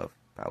 much love.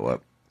 Power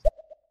up.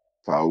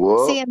 Power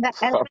See, up. and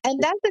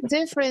that's the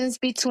difference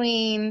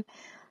between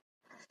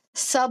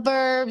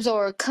suburbs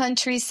or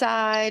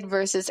countryside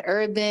versus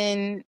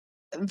urban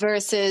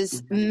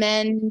versus Mhm.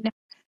 men,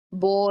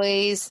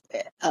 boys,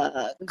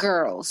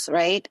 girls,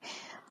 right?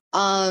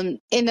 In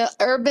the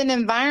urban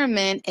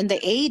environment in the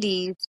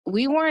 80s,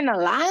 we weren't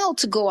allowed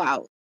to go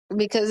out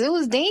because it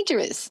was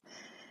dangerous.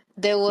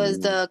 There was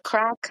Mhm. the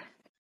crack,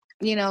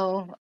 you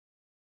know,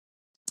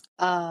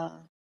 uh,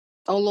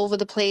 all over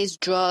the place,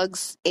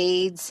 drugs,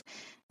 AIDS.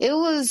 It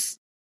was,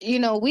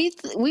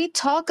 we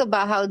talk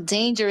about how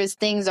dangerous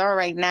things are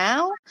right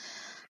now.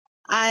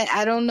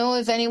 I don't know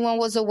if anyone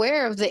was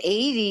aware of the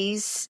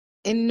 80s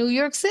in New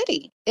York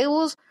City. It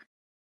was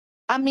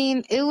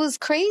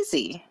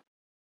crazy.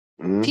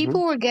 Mhm.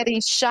 People were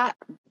getting shot,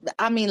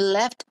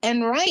 left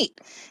and right.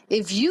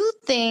 If you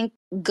think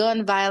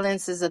gun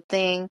violence is a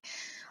thing,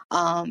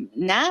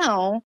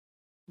 now,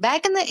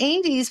 back in the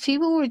 80s,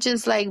 people were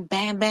just like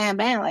bam, bam,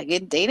 bam. They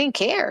didn't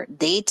care.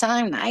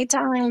 Daytime,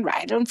 nighttime,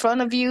 right in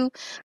front of you.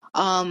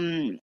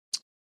 Um,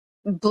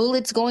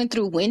 Bullets going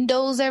through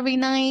windows every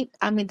night.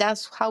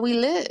 That's how we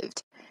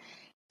lived.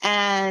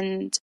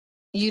 And,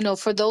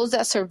 for those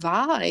that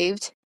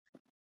survived,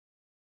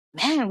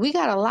 man, we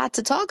got a lot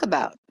to talk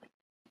about.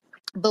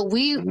 But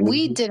we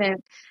Mhm.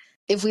 didn't,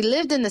 if we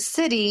lived in the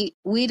city,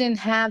 we didn't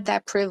have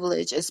that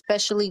privilege,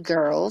 especially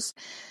girls,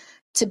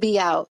 to be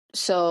out.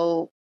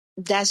 So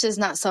that's just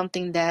not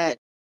something that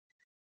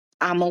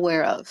I'm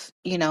aware of,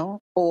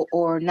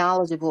 or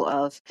knowledgeable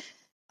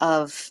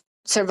of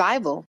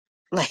survival.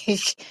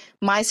 Like,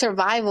 my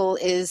survival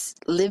is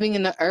living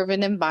in an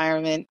urban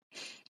environment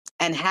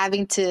and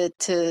having to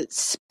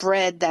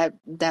spread that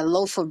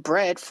loaf of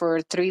bread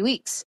for 3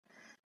 weeks,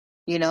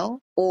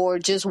 or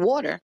just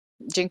water,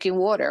 drinking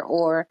water,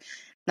 or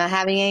not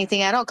having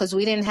anything at all because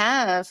we didn't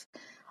have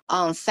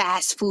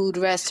fast food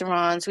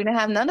restaurants. We didn't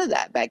have none of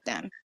that back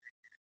then.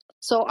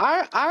 So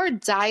our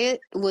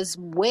diet was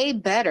way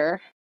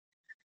better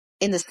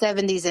in the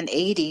 70s and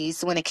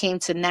 80s when it came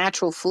to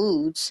natural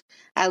foods,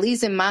 at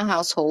least in my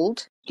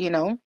household,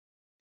 where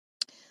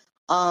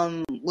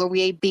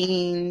we ate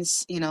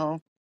beans,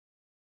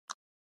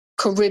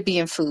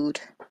 Caribbean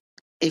food,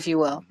 if you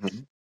will.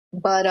 Mhm.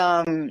 But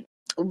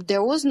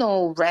there was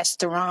no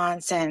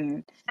restaurants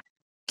and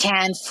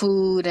canned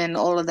food and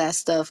all of that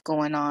stuff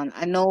going on.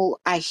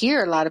 I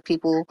hear a lot of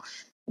people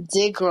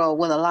did grow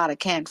with a lot of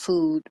canned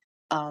food,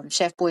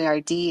 Chef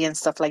Boyardee and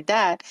stuff like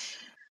that.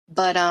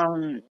 But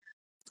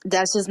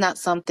that's just not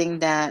something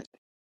that,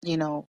 you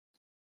know,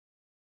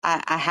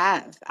 I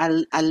have.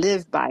 I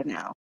live by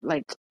now.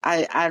 Like,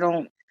 I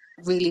don't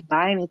really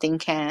buy anything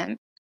canned.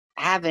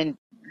 I haven't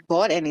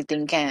bought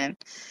anything canned,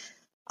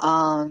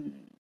 um,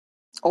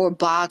 or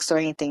boxed or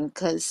anything,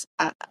 because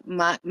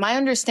my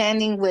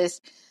understanding with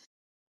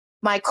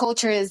my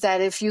culture is that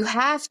if you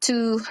have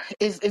to,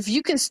 if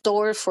you can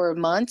store it for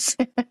months,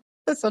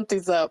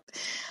 something's up.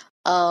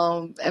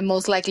 And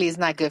most likely it's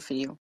not good for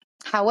you.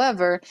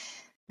 However,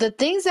 the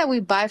things that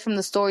we buy from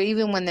the store,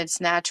 even when it's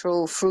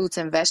natural fruits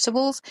and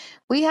vegetables,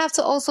 we have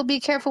to also be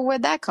careful where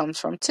that comes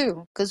from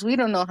too, because we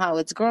don't know how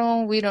it's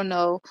grown. We don't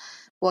know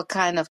what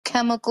kind of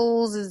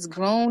chemicals it's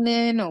grown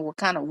in, or what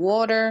kind of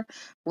water.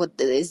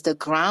 Is the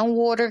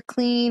groundwater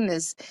clean?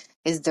 Is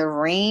the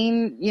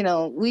rain?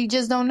 We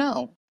just don't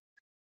know.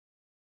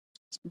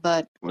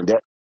 But Well,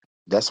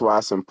 that's why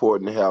it's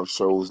important to have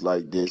shows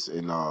like this.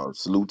 And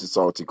salute to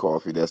Salty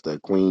Coffee. That's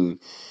that queen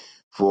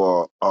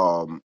for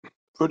a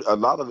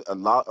lot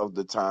of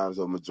the times,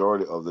 or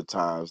majority of the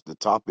times, the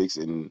topics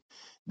and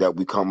that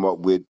we come up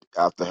with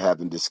after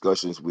having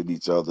discussions with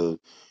each other.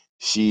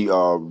 She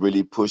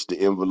really pushed the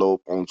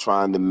envelope on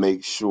trying to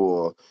make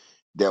sure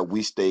that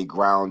we stay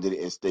grounded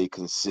and stay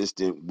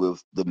consistent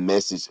with the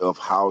message of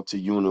how to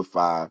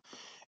unify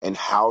and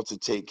how to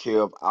take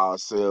care of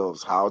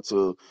ourselves, how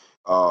to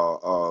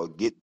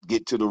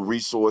get to the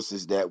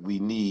resources that we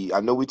need.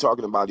 I know we're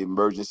talking about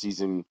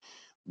emergencies, and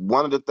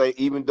one of the things,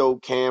 even though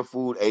canned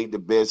food ain't the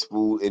best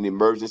food, in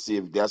emergency,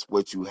 if that's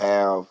what you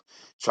have,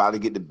 try to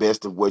get the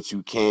best of what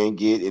you can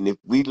get. And if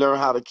we learn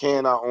how to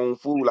can our own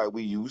food like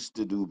we used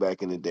to do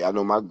back in the day, I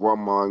know my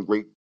grandma and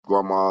great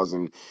grandmas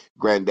and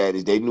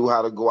granddaddies, they knew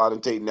how to go out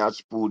and take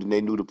natural food, and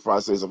they knew the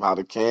process of how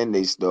to can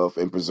their stuff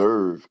and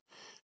preserve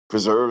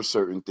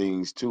certain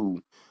things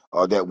too,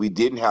 that we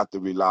didn't have to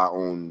rely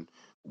on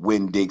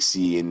Winn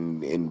Dixie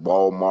and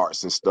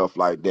Walmarts and stuff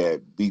like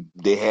that.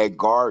 They had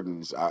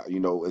gardens,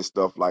 and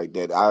stuff like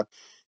that.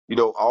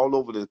 All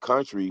over the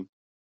country,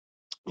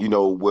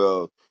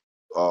 where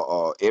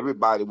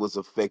everybody was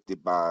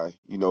affected by,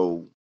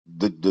 the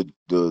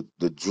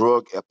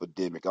drug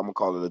epidemic. I'm gonna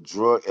call it a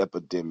drug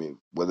epidemic,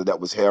 whether that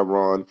was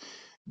heroin,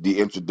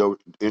 the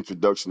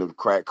introduction of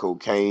crack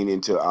cocaine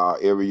into our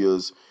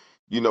areas.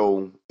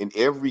 In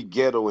every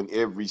ghetto, in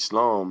every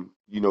slum,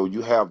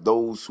 you have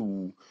those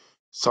who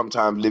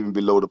sometimes living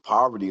below the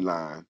poverty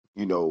line,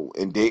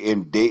 and they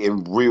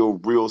in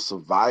real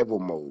survival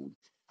mode.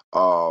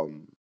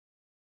 Um,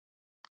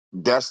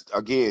 that's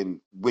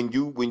again, when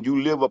you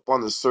live up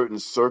under certain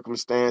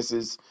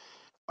circumstances,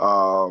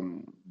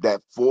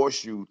 that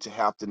force you to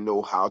have to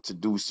know how to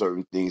do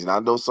certain things. And I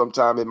know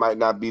sometimes it might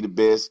not be the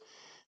best,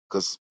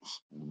 because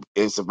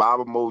in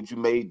survival mode, you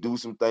may do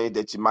some things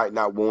that you might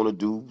not want to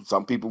do.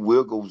 Some people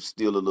will go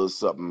steal a little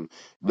something.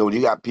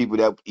 You got people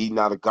that eating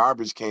out of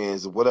garbage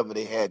cans or whatever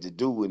they had to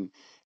do,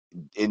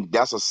 and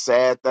that's a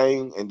sad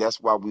thing. And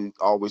that's why we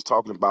always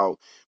talking about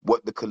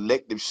what the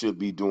collective should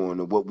be doing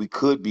and what we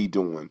could be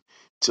doing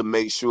to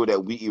make sure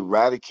that we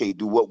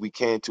do what we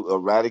can to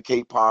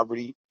eradicate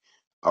poverty,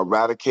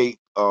 eradicate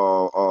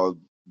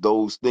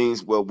those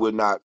things where we're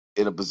not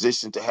in a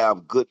position to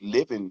have good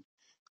living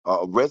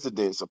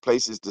residents or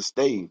places to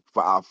stay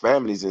for our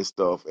families and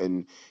stuff.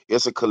 And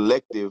it's a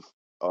collective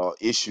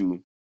issue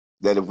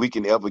that if we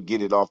can ever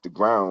get it off the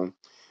ground,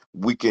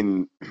 we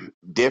can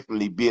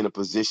definitely be in a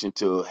position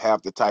to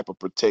have the type of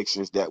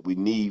protections that we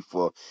need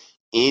for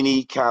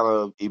any kind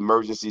of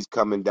emergencies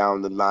coming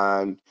down the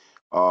line.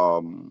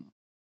 Um,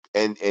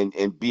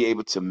 and be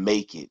able to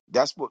make it.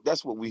 That's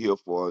what we're here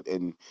for.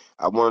 And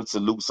I want to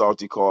salute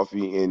Salty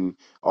Coffee, and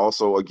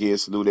also again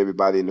salute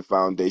everybody in the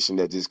foundation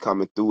that is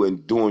coming through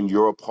and doing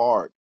your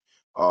part.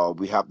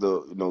 We have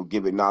to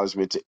give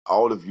acknowledgement to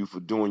all of you for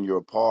doing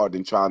your part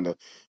and trying to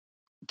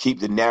keep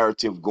the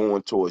narrative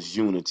going towards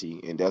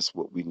unity, and that's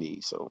what we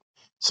need. So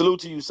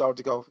salute to you,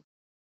 Salty Coffee.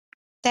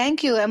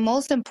 Thank you. And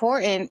most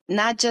important,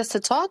 not just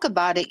to talk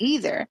about it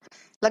either.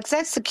 Let's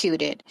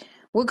execute it.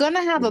 We're going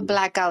to have a Mhm.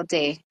 blackout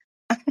day.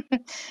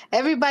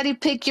 Everybody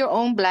pick your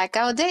own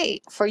blackout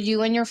day for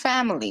you and your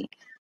family.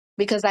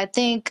 Because I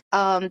think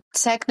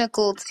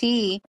Technical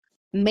T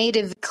made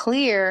it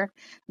clear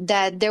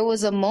that there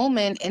was a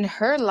moment in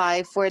her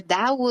life where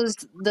that was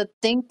the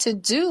thing to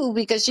do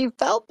because she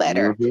felt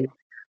better. Mhm.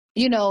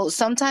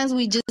 Sometimes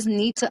we just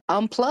need to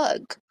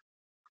unplug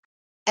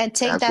and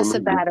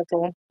Absolutely.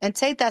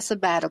 take that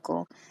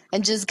sabbatical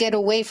and just get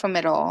away from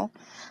it all.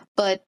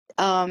 But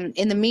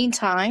in the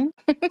meantime,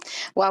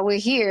 while we're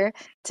here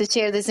to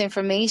share this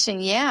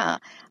information, yeah,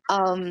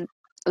 um,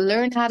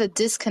 learn how to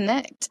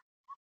disconnect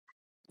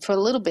for a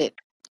little bit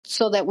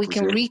so that we For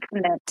can sure.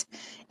 reconnect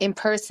in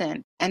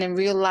person and in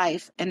real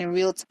life and in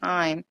real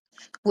time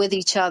with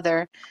each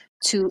other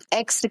to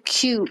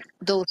execute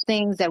those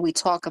things that we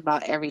talk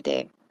about every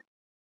day.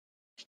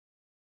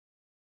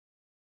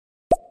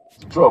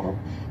 Trouble.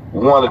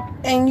 One of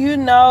And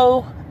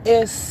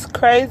it's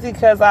crazy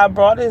because I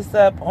brought this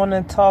up on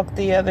a talk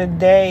the other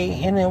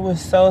day, and it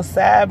was so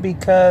sad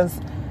because,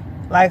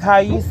 like, how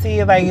you see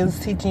it, like, it's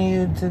teaching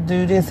you to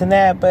do this and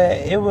that, but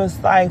it was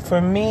like,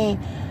 for me,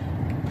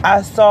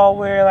 I saw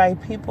where,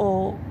 like,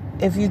 people,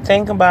 if you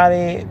think about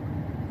it,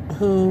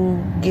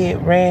 who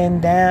get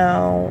ran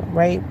down,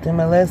 raped, and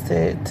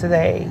molested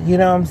today, you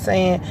know what I'm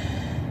saying?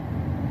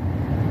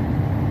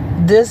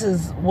 This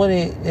is what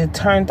it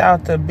turned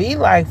out to be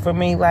like for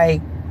me.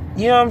 Like,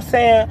 you know what I'm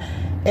saying?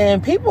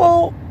 And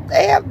people,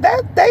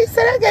 they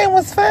said that game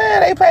was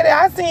fun. They played it.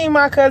 I seen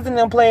my cousin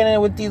them playing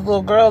it with these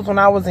little girls when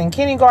I was in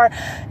kindergarten,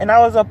 and I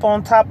was up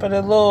on top of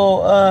the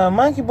little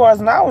monkey bars,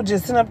 and I was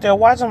just sitting up there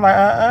watching like,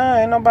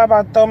 ain't nobody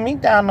about to throw me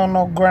down on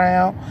no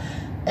ground.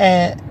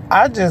 And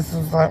I just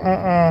was like,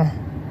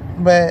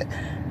 But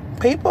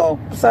people,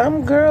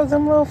 some girls,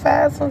 them little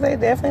fast ones, they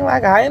definitely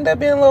like. I ended up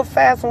being a little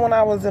fast when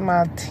I was in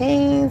my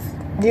teens,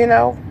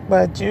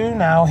 But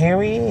here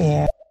we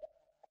are.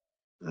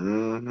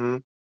 hmm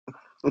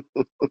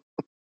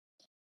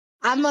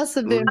I must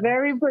have been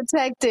very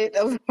protected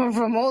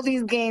from all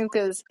these games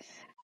because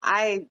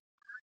I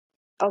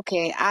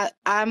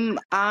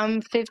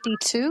I'm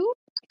 52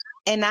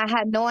 and I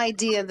had no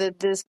idea that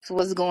this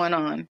was going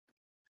on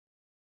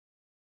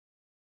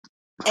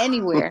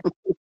anywhere.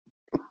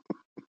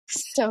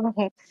 So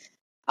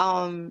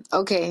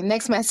okay,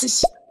 next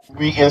message.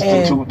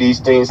 And reinstitute these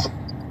things.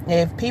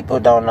 if people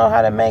don't know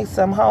how to make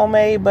some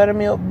homemade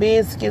buttermilk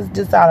biscuits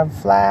just out of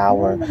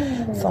flour,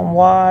 some Ooh,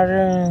 water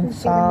and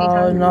you're getting me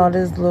salt and hungry. all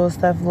this little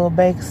stuff, little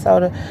baking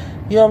soda,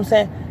 you know what I'm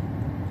saying?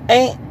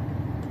 Ain't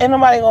ain't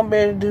nobody gonna be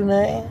able to do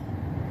nothing.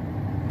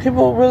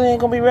 People really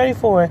ain't gonna be ready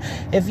for it.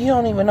 If you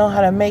don't even know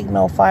how to make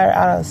no fire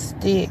out of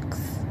sticks,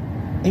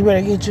 you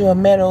better get you a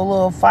metal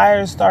little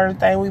fire starter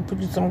thing. We put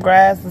you some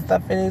grass and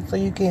stuff in it so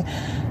you can,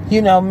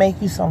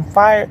 make you some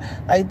fire.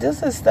 Like,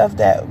 this is stuff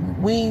that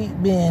we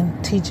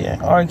been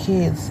teaching our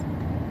kids.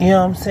 You know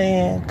what I'm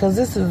saying? Because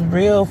this is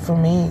real for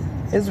me.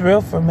 It's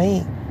real for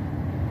me.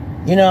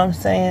 You know what I'm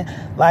saying?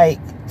 Like,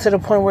 to the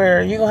point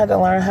where you're going to have to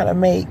learn how to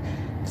make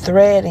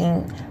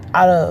threading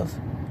out of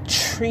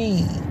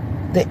tree,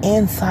 the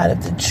inside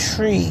of the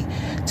tree,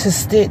 to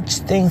stitch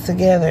things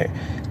together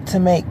to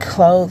make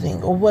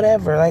clothing or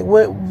whatever. Like,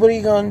 what are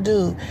you going to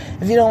do?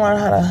 If you don't learn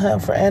how to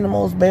hunt for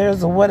animals,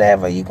 bears, or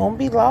whatever, you're going to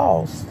be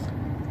lost.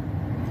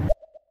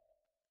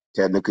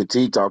 Technical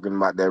T talking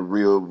about that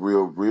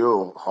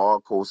real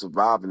hardcore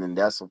surviving, and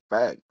that's a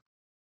fact.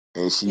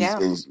 And she's Yeah.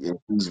 and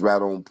she's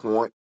right on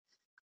point.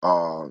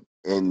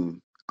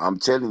 And I'm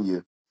telling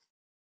you,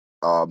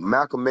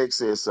 Malcolm X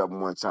said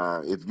something one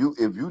time.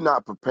 If you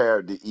not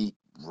prepared to eat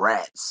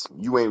rats,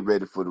 you ain't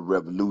ready for the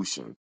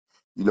revolution.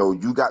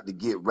 You got to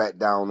get rat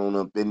down on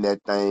up in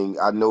that thing.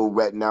 I know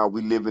right now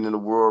we living in a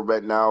world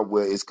right now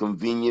where it's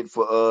convenient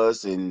for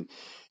us, and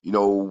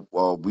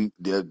We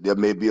there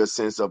may be a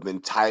sense of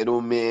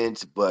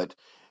entitlement, but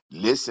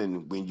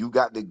listen, when you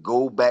got to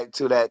go back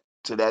to that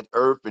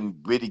earth and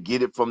really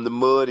get it from the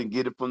mud and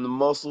get it from the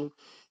muscle,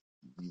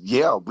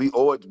 yeah, we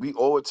owe it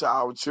to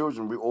our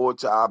children, we owe it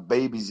to our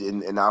babies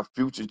and our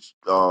future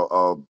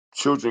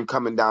children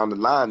coming down the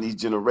line, these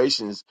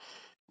generations.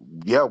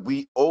 Yeah,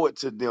 we owe it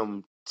to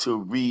them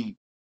to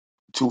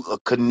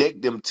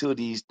connect them to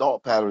these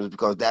thought patterns,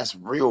 because that's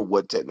real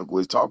what technical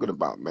is talking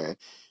about, man.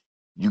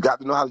 You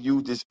got to know how to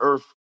use this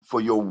earth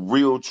for your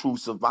real true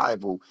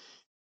survival,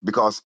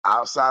 because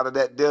outside of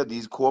that, there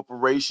these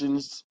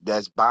corporations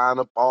that's buying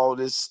up all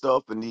this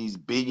stuff, and these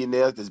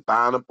billionaires that's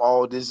buying up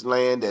all this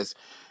land, that's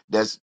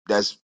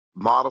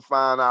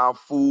modifying our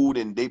food,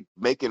 and they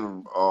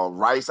making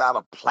rice out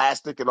of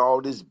plastic and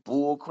all this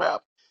bull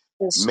crap.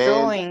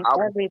 Man, Destroying our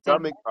everything.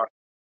 stomach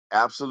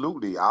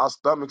absolutely. Our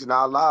stomachs and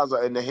our lives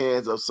are in the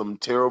hands of some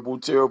terrible,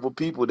 terrible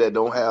people that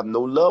don't have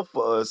no love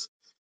for us.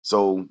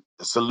 So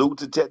salute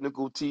to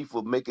Technical T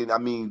for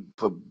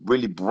for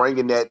really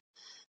bringing that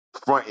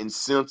front and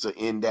center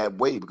in that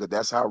way, because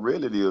that's how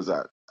real it is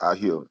out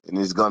here. And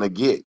it's gonna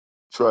get,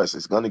 trust,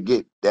 it's gonna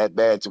get that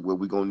bad to where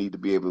we're gonna need to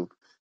be able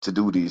to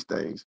do these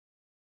things.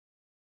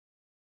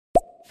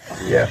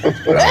 Yeah,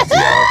 but I'm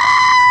see.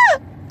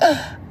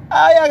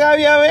 Oh, y'all got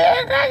me over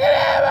here cracking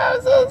up.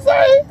 I'm so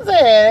sorry. He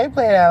said they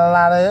played a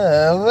lot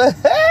of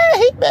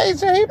he made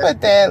sure he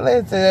put that,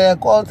 listen,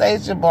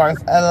 quotation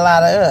marks, a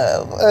lot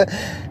of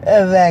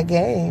that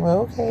game.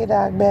 Okay,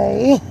 Doc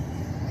Bay.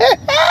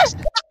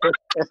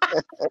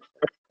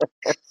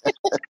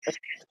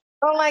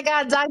 Oh my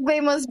God, Doc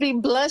Bay must be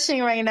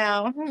blushing right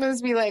now. He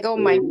must be like, oh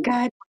my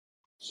God.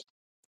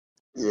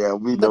 Yeah,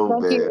 we But know,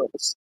 man.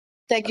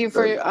 thank you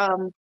Uh,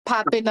 for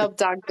popping up,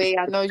 Doc Bay.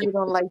 I know you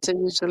don't like to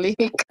usually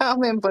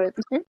comment, but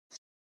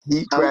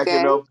He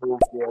cracking okay. up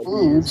over there.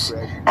 He is Huge.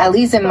 cracking At up.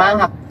 least in my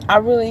house. I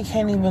really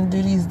can't even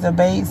do these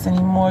debates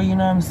anymore, you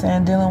know what I'm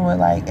saying? Dealing with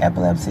like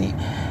epilepsy.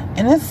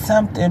 And it's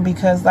something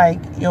because like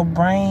your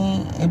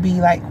brain, it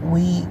be like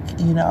weak,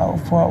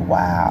 for a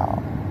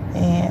while.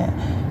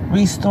 And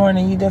restoring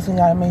it, you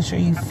definitely got to make sure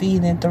you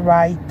feed it the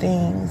right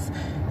things.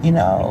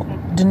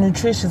 The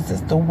nutritious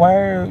is the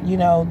word,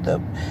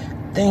 the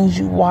things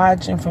you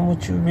watch and from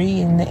what you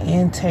read and the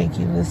intake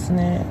you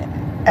listening.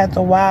 After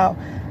a while,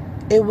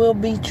 it will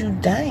beat you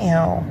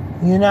down.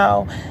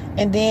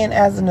 And then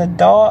as an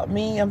adult,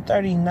 I'm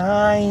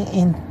 39,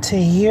 and to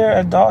hear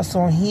adults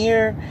on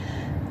here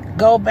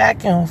go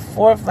back and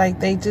forth like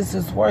they just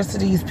as worse to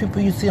these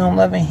people you see on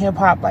Love and Hip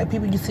Hop, like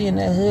people you see in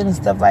the hood and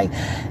stuff, like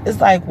it's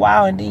like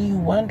wow. And then you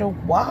wonder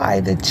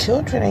why the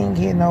children ain't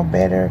getting no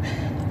better.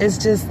 It's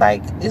just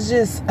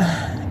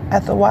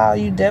after a while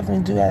you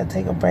definitely do have to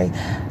take a break.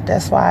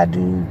 That's why I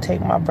do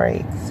take my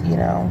breaks.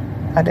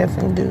 I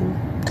definitely do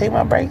take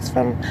my breaks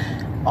from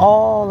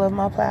all of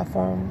my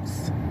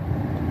platforms.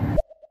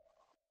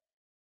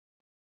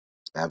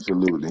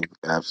 Absolutely,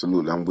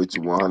 absolutely. I'm with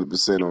you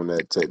 100% on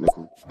that,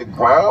 Technical. The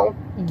ground?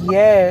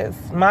 Yes,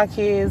 my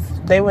kids,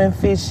 they went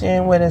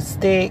fishing with a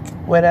stick,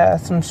 with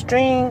some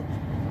string,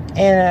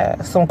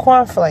 and some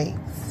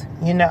cornflakes.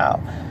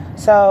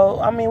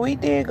 So, we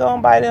did go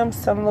and buy them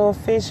some little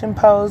fishing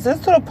poles.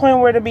 It's to the point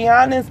where, to be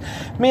honest,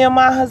 me and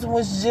my husband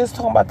was just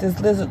talking about this.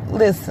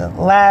 Listen,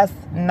 last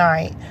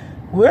night.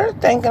 We're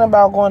thinking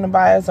about going to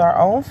buy us our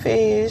own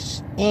fish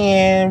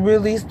and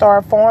really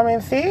start farming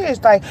fish.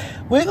 Like,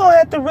 we're going to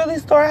have to really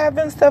start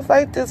having stuff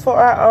like this for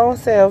our own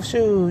self.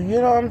 Shoot,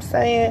 you know what I'm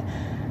saying?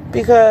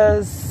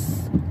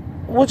 Because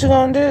what you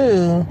going to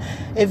do?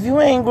 If you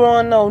ain't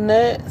growing no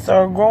nuts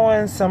or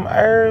growing some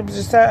herbs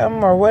or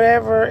something or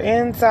whatever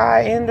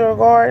inside indoor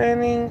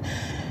gardening,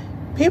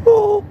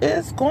 people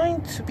is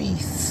going to be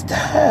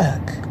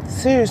stuck.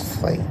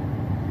 Seriously.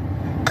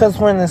 Because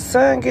when the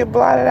sun get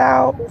blotted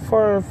out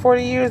for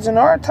 40 years in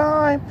our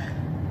time,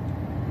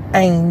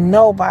 ain't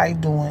nobody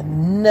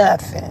doing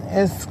nothing.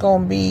 It's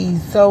going to be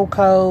so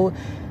cold.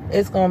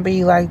 It's going to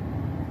be like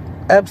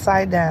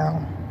upside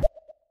down.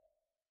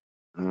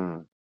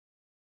 Mm.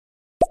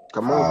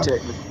 Come on,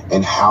 Technical.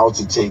 And how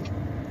to take.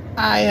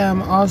 I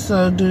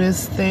also do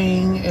this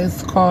thing.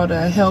 It's called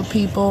Help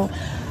People.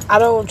 I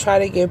don't try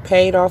to get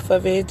paid off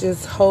of it.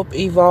 Just hope,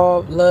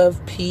 evolve,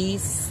 love,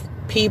 peace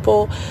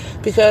people,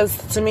 because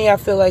to me I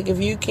feel like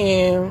if you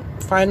can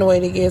find a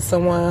way to give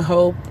someone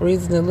hope,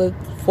 reason to look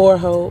for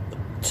hope,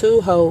 to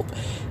hope,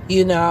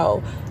 when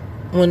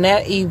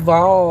that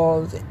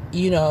evolves,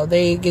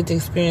 they get to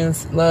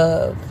experience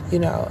love,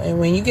 and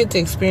when you get to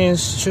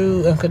experience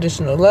true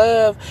unconditional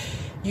love,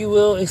 you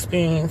will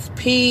experience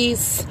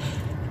peace.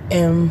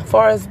 And as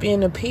far as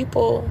being a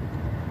people,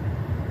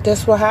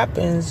 that's what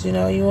happens. You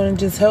want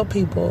to just help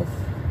people,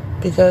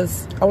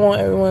 because I want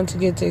everyone to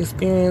get to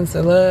experience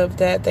the love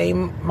that they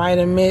might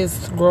have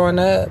missed growing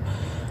up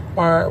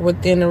or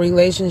within a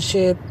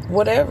relationship,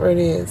 whatever it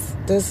is.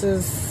 This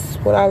is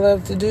what I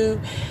love to do.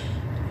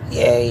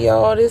 Yeah,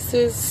 y'all, this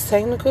is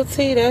Technical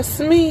T. That's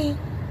me.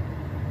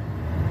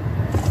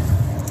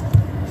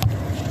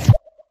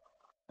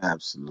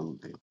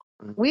 Absolutely.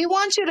 We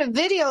want you to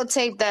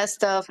videotape that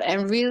stuff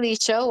and really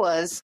show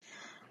us.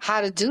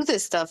 how to do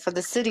this stuff for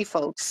the city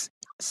folks.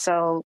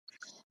 So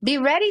be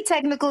ready,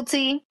 Technical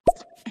T.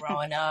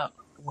 Growing up,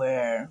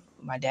 where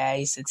my dad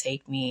used to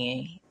take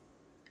me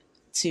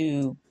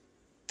to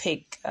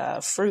pick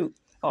fruit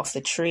off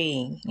the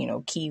tree,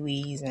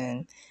 kiwis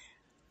and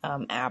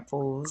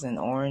apples and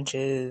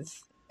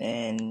oranges,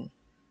 and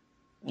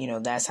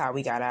that's how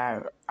we got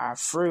our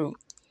fruit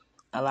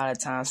a lot of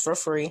times for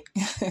free.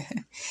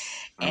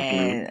 Mm-hmm.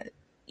 And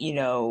you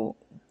know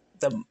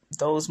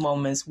those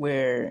moments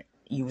where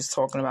you was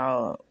talking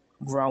about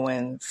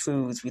growing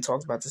foods, we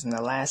talked about this in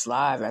the last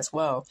live as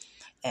well.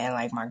 And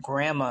like my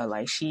grandma,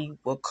 like she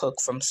would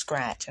cook from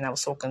scratch, and I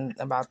was talking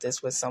about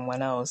this with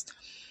someone else,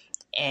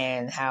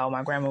 and how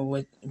my grandma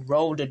would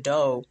roll the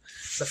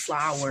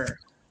flour,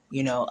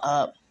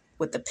 up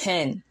with the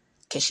pen,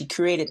 because she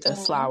created the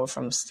Mm-hmm. flour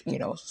from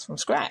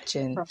scratch.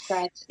 And From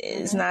scratch.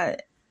 it's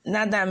Mm-hmm.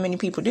 not that many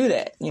people do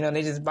that.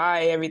 They just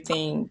buy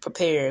everything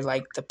prepared,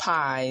 like the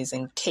pies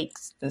and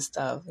cakes and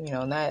stuff.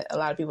 Not a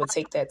lot of people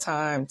take that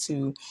time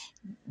to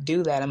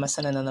do that. I'm gonna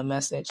send another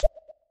message.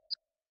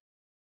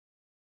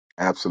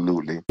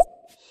 Absolutely.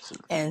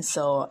 And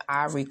so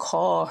I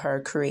recall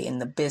her creating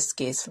the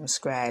biscuits from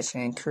scratch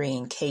and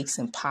creating cakes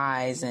and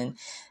pies, and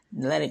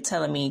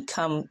telling me,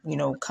 come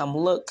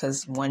look,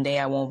 because one day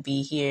I won't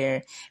be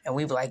here. And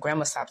we were like,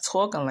 Grandma, stop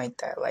talking like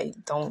that. Like,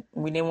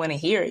 we didn't want to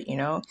hear it,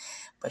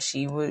 but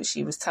she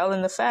was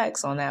telling the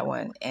facts on that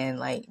one. And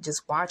like,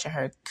 just watching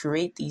her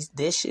create these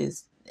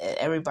dishes,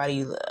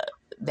 everybody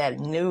that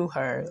knew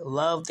her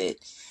loved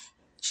it.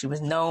 She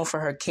was known for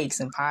her cakes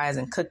and pies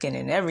and cooking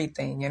and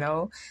everything,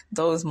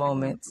 those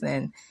moments.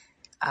 And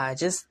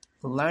just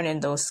learning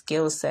those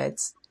skill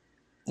sets,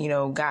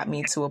 got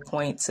me to a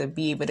point to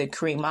be able to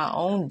create my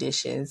own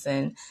dishes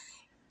and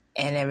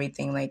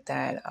everything like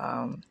that.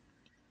 And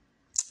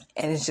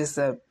it's just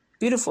a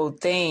beautiful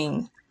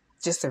thing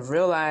just to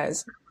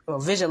realize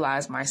or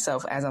visualize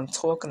myself as I'm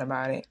talking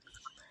about it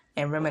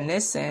and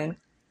reminiscing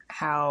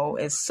how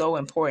it's so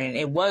important.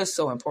 It was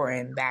so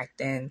important back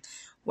then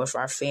with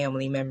our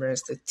family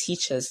members to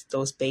teach us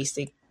those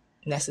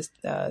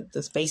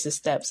those basic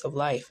steps of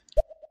life.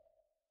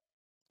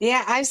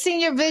 Yeah, I've seen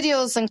your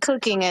videos and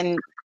cooking, and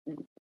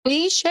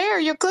please share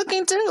your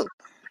cooking too,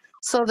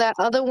 so that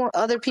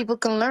other people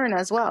can learn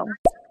as well.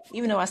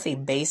 Even though I say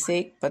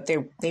basic, but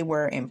they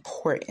were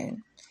important.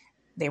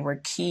 They were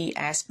key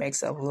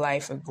aspects of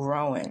life of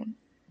growing,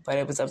 but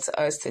it was up to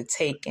us to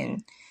take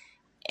and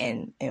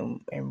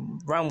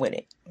run with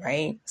it,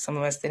 right? Some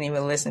of us didn't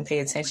even listen, pay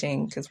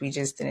attention, because we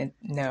just didn't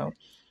know.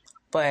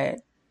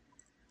 But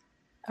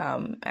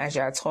as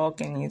y'all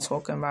talking, you're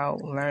talking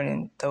about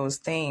learning those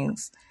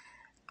things.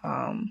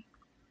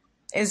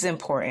 It's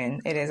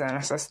important. It is.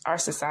 Our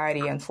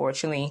society,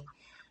 unfortunately,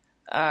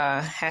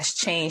 has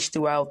changed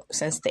throughout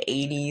since the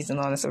 80s and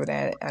all this of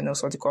that. I know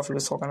Salty Coffee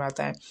was talking about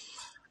that.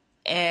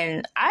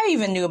 And I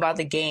even knew about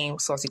the game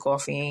Salty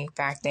Coffee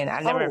back then.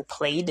 I never Oh,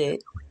 played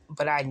it,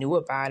 but I knew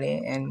about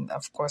it. And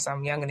of course,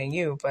 I'm younger than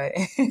you, but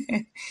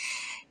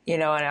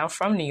and I'm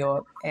from New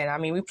York. And I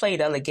mean, we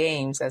played other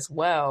games as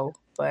well.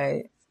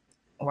 But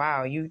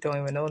wow, you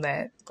don't even know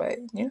that. But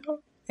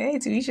hey,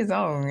 to each his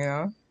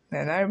own.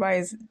 And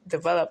everybody's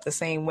developed the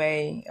same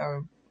way,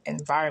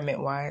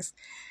 environment wise.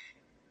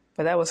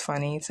 But that was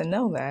funny to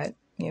know that.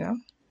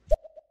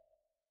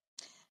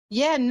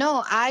 yeah,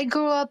 no, I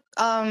grew up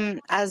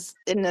as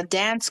in a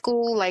dance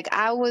school. Like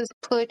I was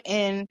put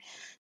in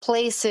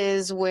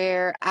places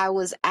where I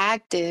was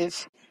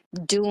active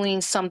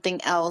doing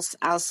something else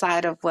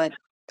outside of what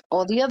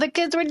all the other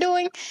kids were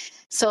doing.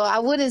 So I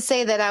wouldn't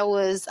say that I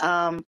was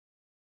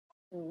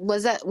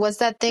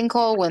that thing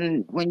called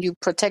when you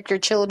protect your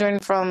children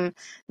from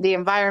the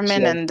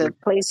environment and the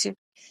place you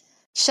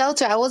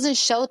shelter. I wasn't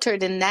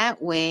sheltered in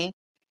that way.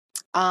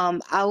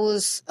 I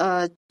was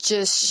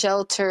just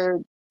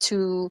sheltered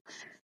to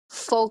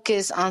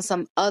focus on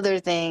some other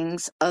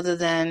things other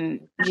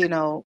than,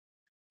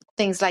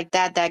 things like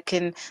that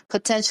can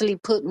potentially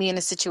put me in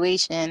a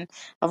situation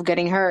of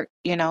getting hurt.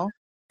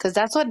 Because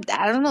that's what,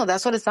 I don't know,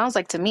 that's what it sounds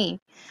like to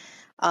me.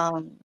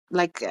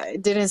 Like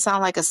it didn't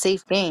sound like a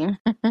safe game.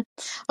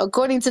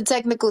 According to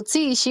Technical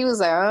T, she was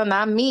like, oh,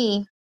 not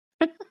me.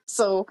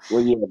 So,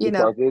 Well, yeah, you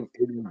know, because it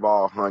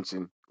involved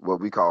hunching, what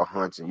we call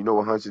hunching. You know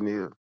what hunching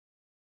is?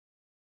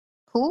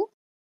 who?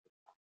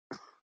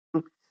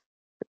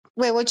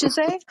 Wait, what you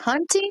say?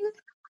 Hunting?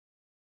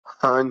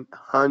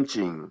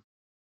 Hunching.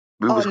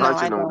 We Oh, was no, I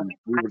hunching don't.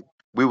 on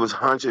we was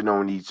hunching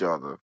on each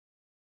other.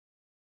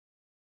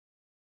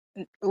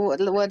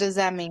 What does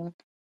that mean?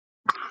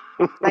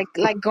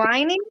 Like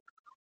grinding?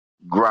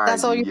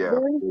 That's all Grinding, you're yeah.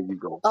 doing? There you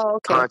go. Oh,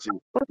 okay. Hunching.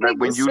 Well, Like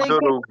when you say again.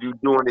 little, you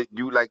doing it.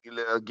 You like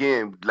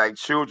again, like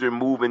children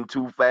moving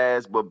too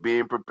fast, but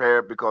being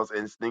prepared because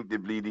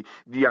instinctively,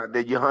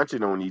 you're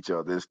hunching on each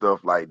other and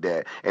stuff like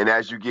that. And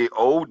as you get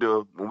older,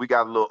 when we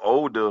got a little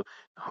older,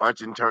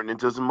 hunching turned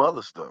into some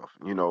other stuff.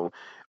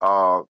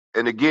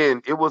 And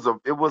again, it was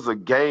a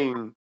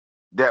game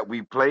that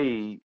we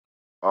played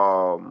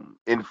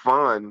in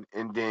fun,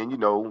 and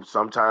then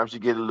sometimes you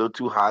get a little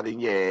too hot in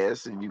your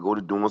ass and you go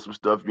to doing some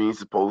stuff you ain't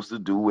supposed to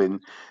do,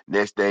 and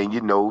next thing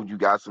you know you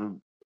got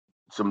some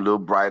little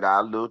bright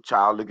eyed little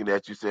child looking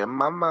at you saying,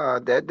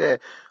 "Mama, dad,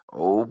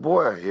 oh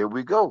boy, here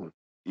we go."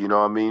 You know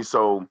what I mean?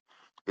 So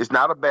it's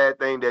not a bad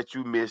thing that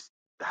you missed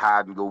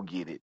hide and go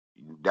get it.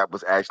 That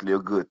was actually a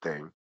good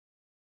thing.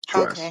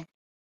 Trust. Okay.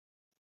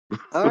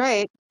 All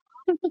right.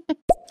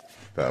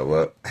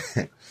 Well,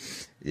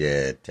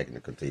 yeah,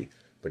 technical T.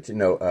 But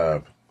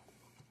y'all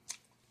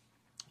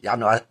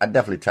know I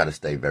definitely try to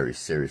stay very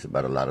serious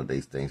about a lot of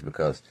these things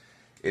because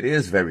it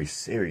is very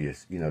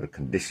serious, the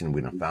condition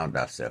we done found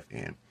ourselves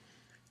in.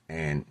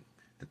 And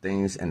the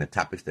things and the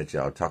topics that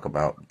y'all talk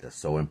about, they're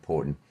so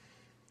important.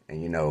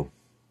 And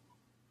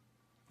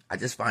I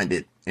just find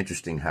it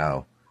interesting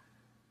how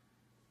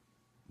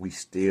we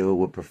still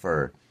would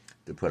prefer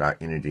to put our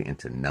energy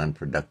into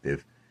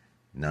non-productive,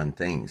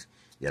 non-things.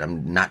 Yet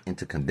I'm not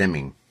into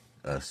condemning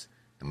us,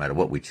 no matter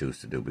what we choose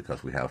to do,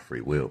 because we have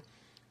free will.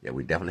 Yet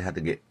we definitely have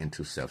to get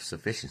into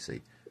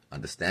self-sufficiency,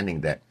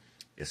 understanding that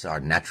it's our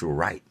natural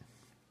right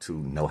to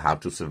know how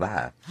to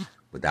survive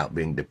without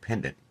being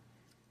dependent.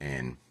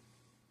 And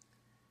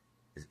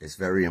it's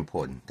very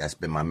important. That's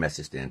been my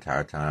message the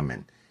entire time.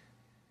 And,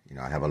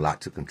 I have a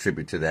lot to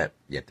contribute to that,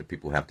 yet the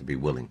people have to be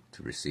willing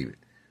to receive it.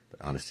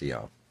 But honest to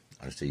y'all,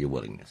 honest to your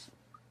willingness.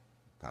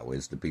 Power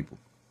is the people.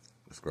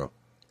 Let's grow.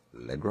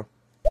 Let grow.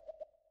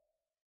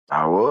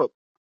 Power up.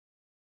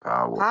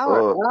 Power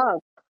Power up. up.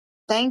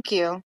 Thank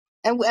you.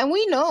 And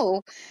we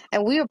know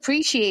and we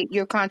appreciate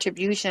your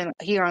contribution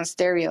here on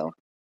Stereo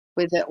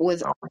with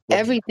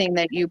everything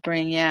that you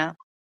bring. Yeah.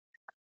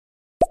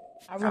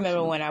 I remember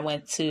Absolutely. when I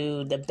went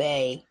to the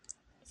Bay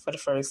for the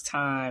first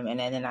time, and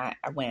then I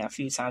went a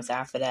few times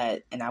after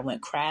that, and I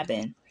went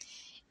crabbing.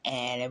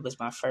 And it was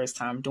my first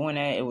time doing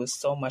it. It was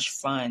so much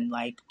fun,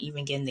 like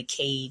even getting the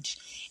cage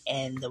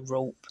and the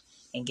rope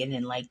and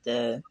getting like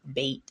the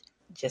bait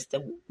just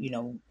to,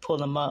 pull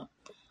them up.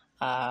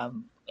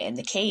 And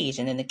the cage,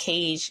 and then the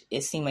cage,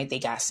 it seemed like they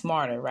got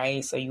smarter,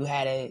 right? So you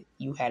had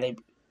to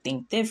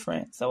think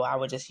different. So I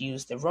would just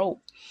use the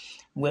rope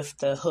with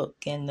the hook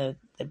and the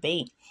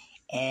bait,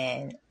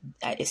 and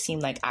it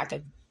seemed like I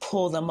could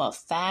pull them up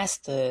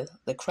faster,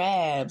 the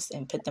crabs,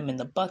 and put them in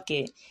the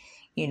bucket.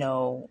 You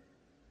know,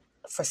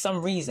 for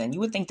some reason, you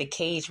would think the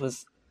cage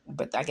was,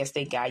 but I guess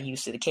they got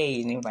used to the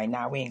cage and they were like,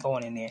 "Nah, we ain't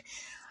going in there."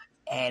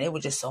 And it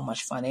was just so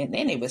much fun, and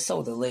it was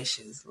so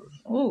delicious.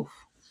 Ooh,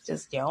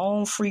 just your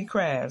own free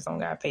crabs. Don't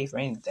gotta pay for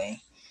anything.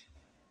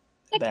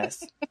 The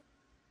best.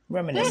 That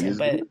Reminiscing, is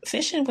good. but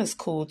fishing was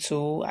cool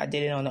too. I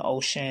did it on the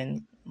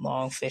ocean,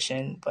 long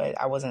fishing, but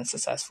I wasn't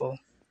successful.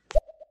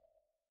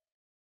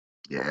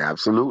 Yeah,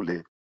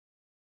 absolutely.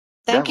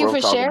 That's Thank you what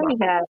I'm for talking about. sharing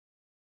that.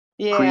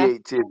 Yeah.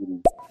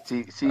 Creativity.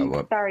 See,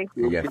 Well, Sorry.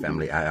 yeah, creativity.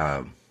 family.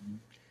 I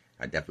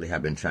definitely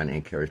have been trying to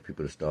encourage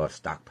people to start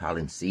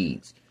stockpiling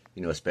seeds.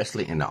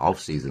 Especially in the off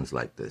seasons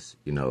like this.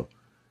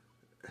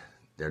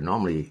 They're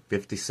normally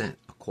 50 cents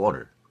a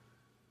quarter.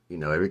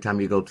 Every time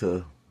you go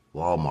to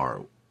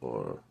Walmart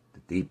or the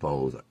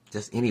depots,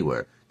 just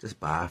anywhere, just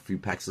buy a few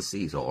packs of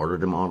seeds or order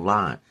them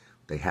online.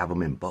 They have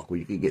them in bulk where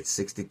you can get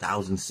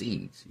 60,000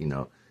 seeds,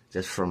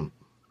 just from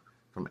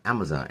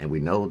Amazon. And we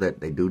know that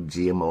they do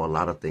GMO a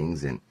lot of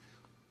things. And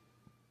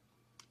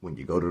when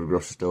you go to the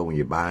grocery store, when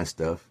you're buying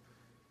stuff,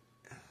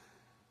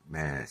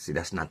 man, see,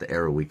 that's not the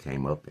era we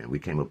came up in. We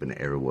came up in the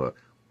era where,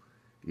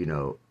 you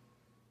know,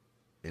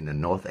 in the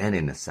North and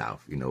in the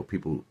South,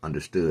 people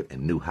understood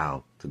and knew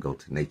how to go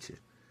to nature.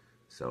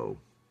 So,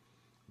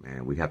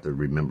 man, we have to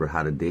remember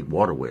how to dig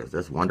water wells.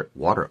 There's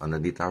water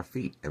underneath our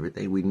feet.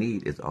 Everything we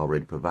need is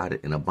already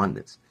provided in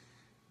abundance.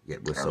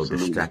 Yet we're so Absolutely.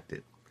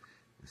 distracted.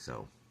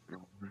 So,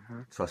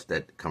 Mhm. trust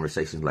that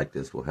conversations like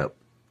this will help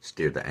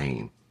steer the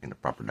aim in the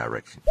proper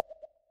direction.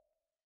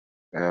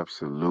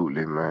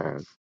 Absolutely,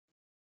 man.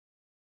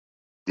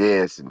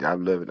 Yes, and I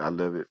love it. I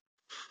love it.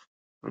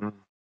 Mhm.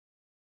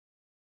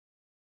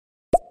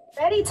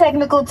 Ready,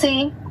 technical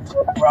T.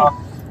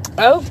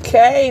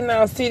 Okay,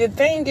 now see, the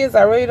thing is,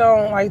 I really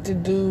don't like to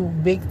do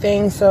big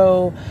things,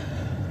 so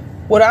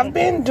what I've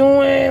been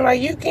doing,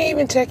 like, you can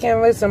even check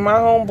in, listen, my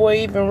homeboy,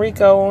 even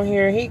Rico on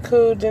here, he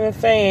cool than a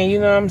fan, you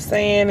know what I'm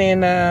saying,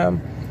 and,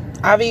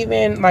 I've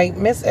even, like,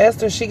 Miss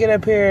Esther, she get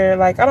up here,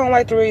 like, I don't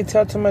like to really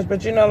tell too much,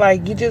 but,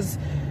 like, you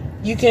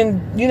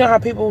can, how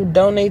people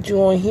donate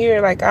you on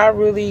here, like, I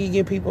really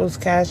get people's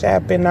Cash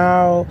App, and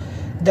I'll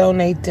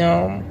donate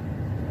them,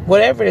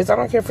 whatever it is, I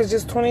don't care if it's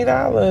just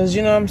 $20,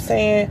 you know what I'm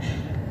saying,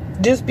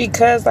 just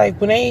because, like,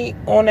 when they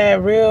on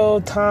that real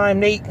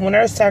time, when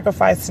they're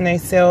sacrificing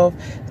themselves,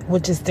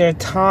 which is their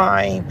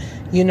time,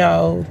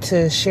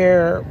 to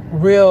share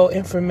real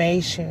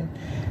information,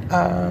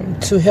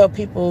 to help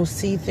people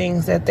see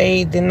things that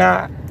they did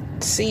not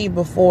see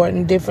before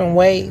in different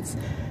ways,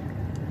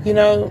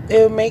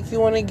 it'll make you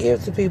want to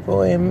give to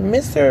people. And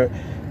Mr.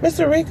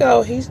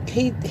 Rico,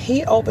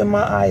 he opened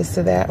my eyes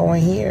to that on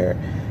here,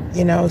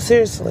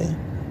 seriously.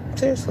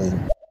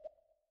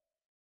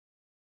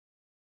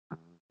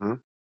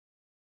 Mhm.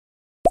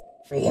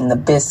 creating the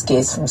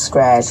biscuits from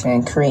scratch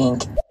and cream.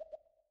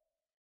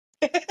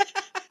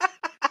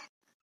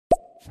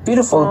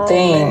 Beautiful Oh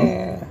thing,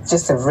 man.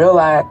 just to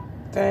realize.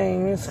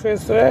 Dang, Miss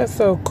Crystal, that's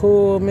so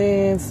cool,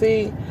 man.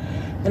 See?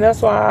 And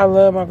that's why I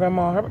love my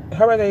grandma.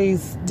 Her birthday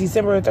is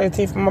December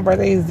 13th. My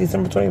birthday is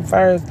December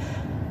 21st.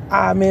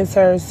 I miss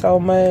her so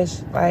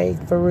much.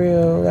 Like, for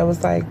real. That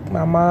was like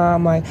my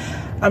mom. Like,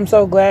 I'm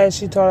so glad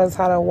she taught us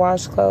how to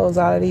wash clothes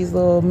out of these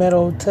little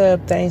metal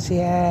tub things she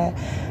had.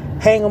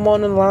 Hang them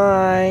on the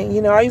line.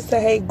 You know, I used to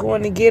hate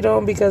going to get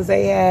them because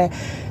they had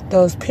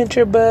those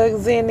pincher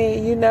bugs in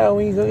it, you know,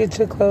 when you go get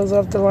your clothes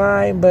off the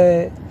line.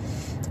 But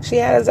she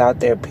had us out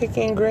there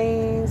picking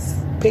greens,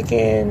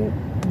 picking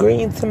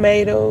green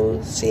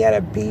tomatoes. She had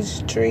a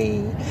peach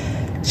tree.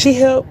 She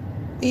helped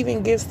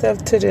even give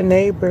stuff to the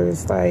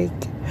neighbors. Like,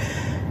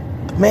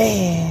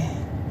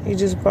 man, you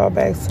just brought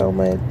back so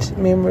much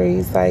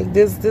memories. Like,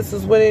 this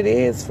is what it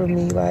is for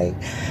me. Like,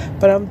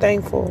 but I'm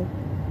thankful.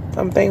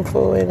 I'm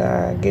thankful, and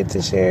I get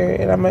to share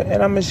it, and I'm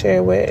gonna share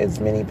it with as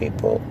many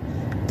people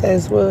that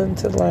is willing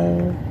to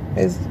learn.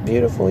 It's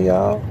beautiful,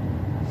 y'all.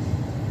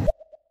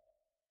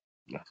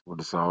 That's what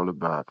it's all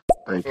about.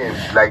 Thank you.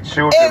 And like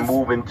children It's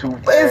moving too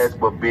it's fast,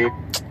 but big.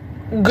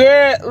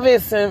 girl.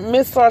 Listen,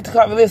 Miss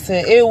Sartikov.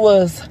 Listen, it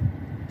was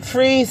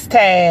freeze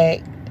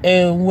tag,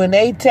 and when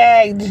they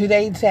tagged you,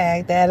 they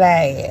tagged that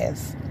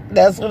ass.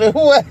 That's what it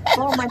was.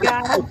 Oh my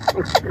God.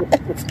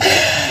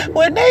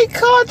 When they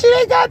caught you,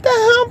 they got the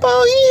hump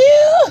on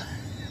you.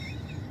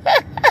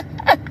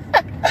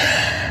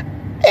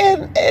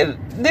 And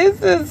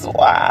this is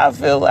why I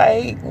feel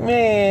like,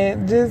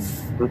 man,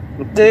 this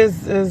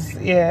is,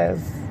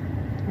 yes,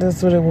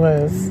 that's what it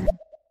was.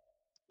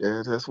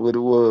 Yeah, that's what it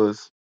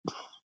was.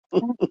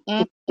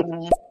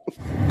 Mm-mm.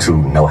 To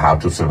know how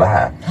to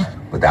survive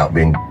without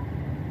being.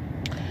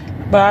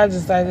 But I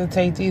just like to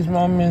take these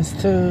moments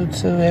too,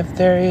 to if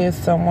there is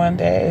someone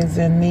that is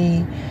in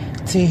need,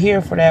 to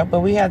hear for that.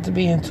 But we have to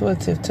be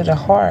intuitive to the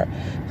heart,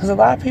 because a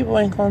lot of people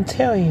ain't gonna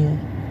tell you.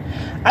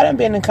 I done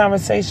been in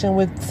conversation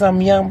with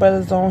some young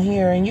brothers on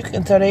here, and you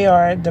can tell they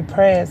are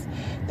depressed.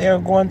 They're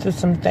going through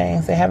some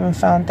things. They haven't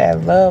found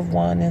that loved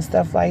one and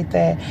stuff like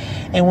that.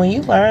 And when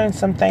you learn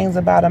some things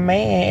about a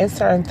man, it's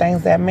certain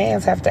things that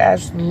mans have to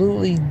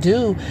absolutely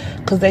do,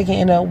 because they can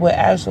end up with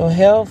actual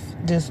health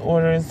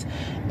disorders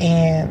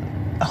and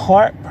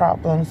heart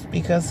problems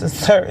because of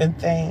certain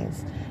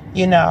things,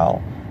 you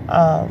know.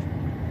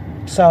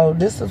 So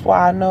this is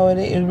why I know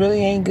it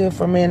really ain't good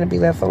for men to be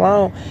left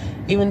alone.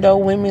 Even though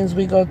women's,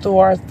 we go through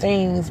our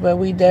things, but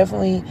we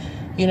definitely,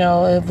 you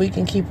know, if we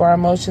can keep our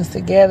emotions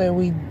together,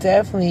 we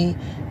definitely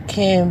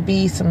can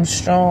be some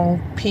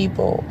strong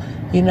people,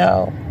 you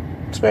know,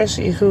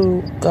 especially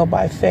who go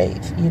by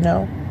faith, you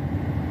know.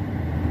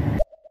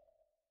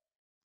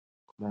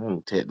 Come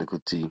on, technical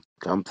T.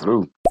 Come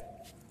through.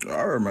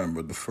 I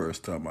remember the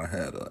first time I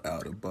had an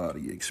out of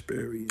body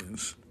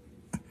experience.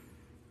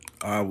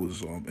 I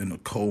was in a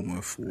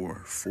coma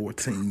for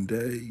 14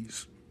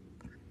 days.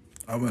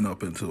 I went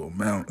up into a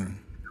mountain.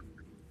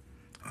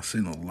 I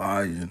seen a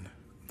lion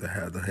that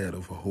had the head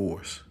of a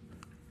horse.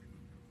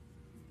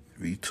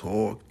 We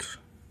talked,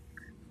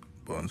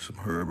 burned some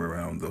herb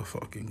around the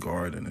fucking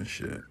garden and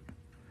shit.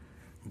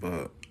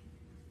 But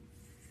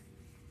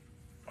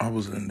I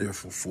was in there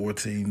for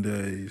 14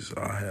 days.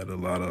 I had a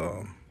lot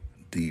of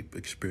deep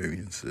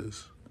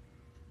experiences.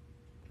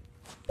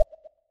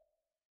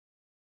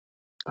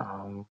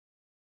 Um,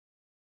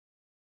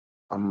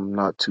 I'm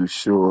not too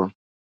sure.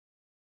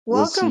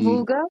 We'll Welcome, see.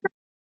 Vuga.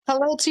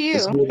 Hello to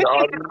Is you. he in the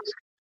audience?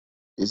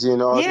 Is he in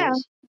the Yeah.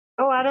 audience?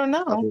 Oh, I don't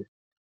I know. don't,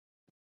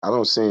 I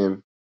don't see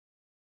him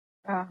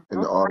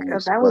in the Okay.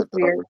 audience, That was but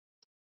weird.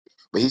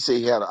 but he said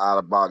he had an out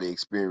of body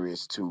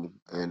experience too,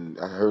 and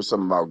I heard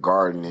something about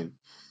gardening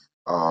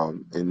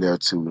in there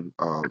too.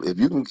 If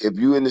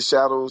you in the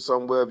shadows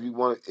somewhere,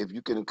 if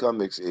you can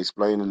come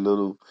explain a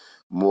little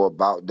more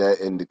about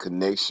that and the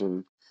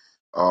connection.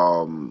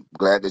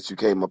 Glad that you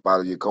came up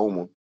out of your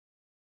coma,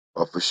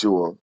 for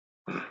sure.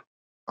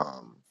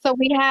 Um, So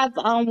we have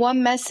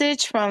one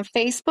message from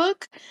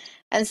Facebook,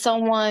 and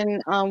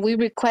someone we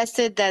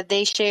requested that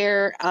they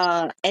share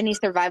any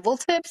survival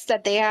tips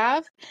that they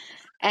have,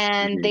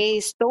 and mhm.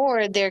 they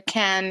store their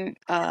canned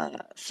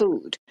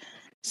food.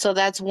 So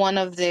that's one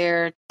of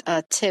their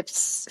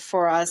tips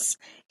for us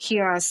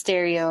here on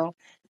Stereo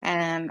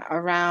and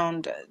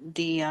around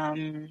the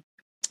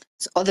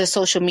other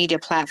social media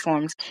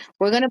platforms.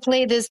 We're going to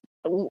play this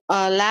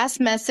last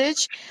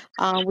message.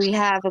 We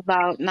have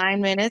about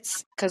 9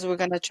 minutes because we're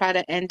going to try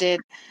to end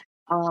it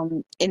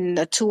in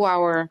a 2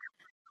 hour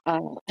uh,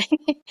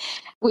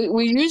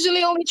 we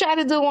usually only try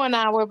to do 1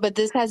 hour, but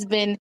this has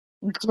been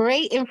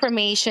great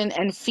information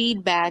and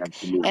feedback.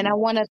 And I Absolutely.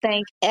 want to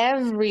thank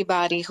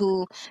everybody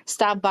who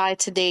stopped by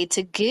today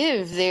to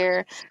give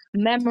their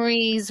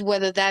memories,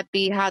 whether that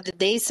be how did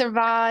they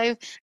survive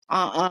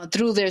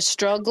through their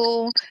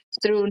struggle,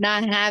 through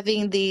not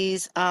having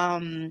these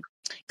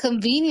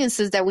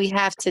conveniences that we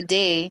have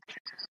today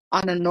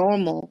on a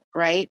normal,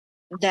 right?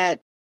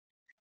 That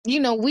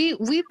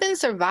we've been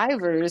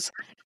survivors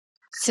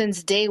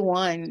since day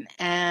one.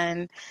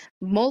 And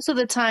most of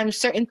the time,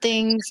 certain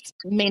things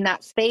may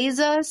not phase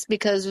us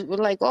because we're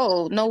like,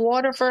 oh, no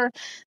water for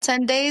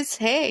 10 days.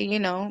 Hey,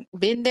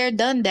 been there,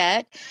 done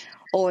that.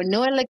 Or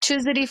no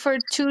electricity for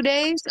 2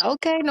 days.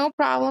 Okay, no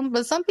problem.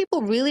 But some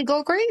people really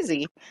go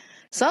crazy.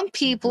 Some Hmm.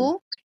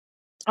 people,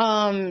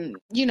 and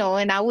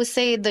I would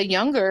say the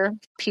younger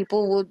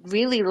people would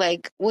really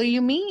like, what do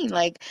you mean?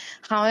 Like,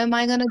 how am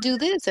I going to do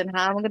this and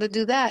how am I going to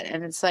do that?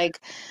 And it's like,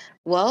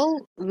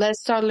 well,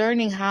 let's start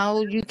learning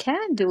how you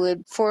can do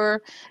it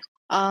for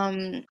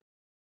um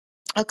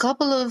a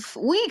couple of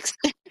weeks.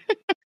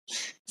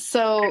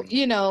 So,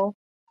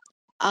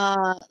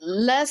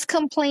 less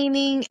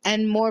complaining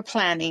and more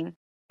planning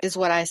is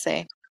what I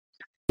say.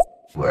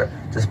 Where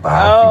just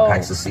buy a few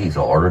packs of seeds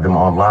or order them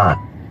online.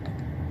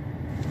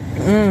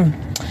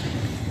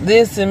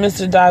 Listen,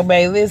 Mr. Dog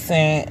Bay,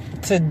 listen.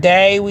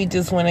 Today we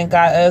just went and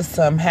got us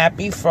some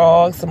Happy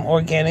Frogs, some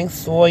organic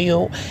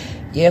soil.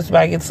 Yes, we're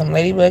about to get some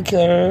Ladybug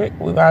Killer.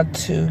 We're about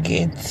to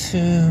get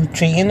to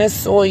treating the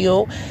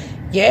soil.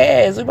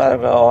 Yes, we about to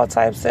grow all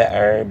types of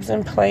herbs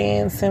and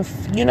plants and,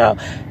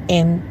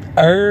 and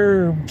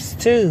herbs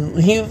too.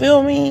 You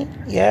feel me?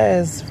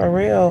 Yes, for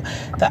real.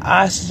 The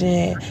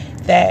oxygen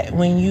that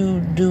when you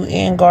do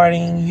in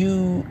gardening,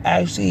 you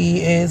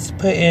actually is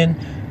putting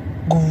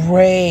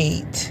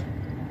great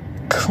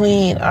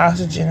clean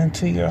oxygen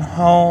into your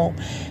home,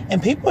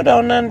 and people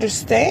don't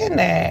understand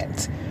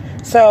that.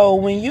 So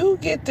when you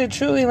get to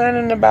truly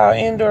learning about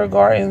indoor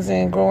gardens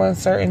and growing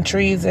certain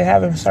trees and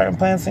having certain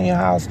plants in your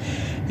house,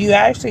 you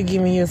actually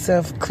giving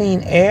yourself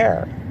clean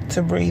air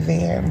to breathe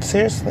in.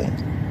 Seriously.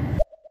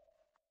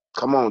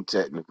 Come on,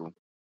 technical.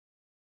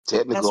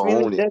 Technical That's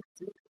really on it.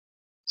 good.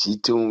 She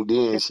tuned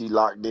in, she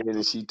locked in,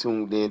 and she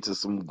tuned in to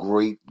some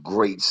great,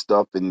 great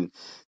stuff. And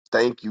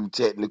thank you,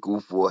 technical,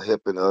 for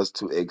helping us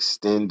to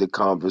extend the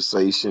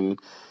conversation.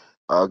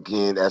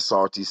 Again, as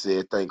Salty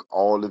said, thank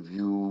all of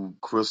you,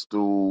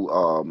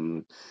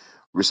 Crystal.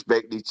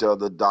 Respect each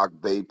other. Doc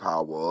Bay,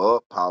 power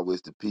up. Power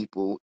is the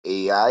people.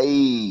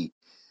 AI.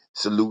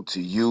 Salute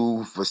to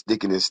you for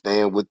sticking and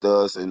staying with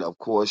us. And of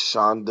course,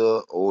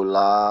 Shonda,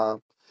 Ola,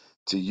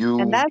 to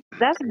And you.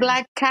 that's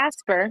Black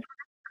Casper.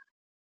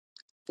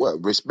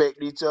 What?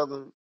 Respect each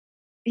other.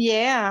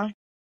 Yeah.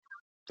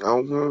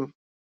 Uh-huh.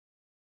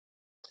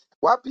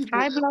 Why people?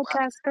 Hi, Black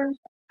Casper.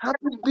 How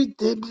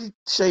they be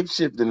shape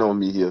shifting on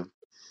me here?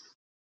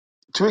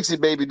 Trixie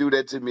baby do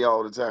that to me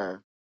all the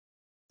time.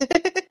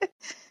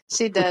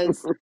 She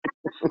does.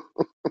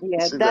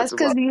 Yeah, She that that's to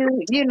my. because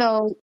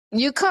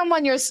you come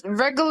on your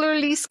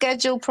regularly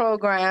scheduled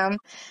program.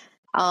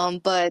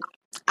 But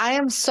I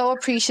am so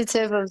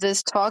appreciative of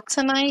this talk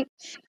tonight.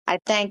 I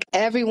thank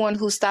everyone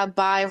who stopped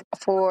by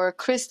for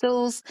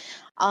Crystal's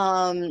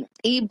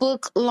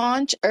ebook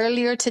launch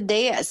earlier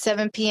today at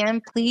 7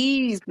 p.m.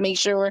 Please make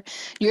sure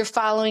you're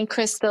following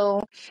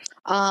Crystal.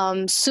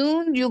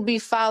 Soon you'll be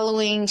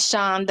following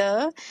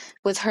Shonda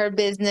with her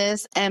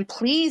business, and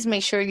please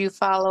make sure you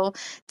follow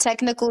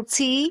Technical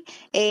T,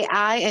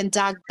 AI, and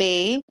Doc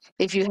Bay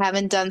if you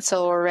haven't done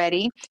so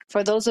already.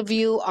 For those of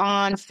you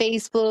on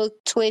Facebook,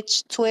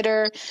 Twitch,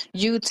 Twitter,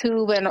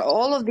 YouTube, and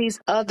all of these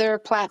other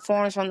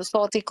platforms from the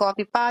Salty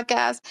Coffee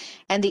Podcast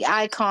and the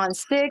Icon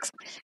 6,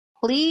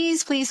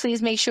 please, please,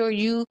 please make sure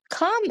you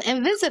come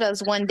and visit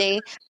us one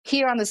day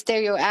here on the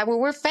Stereo app where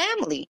we're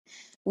family.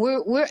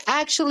 We're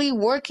actually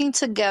working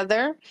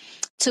together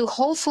to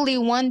hopefully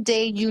one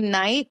day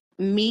unite,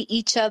 meet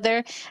each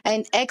other,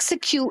 and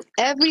execute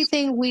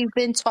everything we've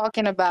been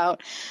talking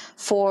about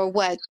for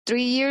what,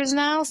 3 years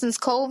now since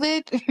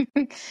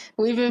COVID?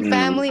 We've been Mm.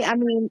 family. I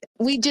mean,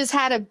 we just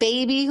had a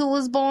baby who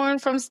was born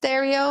from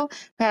stereo.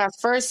 We had our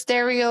first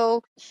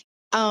stereo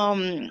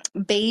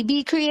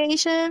baby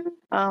creation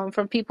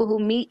from people who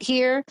meet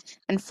here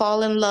and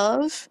fall in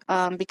love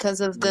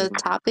because of the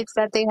topics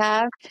that they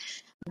have.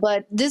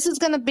 But this is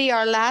going to be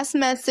our last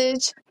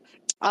message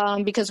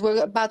because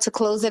we're about to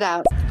close it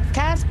out.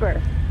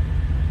 Casper.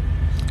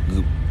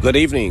 Good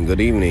evening,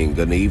 good evening,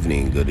 good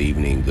evening, good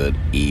evening, good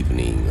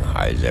evening.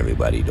 How is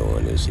everybody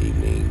doing this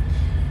evening?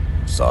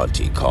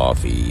 Salty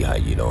Coffee, how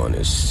you doing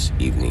this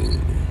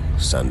evening?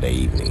 Sunday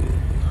evening.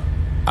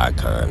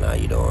 Icon, how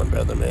you doing,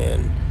 brother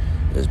man?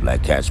 This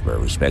Black Casper,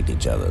 respect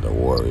each other, the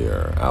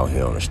warrior, out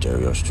here on the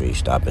Stereo Street,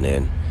 stopping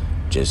in.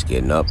 Just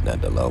getting up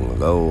not that long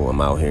ago.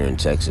 I'm out here in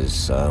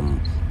Texas. I'll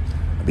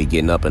be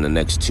getting up in the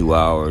next 2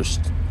 hours,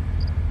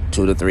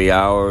 2 to 3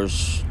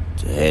 hours,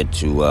 to head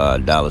to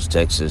Dallas,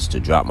 Texas to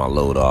drop my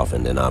load off,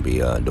 and then I'll be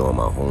doing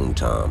my home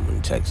time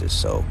in Texas.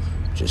 So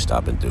just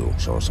stopping through,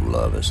 showing some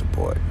love and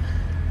support.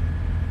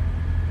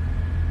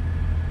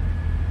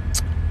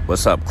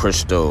 What's up,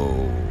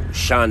 Crystal,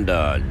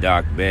 Shonda,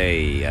 Doc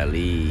Bay,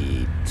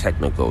 Ali,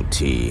 Technical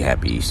T?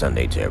 Happy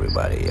Sunday to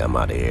everybody. I'm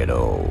out of here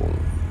though.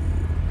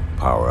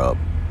 Power up.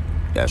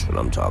 That's what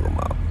I'm talking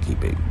about.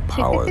 Keep it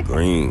power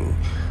green.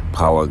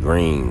 Power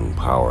green.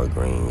 Power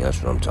green.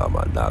 That's what I'm talking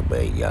about. Doc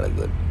Bay, you got a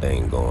good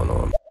thing going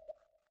on.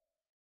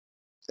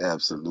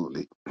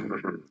 Absolutely.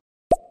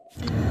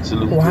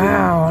 Salute to you.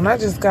 Wow, and I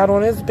just got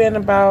on. It's been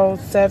about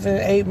 7,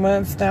 8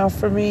 months now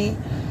for me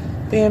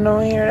being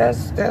on here.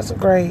 That's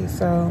great.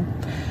 So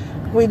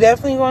we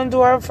definitely gonna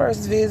do our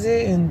first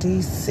visit in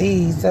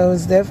DC. So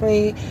it's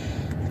definitely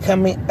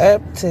coming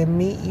up to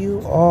meet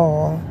you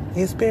all.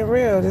 It's been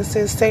real. This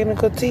is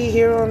Technical T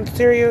here on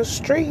Stereo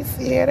Streets.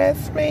 Yeah,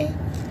 that's me.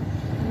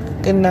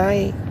 Good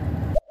night.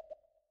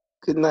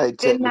 Good night, Good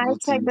Technical night,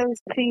 T.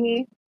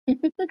 Technology.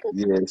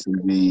 Yes,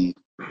 indeed.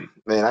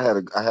 Man, I had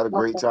a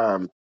great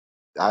time.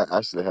 I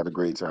actually had a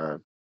great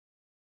time.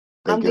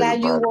 I'm Thank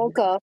glad you everybody. woke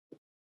up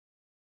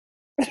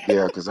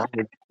Yeah, cause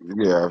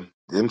yeah,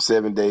 them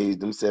 7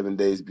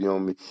 days be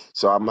on me.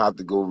 So I'm gonna have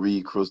to go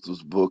read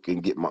Crystal's book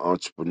and get my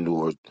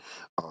entrepreneur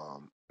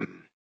um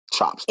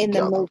chops in the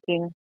together.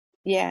 making.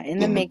 Yeah,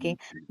 in the In the making.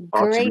 Great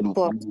entrepreneur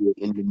book.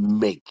 in the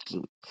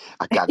making.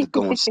 I got to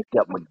go and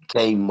step my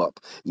game up.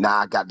 Now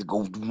I got to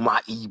go do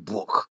my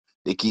ebook.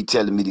 They keep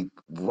telling me to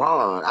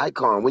Ron,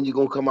 Icon, when you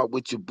gonna come out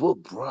with your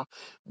book, bruh?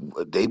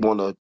 They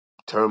wanna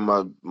turn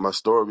my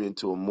story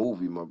into a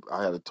movie.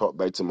 I had to talk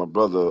back to my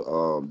brother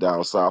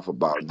down south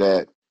about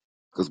that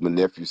because my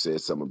nephew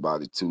said something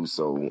about it too.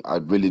 So I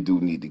really do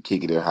need to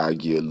kick it in high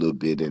gear a little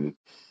bit and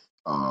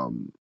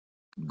um,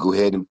 go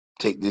ahead and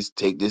take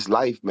this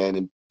life, man,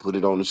 and put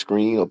it on the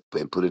screen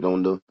and put it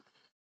on the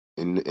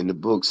in the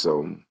book.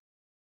 So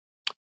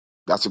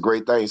that's a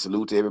great thing.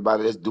 Salute to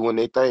everybody that's doing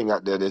their thing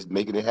out there, that's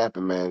making it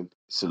happen, man.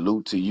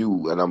 Salute to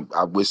you, and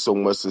I wish so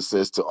much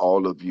success to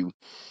all of you.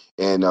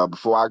 And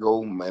before I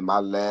go, my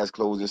last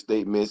closing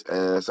statements,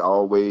 as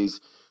always.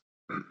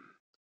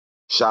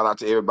 Shout out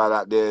to everybody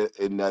out there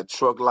in that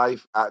truck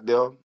life out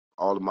there,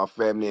 all of my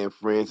family and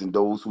friends, and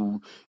those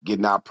who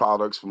getting our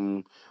products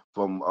from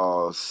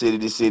city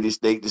to city,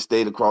 state to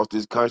state, across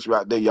this country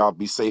out there. Y'all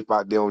be safe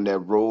out there on that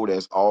road.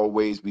 As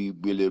always, we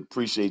really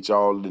appreciate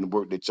y'all and the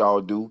work that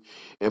y'all do.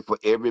 And for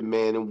every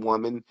man and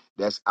woman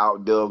that's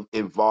out there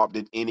involved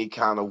in any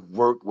kind of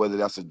work, whether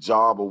that's a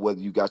job or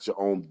whether you got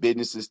your own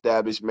business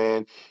established,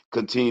 man,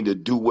 continue to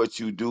do what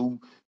you do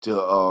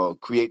to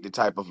create the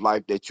type of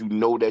life that you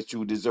know that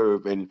you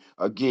deserve. And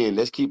again,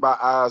 let's keep our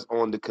eyes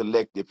on the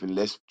collective and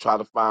let's try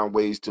to find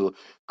ways to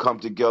come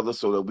together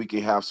so that we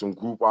can have some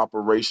group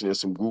operation and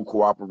some group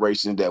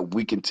cooperation that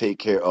we can take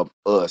care of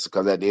us.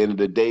 Because at the end of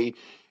the day,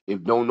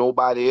 if don't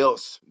nobody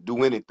else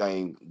do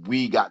anything,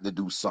 we got to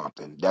do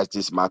something. That's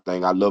just my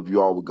thing. I love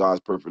you all with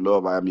God's perfect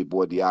love. I am your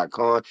boy, the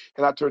Icon,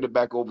 and I turn it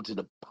back over to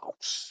the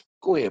boss.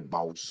 Go ahead,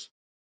 boss.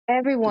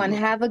 Do Everyone, your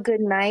have a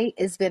good night.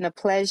 It's been a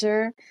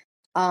pleasure.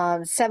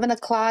 7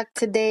 o'clock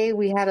today,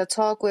 we had a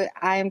talk with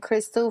I Am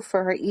Crystal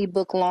for her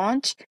ebook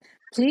launch.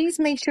 Please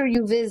make sure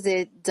you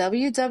visit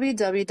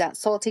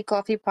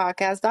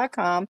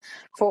www.saltycoffeepodcast.com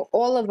for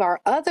all of our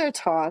other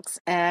talks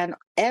and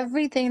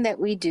everything that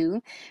we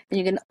do. And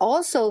you can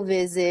also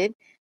visit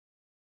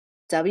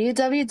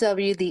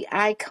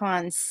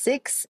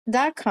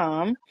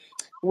www.theicon6.com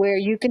where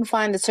you can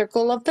find the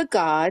Circle of the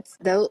Gods.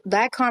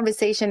 That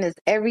conversation is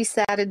every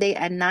Saturday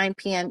at 9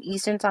 p.m.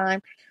 Eastern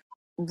Time,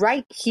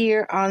 right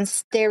here on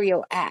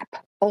Stereo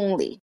app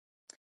only.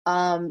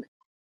 Um,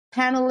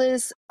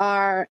 Panelists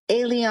are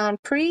Alien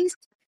Priest,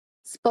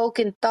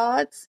 Spoken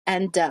Thoughts,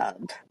 and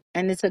Dub.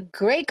 And it's a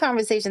great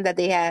conversation that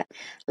they had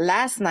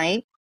last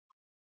night.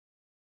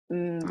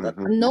 Mhm.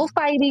 No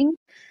fighting,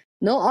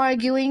 no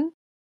arguing,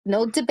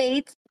 no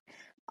debates.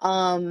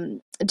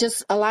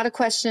 Just a lot of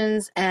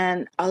questions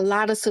and a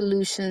lot of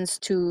solutions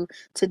to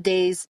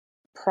today's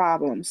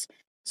problems.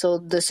 So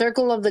the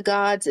Circle of the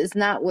Gods is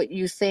not what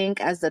you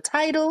think as the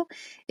title.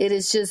 It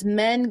is just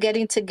men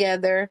getting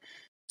together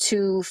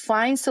to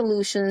find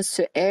solutions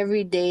to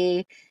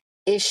everyday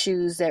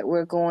issues that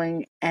we're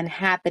going and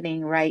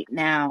happening right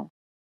now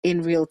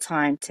in real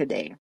time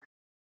today.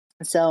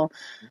 So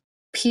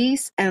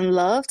peace and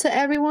love to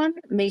everyone.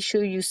 Make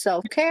sure you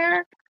self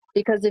care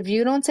because if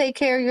you don't take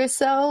care of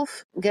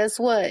yourself, guess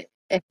what?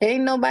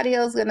 Ain't nobody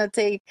else gonna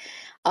take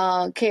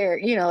care.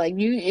 Like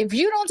if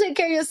you don't take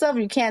care of yourself,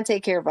 you can't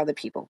take care of other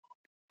people.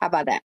 How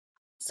about that?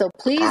 So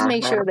please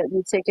make Uh-huh. sure that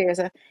you take care of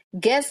yourself.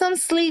 Get some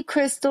sleep,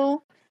 Crystal.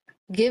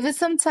 Give it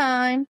some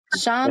time.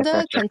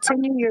 Shonda,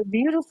 continue your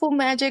beautiful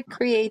magic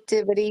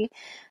creativity.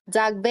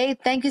 Doc Bay,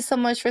 thank you so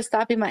much for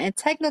stopping by. And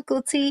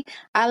Technical T,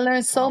 I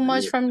learned so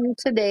much from you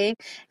today,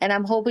 and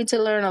I'm hoping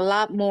to learn a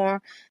lot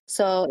more.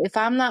 So if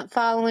I'm not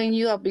following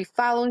you, I'll be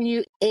following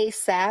you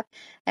ASAP.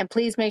 And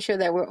please make sure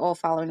that we're all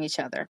following each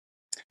other.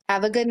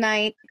 Have a good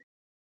night.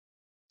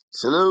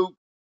 Salute.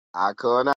 Icon